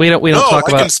podcast now. We don't talk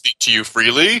about. I can speak to you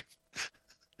freely.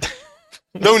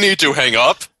 No need to hang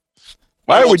up.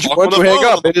 Why would you want to hang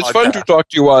up? It is fun to talk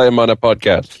to you while I'm on a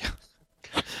podcast."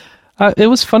 It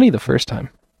was funny the first time.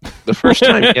 The first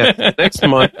time, yeah. Next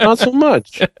month, not so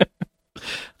much.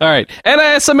 All right.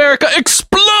 NIS America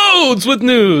explodes with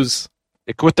news.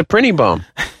 With the printing bomb.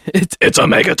 It's a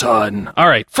megaton. All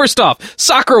right. First off,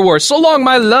 Soccer Wars, So Long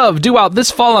My Love, due out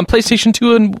this fall on PlayStation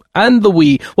 2 and the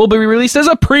Wii, will be released as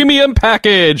a premium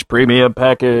package.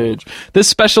 This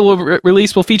special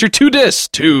release will feature 2 discs,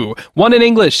 one in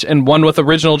English and one with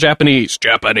original Japanese,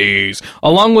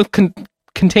 along with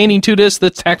containing 2 discs. The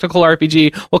tactical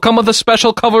RPG will come with a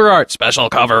special cover art,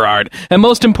 and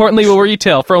most importantly will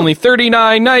retail for only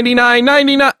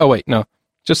 $39.99. Oh wait, no,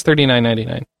 just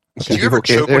 $39.99. Do you ever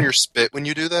choke on your spit when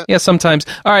you do that? Yeah, sometimes.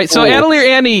 All right, so Atelier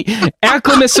Annie,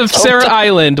 Acclimus of Sarah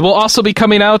Island, will also be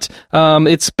coming out.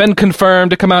 It's been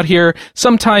confirmed to come out here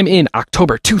sometime in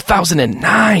October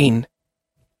 2009.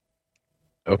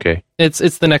 Okay. It's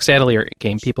the next Atelier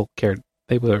game. People cared.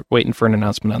 They were waiting for an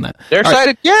announcement on that. They're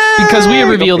excited. Yeah, because we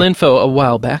revealed info a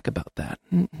while back about that.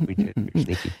 We did.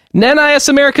 Sneaky. NIS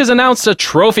America's announced a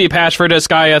trophy patch for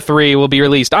Disgaea 3 will be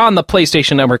released on the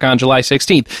PlayStation Network on July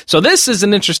 16th. So this is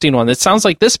an interesting one. It sounds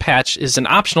like this patch is an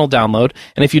optional download,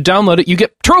 and if you download it, you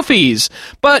get trophies,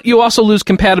 but you also lose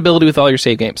compatibility with all your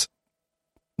save games.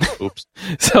 Oops.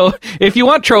 So if you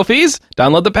want trophies,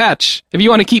 download the patch. If you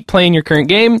want to keep playing your current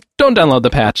game, don't download the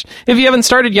patch. If you haven't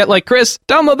started yet, like Chris,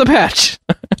 download the patch.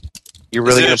 You're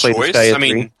really going to play Disgaea 3? I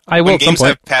mean, I will when at some games point.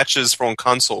 have patches on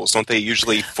consoles, don't they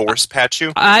usually force patch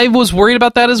you? I was worried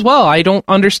about that as well. I don't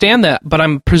understand that, but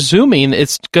I'm presuming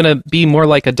it's going to be more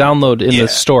like a download in the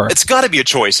store. It's got to be a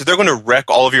choice. If they're going to wreck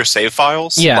all of your save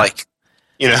files, I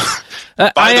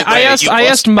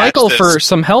asked Michael for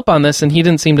some help on this, and he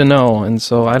didn't seem to know, and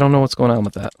so I don't know what's going on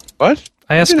with that. What?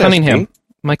 I asked Cunningham.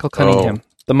 Michael Cunningham.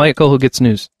 The Michael who gets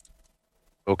news.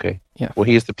 Okay. Yeah. Well,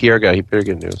 he's the PR guy. He better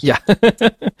get news. Yeah.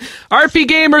 RP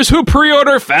gamers who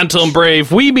pre-order Phantom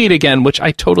Brave, We Meet Again, which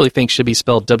I totally think should be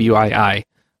spelled WII.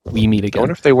 We Meet Again. I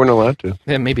wonder if they weren't allowed to.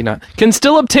 Yeah, maybe not. Can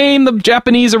still obtain the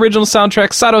Japanese original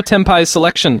soundtrack Sato Tenpai's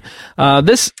selection. Or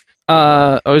is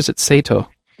it Sato?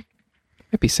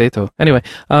 Might be Sato. Anyway,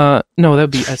 no, that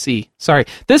would be SE. Sorry.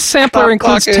 This sampler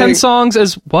includes 10 songs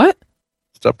as... What?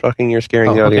 Stop talking, you're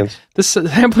scaring the audience. This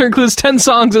sampler includes 10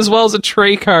 songs as well as a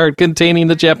tray card containing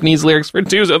the Japanese lyrics for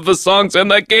 2 of the songs in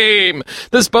the game.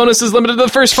 This bonus is limited to the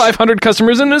first 500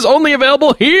 customers and is only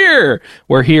available here,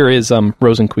 where here is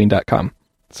rosenqueen.com.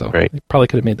 So right. We probably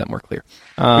could have made that more clear.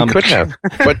 We could have,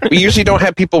 but we usually don't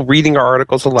have people reading our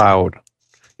articles aloud.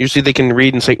 Usually they can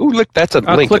read and say, "Ooh, look, that's a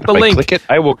link." Click the link. I click it,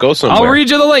 I will go somewhere. I'll read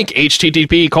you the link.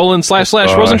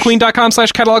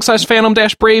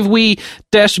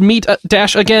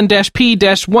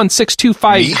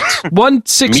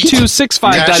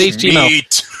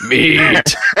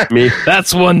 Meat. Me.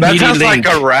 That's one That meaty sounds link.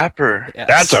 like a rapper. Yes.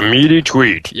 That's a meaty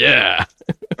tweet. Yeah.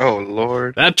 Oh,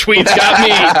 Lord. That tweet's got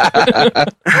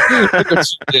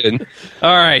me.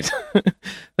 All right.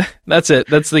 That's it.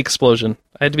 That's the explosion.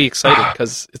 I had to be excited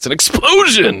because it's an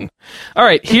explosion. All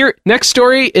right. Here, next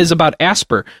story is about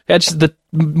Asper. That's the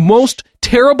most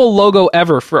terrible logo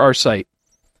ever for our site.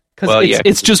 Because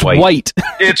it's just white.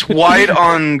 It's white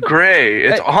on gray.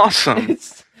 It's awesome.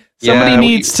 Somebody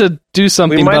needs to do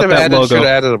something about that logo. Should have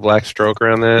added a black stroke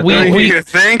around that. You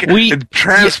think?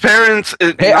 Transparent.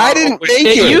 Hey, I didn't make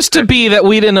it. It used to be that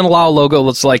we didn't allow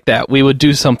logos like that. We would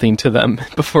do something to them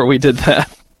before we did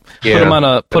that.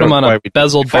 Yeah. Put them on a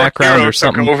bezeled background or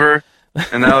something. Took over,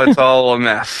 and now it's all a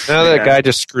mess. Now that guy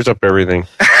just screws up everything.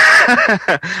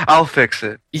 I'll fix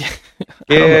it.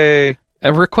 Yay.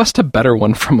 Request a better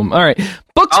one from him. All right.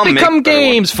 Books become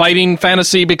games. Fighting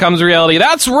fantasy becomes reality.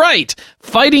 That's right.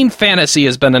 Fighting fantasy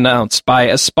has been announced by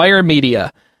Aspire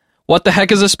Media. What the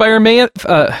heck is Aspire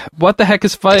what the heck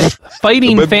is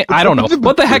fighting I don't know.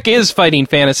 What the heck is Fighting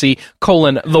Fantasy,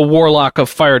 the Warlock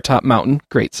of Firetop Mountain?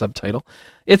 Great subtitle.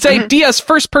 It's a DS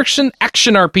first-person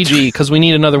action RPG, because we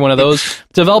need another one of those.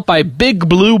 Developed by Big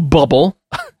Blue Bubble.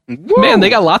 Man, they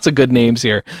got lots of good names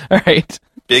here. All right.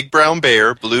 Big brown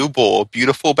bear, blue bull,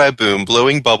 beautiful baboon,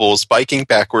 blowing bubbles, biking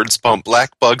backwards, pump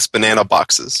black bugs, banana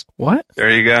boxes. What?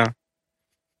 There you go.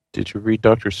 Did you read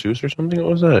Dr. Seuss or something?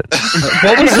 What was that?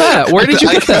 What was that? Where did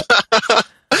you get that?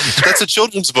 That's a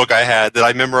children's book I had that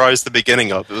I memorized the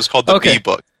beginning of. It was called The Bee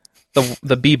Book.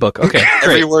 The B book. Okay,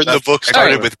 Every great. word in the book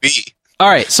started with B. All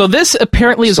right, so this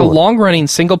apparently is a long-running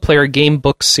single-player game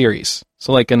book series.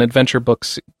 So like an adventure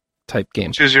books type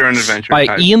game. Choose your own adventure. By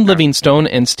type. Ian Livingstone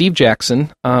and Steve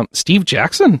Jackson. Steve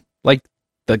Jackson? Like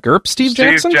the GURP Steve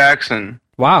Jackson? Steve Jackson.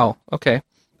 Wow, okay.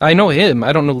 I know him.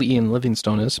 I don't know who Ian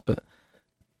Livingstone is, but...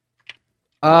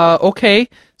 okay.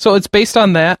 So it's based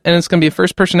on that, and it's going to be a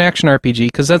first-person action RPG,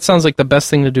 because that sounds like the best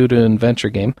thing to do to an adventure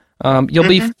game. You'll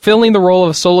be filling the role of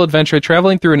a solo adventurer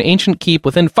traveling through an ancient keep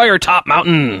within Firetop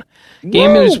Mountain.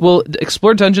 Gamers will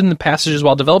explore dungeons and passages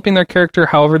while developing their character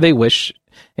however they wish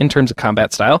in terms of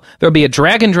combat style. There'll be a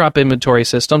drag-and-drop inventory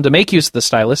system to make use of the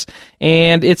stylus,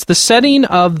 and it's the setting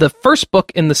of the first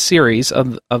book in the series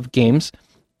of games.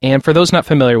 And for those not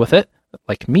familiar with it,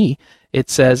 like me,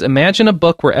 it says, imagine a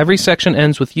book where every section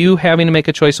ends with you having to make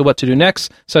a choice of what to do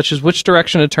next, such as which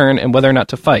direction to turn and whether or not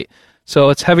to fight. So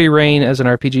it's Heavy Rain as an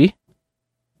RPG?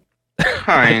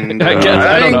 Kind of. I guess,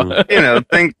 I don't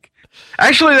know.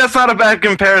 Actually, that's not a bad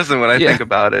comparison when I think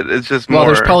about it. It's just more... Well,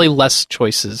 there's probably less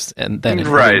choices than in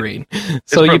Heavy Rain.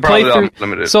 So it's you play through...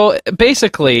 unlimited. So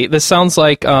basically, this sounds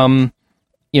like...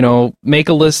 make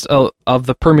a list of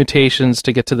the permutations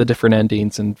to get to the different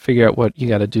endings and figure out what you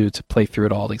got to do to play through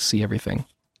it all to see everything.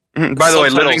 By the way,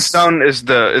 Livingstone is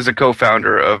a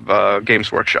co-founder of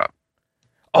Games Workshop.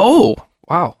 Oh,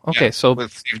 wow. Okay, so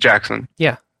with Steve Jackson.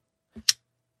 Yeah.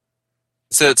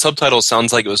 So that subtitle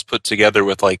sounds like it was put together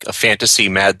with like a fantasy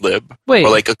Mad Lib, Wait. or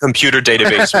like a computer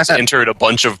database was entered a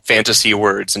bunch of fantasy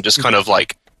words and just kind of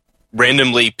like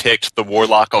randomly picked the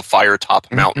Warlock of Firetop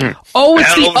Mountain. Oh,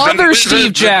 it's the other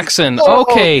Steve Jackson.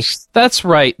 Okay, that's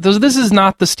right. This is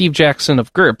not the Steve Jackson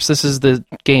of GURPS. This is the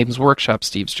Games Workshop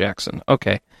Steve Jackson.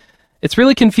 Okay. It's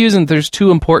really confusing. There's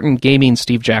two important gaming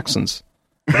Steve Jacksons.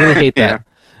 I really hate that.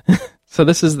 So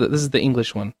this is the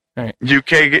English one. All right.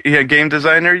 UK game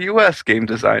designer, US game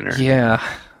designer. Yeah.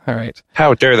 All right.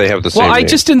 How dare they have the same Well, I name?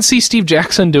 just didn't see Steve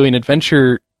Jackson doing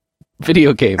adventure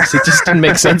video games. It just didn't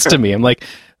make sense to me. I'm like,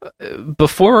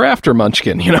 before or after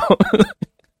Munchkin, All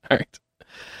right.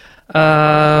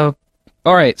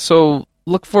 All right, so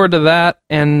look forward to that,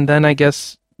 and then I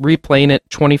guess replaying it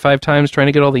 25 times trying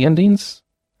to get all the endings?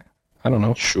 I don't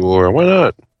know. Sure, why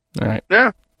not? All right.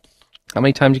 Yeah. How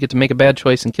many times you get to make a bad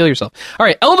choice and kill yourself? All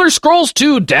right, Elder Scrolls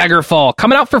 2 Daggerfall,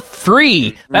 coming out for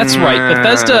free. That's right.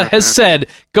 Bethesda has said,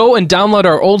 go and download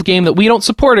our old game that we don't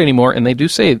support anymore, and they do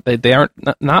say that they aren't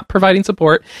not providing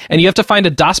support, and you have to find a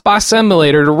DOS-Box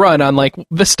emulator to run on, like,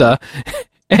 Vista.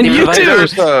 And you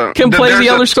can play the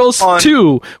Elder Scrolls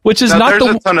 2, which is not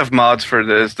There's a ton of mods for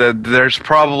this. There's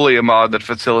probably a mod that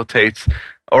facilitates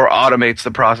or automates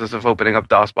the process of opening up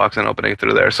DOSBox and opening it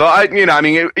through there. So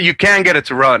you can get it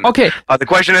to run. Okay. The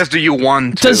question is, do you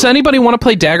want to? Does anybody want to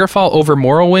play Daggerfall over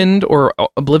Morrowind or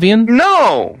Oblivion?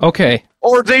 No. Okay.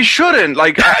 Or they shouldn't.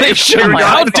 Like they shouldn't.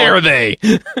 How dare they?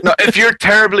 No, if you're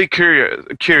terribly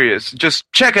curious, just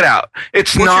check it out.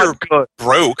 It's not good.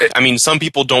 Broke. I mean, some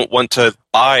people don't want to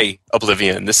buy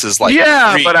Oblivion. This is like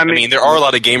free. But I mean, there are a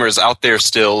lot of gamers out there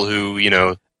still who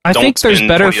I think there's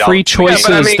better free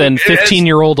choices than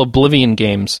 15-year-old Oblivion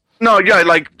games. No, yeah,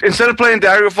 like instead of playing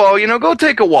Daggerfall, go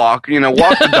take a walk.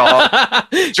 Walk the dog.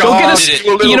 Go get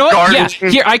a you know what? Yeah,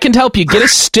 here I can help you. Get a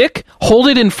stick, hold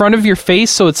it in front of your face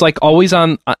so it's like always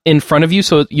on in front of you,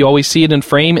 so you always see it in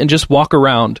frame, and just walk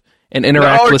around and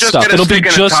interact with stuff. It'll be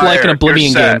just like an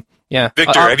Oblivion game. Yeah.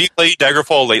 Victor, have you played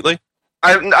Daggerfall lately?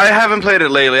 I haven't played it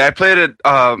lately. I played it.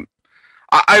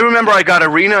 I remember I got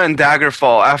Arena and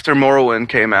Daggerfall after Morrowind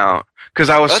came out because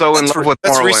I was so in love with Morrowind.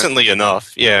 That's recently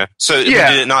enough, yeah. So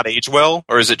did it not age well,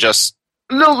 or is it just...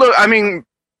 No, look, I mean,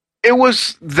 it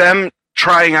was them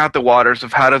trying out the waters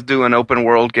of how to do an open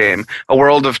world game, a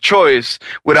world of choice,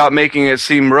 without making it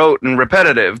seem rote and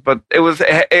repetitive. But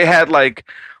it had like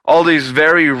all these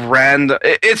very random...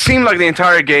 It seemed like the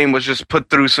entire game was just put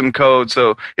through some code,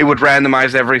 so it would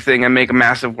randomize everything and make a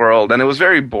massive world. And it was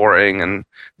very boring and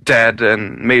dead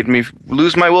and made me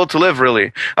lose my will to live,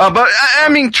 really. But I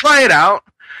mean, try it out.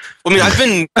 I mean, I've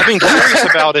been curious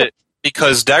about it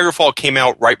because Daggerfall came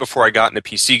out right before I got into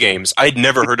PC games. I'd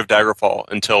never heard of Daggerfall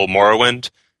until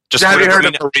Morrowind. Have you heard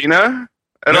of Arena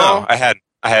at all? No, I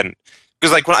hadn't.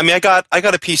 Because I got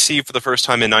a PC for the first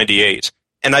time in '98,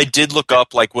 and I did look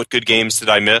up like what good games did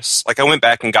I miss. Like I went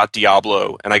back and got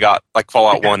Diablo, and I got like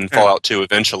Fallout 1 and Fallout 2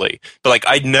 eventually. But like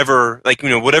I'd never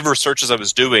whatever searches I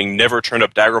was doing never turned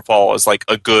up Daggerfall as like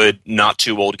a good not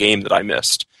too old game that I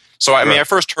missed. So I mean I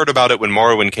first heard about it when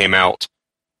Morrowind came out,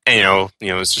 and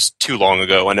it was just too long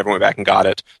ago. I never went back and got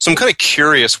it. So I'm kind of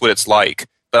curious what it's like,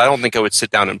 but I don't think I would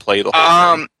sit down and play the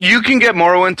whole thing. You can get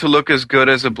Morrowind to look as good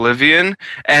as Oblivion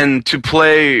and to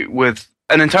play with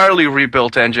an entirely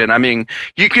rebuilt engine. I mean,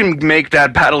 you can make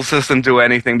that battle system do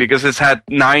anything because it's had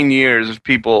 9 years of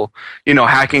people,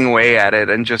 hacking away at it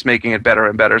and just making it better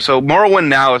and better. So Morrowind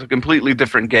now is a completely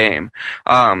different game.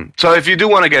 So if you do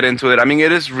want to get into it, I mean,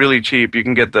 it is really cheap. You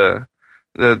can get the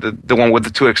one with the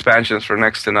 2 expansions for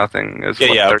next to nothing. But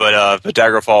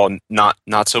Daggerfall,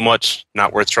 not so much.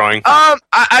 Not worth trying.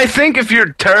 I think if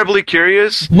you're terribly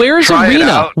curious, where's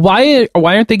Arena? Why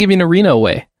aren't they giving Arena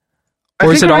away?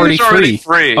 Or is it already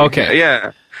free? Okay,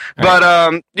 yeah.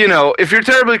 But if you're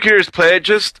terribly curious, play it.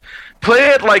 Just play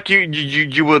it like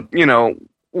you would,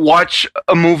 watch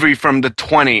a movie from the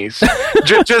 20s.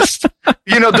 just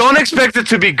don't expect it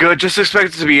to be good. Just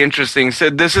expect it to be interesting. So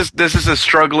this is a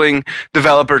struggling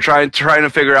developer trying to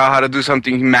figure out how to do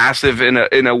something massive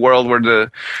in a world where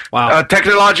the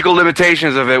technological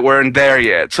limitations of it weren't there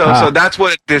yet. So that's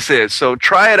what this is. So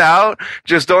try it out.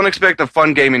 Just don't expect a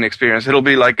fun gaming experience. It'll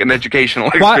be like an educational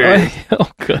experience.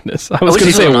 Oh goodness! I was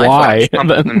going to say why.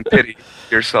 And pity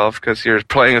yourself because you're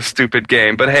playing a stupid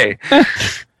game. But hey.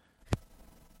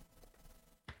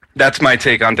 That's my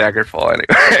take on Daggerfall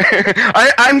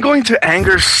anyway. I'm going to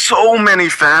anger so many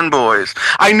fanboys.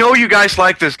 I know you guys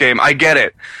like this game. I get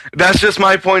it. That's just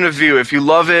my point of view. If you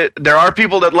love it, there are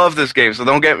people that love this game, so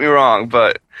don't get me wrong.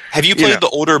 But have you played the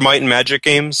older Might and Magic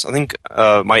games? I think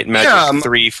Might and Magic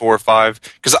 3, 4, 5.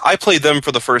 Because I played them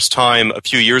for the first time a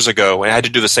few years ago, and I had to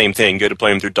do the same thing. You had to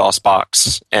play them through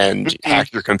DOSBox and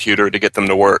hack your computer to get them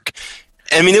to work.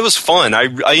 I mean, it was fun. I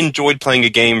enjoyed playing a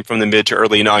game from the mid to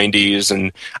early 90s,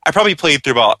 and I probably played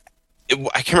through I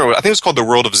can't remember, I think it was called The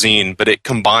World of Zine, but it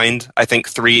combined, I think,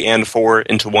 3 and 4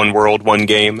 into one world, one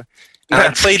game. And I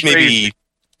played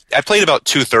about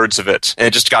 2/3 of it, and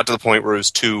it just got to the point where it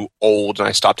was too old, and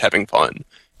I stopped having fun.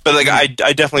 But I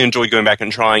definitely enjoyed going back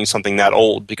and trying something that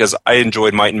old, because I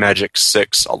enjoyed Might and Magic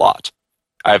 6 a lot.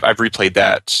 I've replayed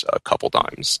that a couple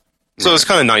times. So it's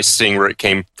kind of nice seeing where it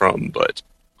came from, but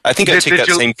I think I'd take that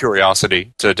same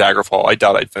curiosity to Daggerfall. I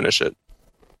doubt I'd finish it.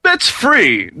 It's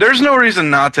free. There's no reason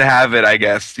not to have it, I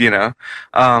guess,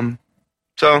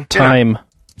 So time.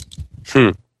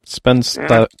 Spends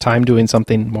time doing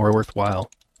something more worthwhile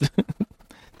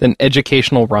than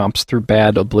educational romps through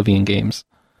bad Oblivion games.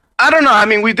 I don't know. I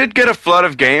mean, we did get a flood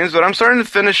of games, but I'm starting to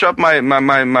finish up my 2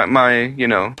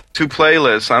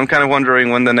 playlists. I'm kind of wondering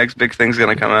when the next big thing's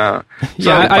going to come out.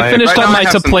 Yeah, I finished up my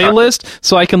to-playlist,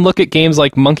 so I can look at games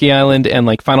like Monkey Island and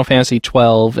like Final Fantasy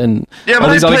 12 and all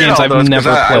these other games I've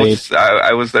never played.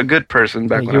 I was a good person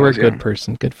back when I was young. You were a good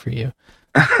person. Good for you.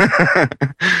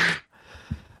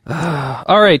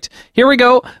 All right, here we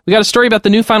go. We got a story about the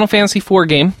new Final Fantasy 4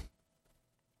 game.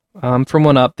 From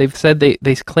 1UP, they've said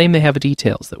they claim they have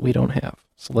details that we don't have.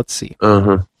 So let's see.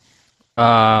 You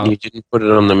didn't put it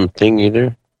on the thing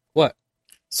either? What?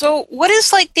 So what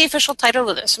is like the official title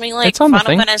of this? I mean, like Final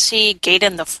Fantasy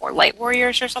Gaiden the 4 Light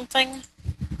Warriors or something?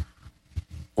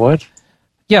 What?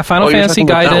 Yeah, Final Fantasy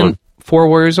Gaiden 4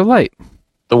 Warriors of Light.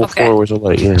 The 4 Warriors of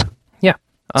Light, yeah. Yeah.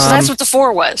 So that's what the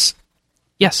 4 was?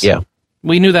 Yes. Yeah.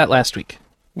 We knew that last week.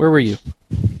 Where were you?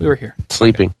 We were here.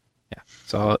 Sleeping. Yeah.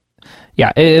 So...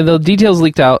 yeah, the details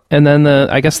leaked out, and then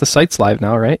I guess the site's live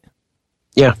now, right?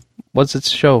 Yeah. What's its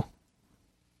show?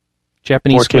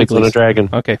 Japanese 4 Kids on a Dragon.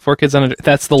 Okay, 4 Kids on a Dragon.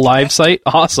 That's the live site?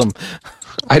 Awesome.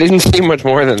 I didn't see much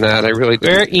more than that. I really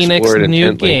didn't. Square Enix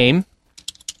new game.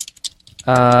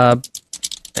 NA/...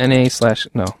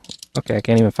 No. Okay, I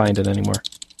can't even find it anymore.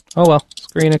 Oh well,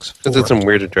 Square Enix 4. Because it's some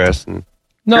weird address. And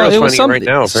no, it was something right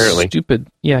now, apparently. Stupid.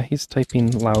 Yeah, he's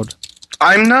typing loud.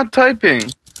 I'm not typing.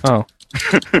 Oh.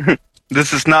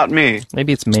 This is not me.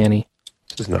 Maybe it's Manny.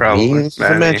 This is not me. This is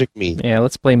a magic me. Yeah,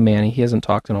 let's blame Manny. He hasn't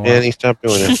talked in a while. Manny, stop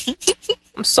doing it.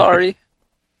 I'm sorry.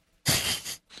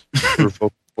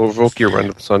 Revoke your Run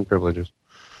to the Sun privileges.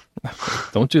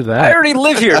 Don't do that. I already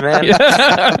live here, man. You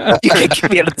can't get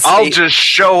me out of the I'll just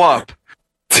show up.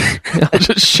 I'll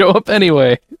just show up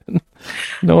anyway.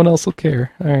 No one else will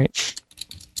care. All right.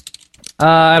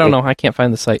 I don't know. I can't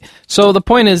find the site. So the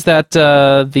point is that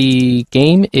the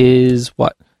game is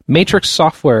what? Matrix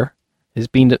Software is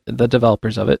being the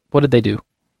developers of it. What did they do?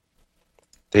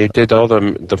 They did all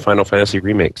the Final Fantasy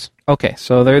remakes. Okay,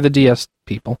 so they're the DS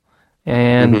people.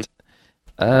 And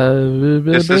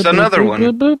this is another one.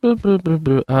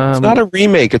 It's not a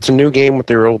remake. It's a new game with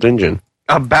their old engine.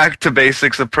 A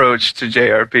back-to-basics approach to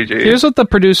JRPG. Here's what the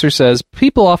producer says.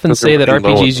 People often say that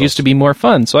RPGs used to be more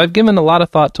fun, so I've given a lot of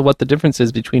thought to what the difference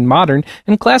is between modern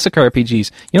and classic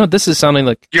RPGs. You know what this is sounding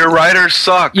like? Your writers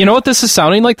suck. You know what this is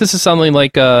sounding like? This is sounding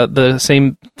like the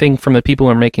same thing from the people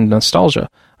who are making Nostalgia.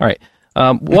 All right.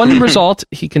 One result,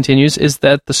 he continues, is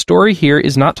that the story here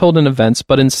is not told in events,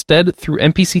 but instead through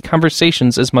NPC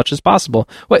conversations as much as possible.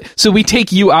 Wait, so we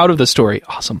take you out of the story.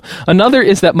 Awesome. Another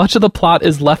is that much of the plot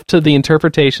is left to the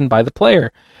interpretation by the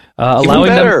player,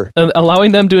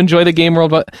 allowing them to enjoy the game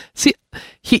world. But see,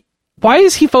 why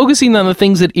is he focusing on the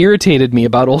things that irritated me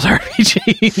about old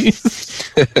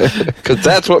RPGs? Because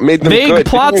that's what made them vague good.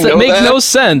 plots that make no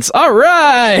sense. All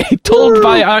right, told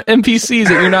by our NPCs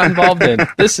that you're not involved in.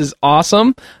 This is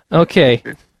awesome. Okay,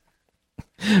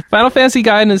 Final Fantasy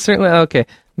Guide is certainly okay.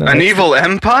 No, An evil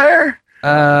empire?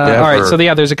 all right, so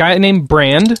there's a guy named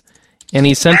Brand, and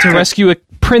he's sent to rescue a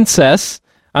princess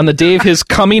on the day of his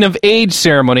coming of age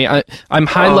ceremony. I'm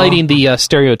highlighting the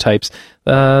stereotypes.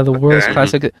 The world's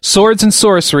classic swords and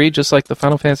sorcery, just like the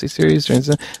Final Fantasy series.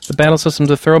 The battle system's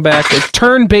a throwback, a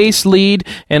turn-based lead,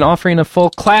 and offering a full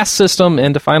class system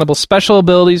and definable special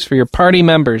abilities for your party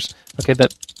members. Okay,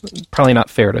 that's probably not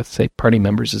fair to say party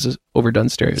members is an overdone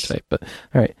stereotype, but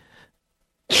all right.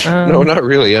 No, not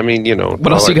really. I mean,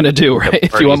 what else are you going to do, right?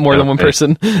 If you want more than one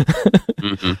person.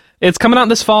 Mm-hmm. It's coming out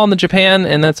this fall in the Japan,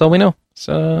 and that's all we know.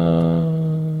 So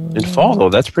In fall, though,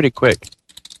 that's pretty quick.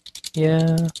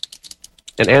 Yeah.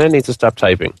 And Anna needs to stop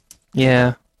typing.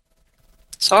 Yeah.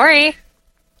 Sorry.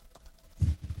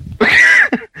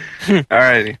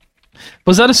 Alrighty.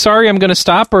 Was that a sorry I'm going to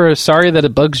stop or a sorry that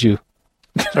it bugs you?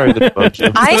 Sorry that it bugs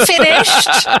you. I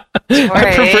finished.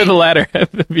 I prefer the latter.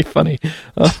 That'd be funny.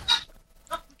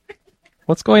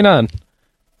 What's going on?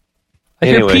 I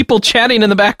hear people chatting in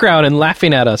the background and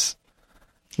laughing at us.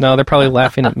 No, they're probably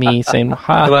laughing at me, saying,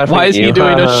 why is he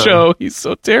doing a show? He's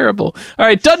so terrible. All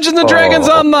right, Dungeons & Dragons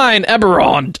Online,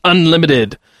 Eberron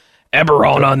Unlimited.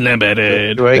 Eberron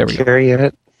Unlimited. Do I carry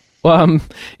it?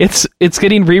 It's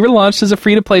getting re-relaunched as a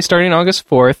free-to-play starting August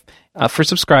 4th for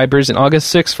subscribers and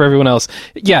August 6th for everyone else.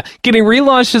 Yeah, getting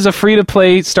relaunched as a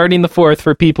free-to-play starting the 4th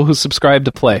for people who subscribe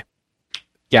to play.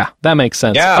 Yeah, that makes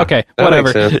sense. Yeah, okay,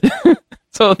 whatever.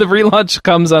 So the relaunch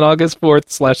comes on August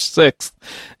 4th/6th.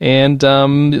 And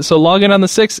so log in on the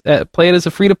 6th, play it as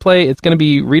a free-to-play. It's going to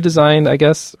be redesigned, I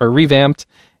guess, or revamped.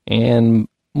 And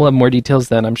we'll have more details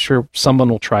then. I'm sure someone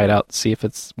will try it out, see if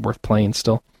it's worth playing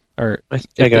still. Or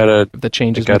I got the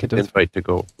changes. I got an invite to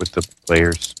go with the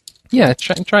players. Yeah,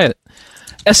 try it.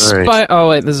 Right. Oh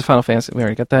wait, this is Final Fantasy. We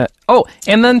already got that. Oh,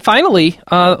 and then finally,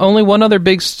 only one other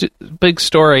big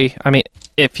story. I mean,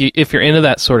 if you're into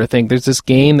that sort of thing, there's this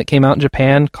game that came out in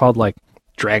Japan called like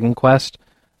Dragon Quest.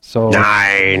 So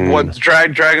 9. What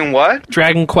Dragon what?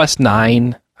 Dragon Quest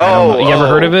 9. You ever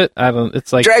heard of it? I don't.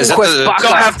 It's like Dragon Quest.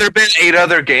 So have there been 8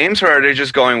 other games, or are they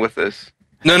just going with this?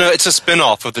 No, it's a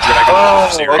spin-off of the Dragon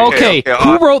Quest series. Okay,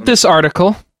 who wrote this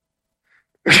article?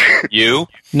 You?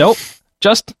 Nope.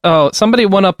 Somebody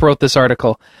wrote this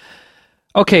article.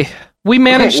 Okay, we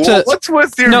managed to. What's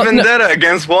with your vendetta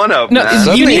against OneUp?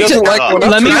 No, you need to.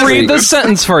 Let me read the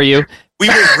sentence for you. We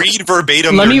will read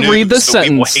verbatim. Let me read the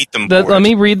sentence. Let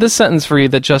me read the sentence for you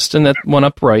that Justin at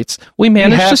OneUp writes. We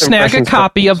managed to snag a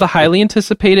copy of the highly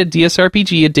anticipated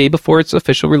DSRPG a day before its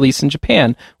official release in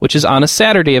Japan, which is on a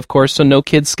Saturday, of course, so no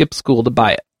kids skip school to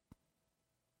buy it.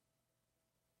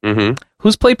 Mm-hmm.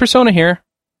 Who's played Persona here?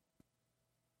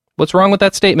 What's wrong with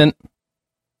that statement?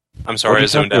 I'm sorry, I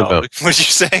zoned out. What did you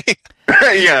say?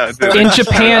 Yeah. In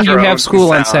Japan, you have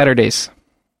school on Saturdays.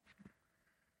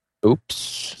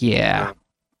 Oops. Yeah.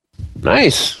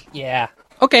 Nice. Yeah.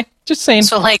 Okay, just saying.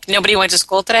 So, nobody went to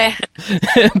school today?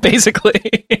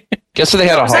 Basically. Guess they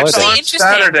had a holiday. Actually interesting.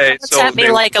 Saturday, It sent me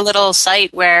a little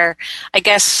site where I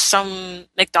guess some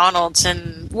McDonald's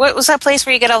and what was that place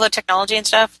where you get all the technology and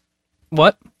stuff?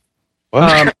 What?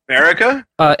 America?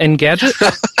 Engadget?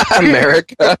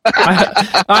 America.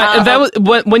 That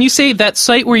was when you say that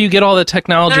site where you get all the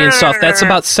technology and stuff. That's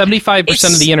about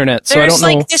 75% of the internet. So I don't know.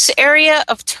 There's this area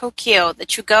of Tokyo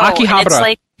that you go. Akihabara. And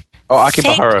it's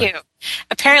Akihabara. Thank you.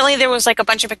 Apparently, there was a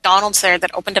bunch of McDonald's there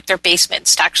that opened up their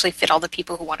basements to actually fit all the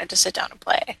people who wanted to sit down and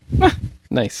play.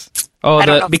 Nice.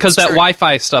 Oh, because that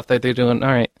Wi-Fi stuff that they're doing. All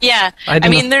right. Yeah, I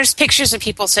mean, there's pictures of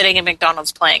people sitting in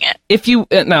McDonald's playing it. If you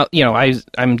now,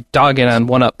 I'm dogging on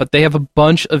OneUp, but they have a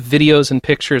bunch of videos and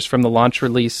pictures from the launch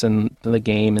release and the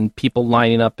game, and people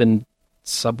lining up in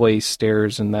subway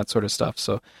stairs and that sort of stuff.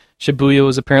 So Shibuya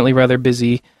was apparently rather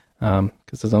busy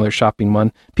because there's another shopping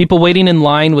one. People waiting in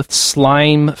line with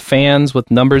slime fans with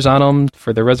numbers on them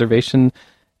for their reservation,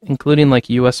 including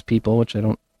U.S. people, which I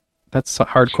don't. That's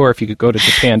hardcore if you could go to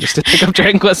Japan just to pick up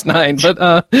Dragon Quest 9.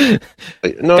 But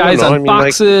guys on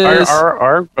boxes.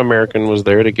 Our American was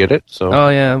there to get it. So. Oh,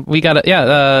 yeah. We got it.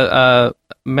 Yeah,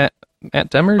 Matt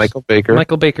Demers?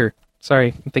 Michael Baker.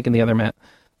 Sorry, I'm thinking the other Matt.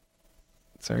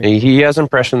 Sorry. He has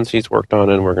impressions he's worked on,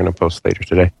 and we're going to post later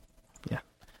today.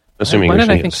 Assuming Why you're did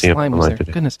I seeing think see it slime was online there?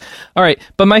 today. Goodness. All right,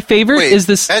 but my favorite Wait, is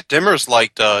this. Matt Dimmers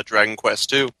liked Dragon Quest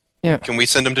too. Yeah. Can we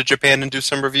send him to Japan and do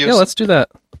some reviews? Yeah, let's do that.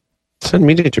 Send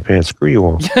me to Japan. Screw you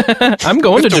all. I'm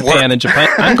going to We have to Japan work. in Japan.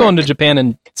 I'm going to Japan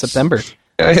in September.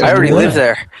 I already live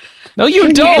there. No, you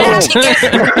You're gonna have don't. to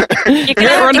get, you're gonna Right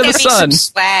have under to the get me sun. some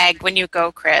swag when you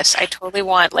go, Chris. I totally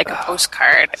want like a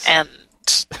postcard and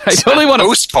I totally want a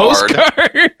Postcard.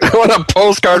 postcard. I want a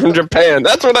postcard from Japan.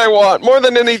 That's what I want more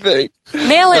than anything.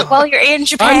 mail it while you're in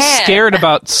Japan. I'm scared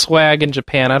about swag in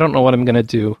Japan. I don't know what I'm going to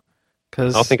do.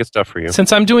 Cause I'll think it's stuff for you.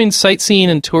 since I'm doing sightseeing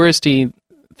and touristy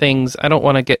things, I don't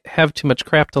want to have too much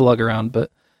crap to lug around.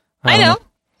 But I don't know.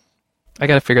 I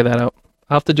got to figure that out.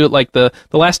 I'll have to do it like the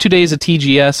last 2 days of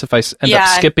TGS. If I end up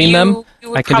skipping them, you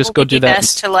would I can just go probably do be that.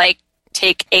 Best to like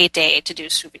take a day to do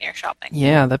souvenir shopping.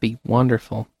 Yeah, that'd be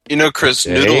wonderful. You know, Chris,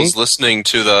 Okay. Noodle's listening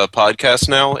to the podcast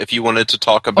now. If you wanted to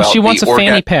talk about Oh, she wants a the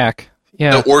fanny pack.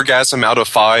 Yeah. the orgasm out of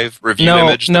 5 review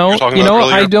image that you were talking you about know,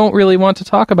 earlier. I don't really want to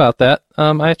talk about that.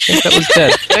 I think that was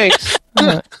dead. Thanks.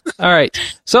 All right,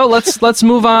 so let's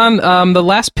move on. The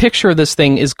last picture of this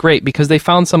thing is great because they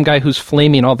found some guy who's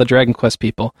flaming all the Dragon Quest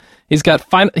people. He's got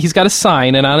a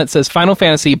sign, and on it says Final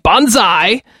Fantasy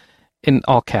Banzai in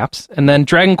all caps, and then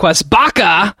Dragon Quest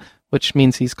Baka, which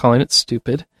means he's calling it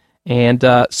stupid, and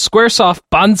SquareSoft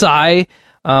Banzai.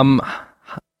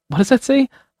 What does that say?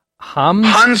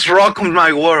 Hans rock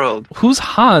my world. Who's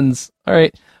Hans? All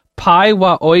right. Pai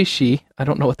wa oishi. I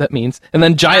don't know what that means. And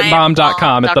then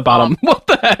giantbomb.com at the bottom. What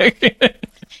the heck?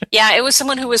 Yeah, it was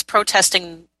someone who was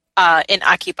protesting in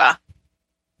Akiba.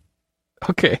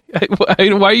 Okay.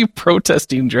 Why are you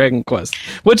protesting Dragon Quest?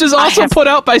 Which is I also have put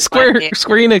out by Square no idea.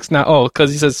 Enix now. Oh,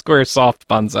 because he says Square Soft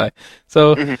Banzai.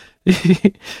 So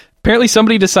apparently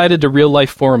somebody decided to real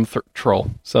life forum troll.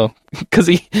 So because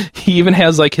he even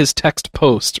has like his text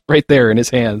post right there in his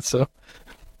hands. So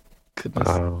goodness.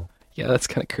 Oh. Yeah, that's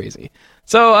kind of crazy.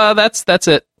 So that's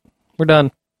it. We're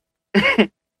done.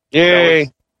 Yay.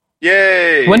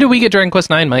 Yay! When do we get Dragon Quest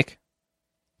 9, Mike?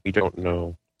 We don't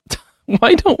know.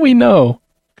 Why don't we know?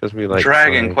 Because we like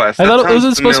Dragon Sonic. Quest. I That thought it was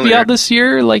sounds supposed to be familiar. out this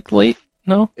year, like late.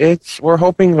 No, We're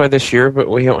hoping by this year, but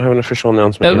we don't have an official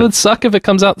announcement it yet. would suck if it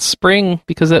comes out spring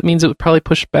because that means it would probably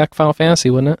push back Final Fantasy,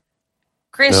 wouldn't it?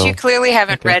 Chris, No. you clearly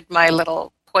haven't Okay. read my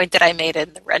little point that I made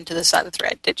in the Run to the Sun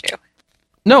thread, did you?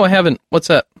 No, I haven't. What's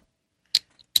that?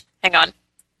 Hang on.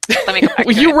 Let me go back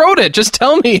Well, to you it. wrote it. Just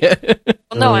tell me.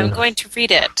 Well, no, I'm going to read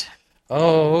it.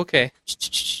 Oh, okay.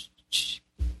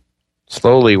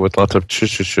 Slowly with lots of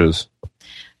ch-ch-chs.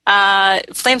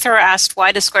 Flamethrower asked,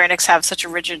 why does Square Enix have such a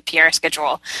rigid PR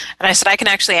schedule? And I said, I can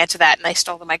actually answer that, and I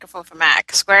stole the microphone from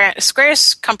Mac.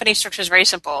 Square's company structure is very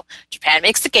simple. Japan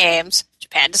makes the games.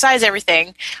 Japan decides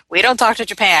everything. We don't talk to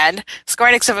Japan.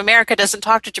 Square Enix of America doesn't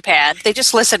talk to Japan. They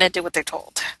just listen and do what they're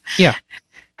told. Yeah.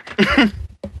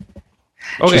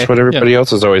 Okay. Just what everybody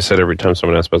else has always said every time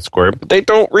someone asks about Square, but they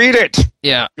don't read it.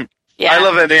 Yeah. Yeah. I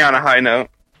love ending on a high note.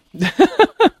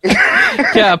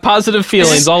 Yeah. Positive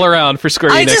feelings all around for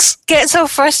Square I Enix. just get so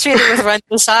frustrated with Run to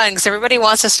the Sun because everybody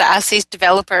wants us to ask these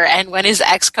developer and when is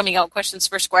X coming out questions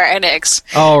for Square Enix.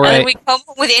 All And then right. we come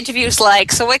with interviews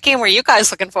like, so what game were you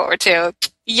guys looking forward to?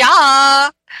 Yeah.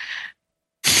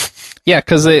 Yeah,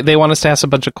 because they want us to ask a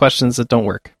bunch of questions that don't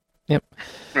work. Yep.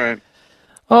 Right.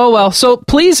 Oh, well, so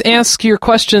please ask your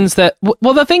questions that...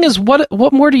 Well, the thing is, what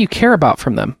more do you care about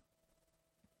from them?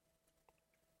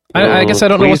 I guess I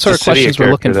don't know what Please sort of the city questions we're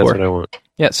character, looking that's for. what I want.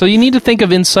 Yeah, so you need to think of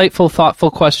insightful, thoughtful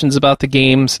questions about the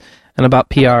games and about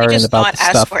PR We and just about not the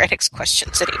ask stuff. Square Enix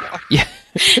questions anymore. Yeah.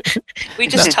 We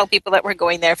just tell people that we're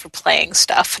going there for playing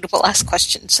stuff and we'll ask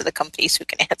questions to the companies who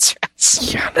can answer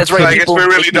us. Yeah, That's So right. I guess People we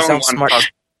really make me don't sound want smart. to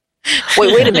talk.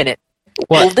 Wait a minute.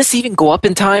 What? Will this even go up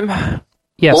in time?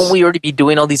 yes. Won't we already be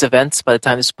doing all these events by the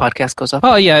time this podcast goes up?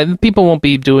 Oh, yeah, people won't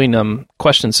be doing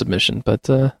question submission, but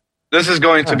This is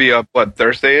going to be up, what,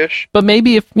 Thursday-ish?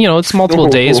 maybe if, it's multiple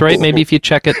days, right? Maybe if you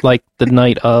check it like the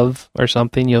night of or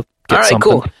something, you'll get All right,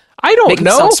 something. cool. I don't Make me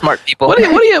know. sound smart, people. What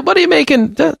are you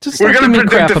making? Just We're don't going give to me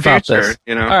crap predict the about future, this.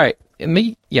 you know? All right.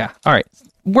 All right.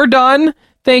 We're done.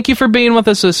 Thank you for being with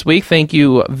us this week. Thank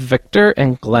you, Victor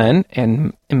and Glenn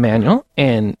and Emmanuel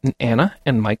and Anna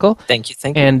and Michael Thank you.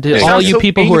 and It all sounds you so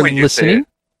people who mean are when you say listening. it.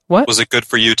 What? Was it good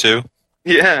for you too?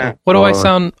 Yeah. What do I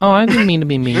sound? Oh, I didn't mean to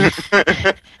be mean.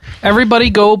 Everybody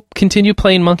go continue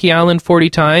playing Monkey Island 40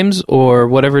 times or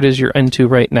whatever it is you're into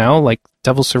right now, like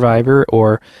Devil Survivor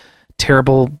or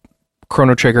terrible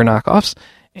Chrono Trigger knockoffs.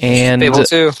 And Fable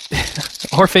 2.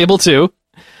 or Fable 2.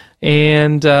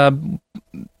 And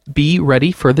be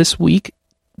ready for this week.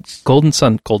 Golden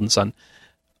Sun.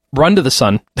 Run to the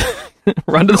Sun.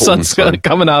 Run to the Golden Sun's Sun.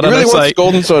 coming out He on really our wants site.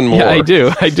 Golden Sun more. Yeah,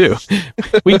 I do.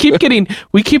 We keep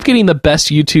getting the best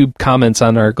YouTube comments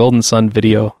on our Golden Sun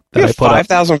video that We I have put up.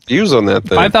 5,000 views on that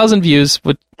thing. 5,000 views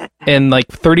and like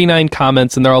 39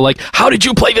 comments, and they're all like, "How did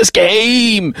you play this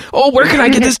game? Oh, where can I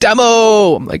get this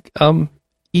demo?" I'm like,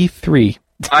 E3.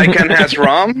 Icon has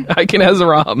ROM. Icon has a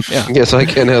ROM. Yeah, Yes, I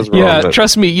can has ROM. yeah. but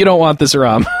Trust me, you don't want this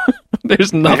ROM.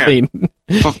 There's nothing.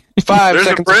 5 There's a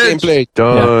seconds of bridge. gameplay. Yeah.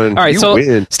 Done. All right, You so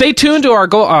win. stay tuned to our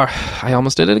I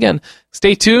almost did it again.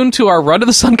 Stay tuned to our Run to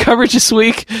the Sun coverage this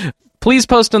week. Please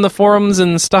post in the forums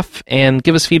and stuff and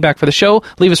give us feedback for the show.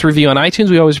 Leave us a review on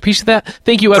iTunes. We always appreciate that.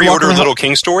 Thank you, Ed Walker. Pre-order Little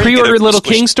King Story. Pre-order Get a Little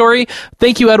King Story.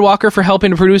 Thank you, Ed Walker, for helping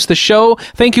to produce the show.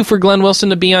 Thank you for Glenn Wilson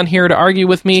to be on here to argue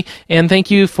with me. And thank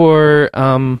you for...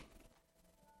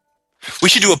 We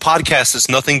should do a podcast that's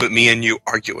nothing but me and you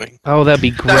arguing. oh, that'd be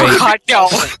great. God, no.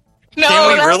 No, Can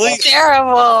we that's really?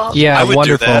 terrible. Yeah, I would do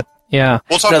wonderful. that. Yeah,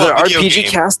 We'll talk Another about video RPG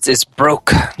games. cast is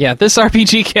broke. yeah. This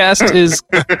RPG cast is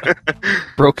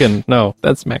broken. No,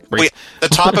 that's Mac. Wait, the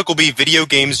topic will be video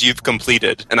games you've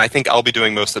completed, and I think I'll be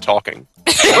doing most of the talking.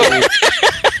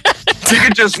 You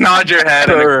could just nod your head.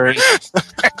 And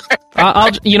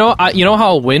I'll you know how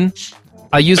I'll win.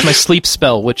 I use my sleep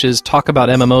spell, which is talk about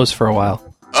MMOs for a while.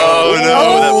 Oh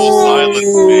no, that will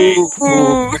silence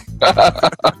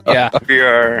me. Yeah, we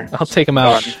are. I'll take them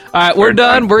out. All right, we're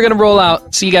done. We're gonna roll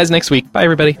out. See you guys next week. Bye,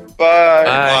 everybody.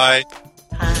 Bye. Bye.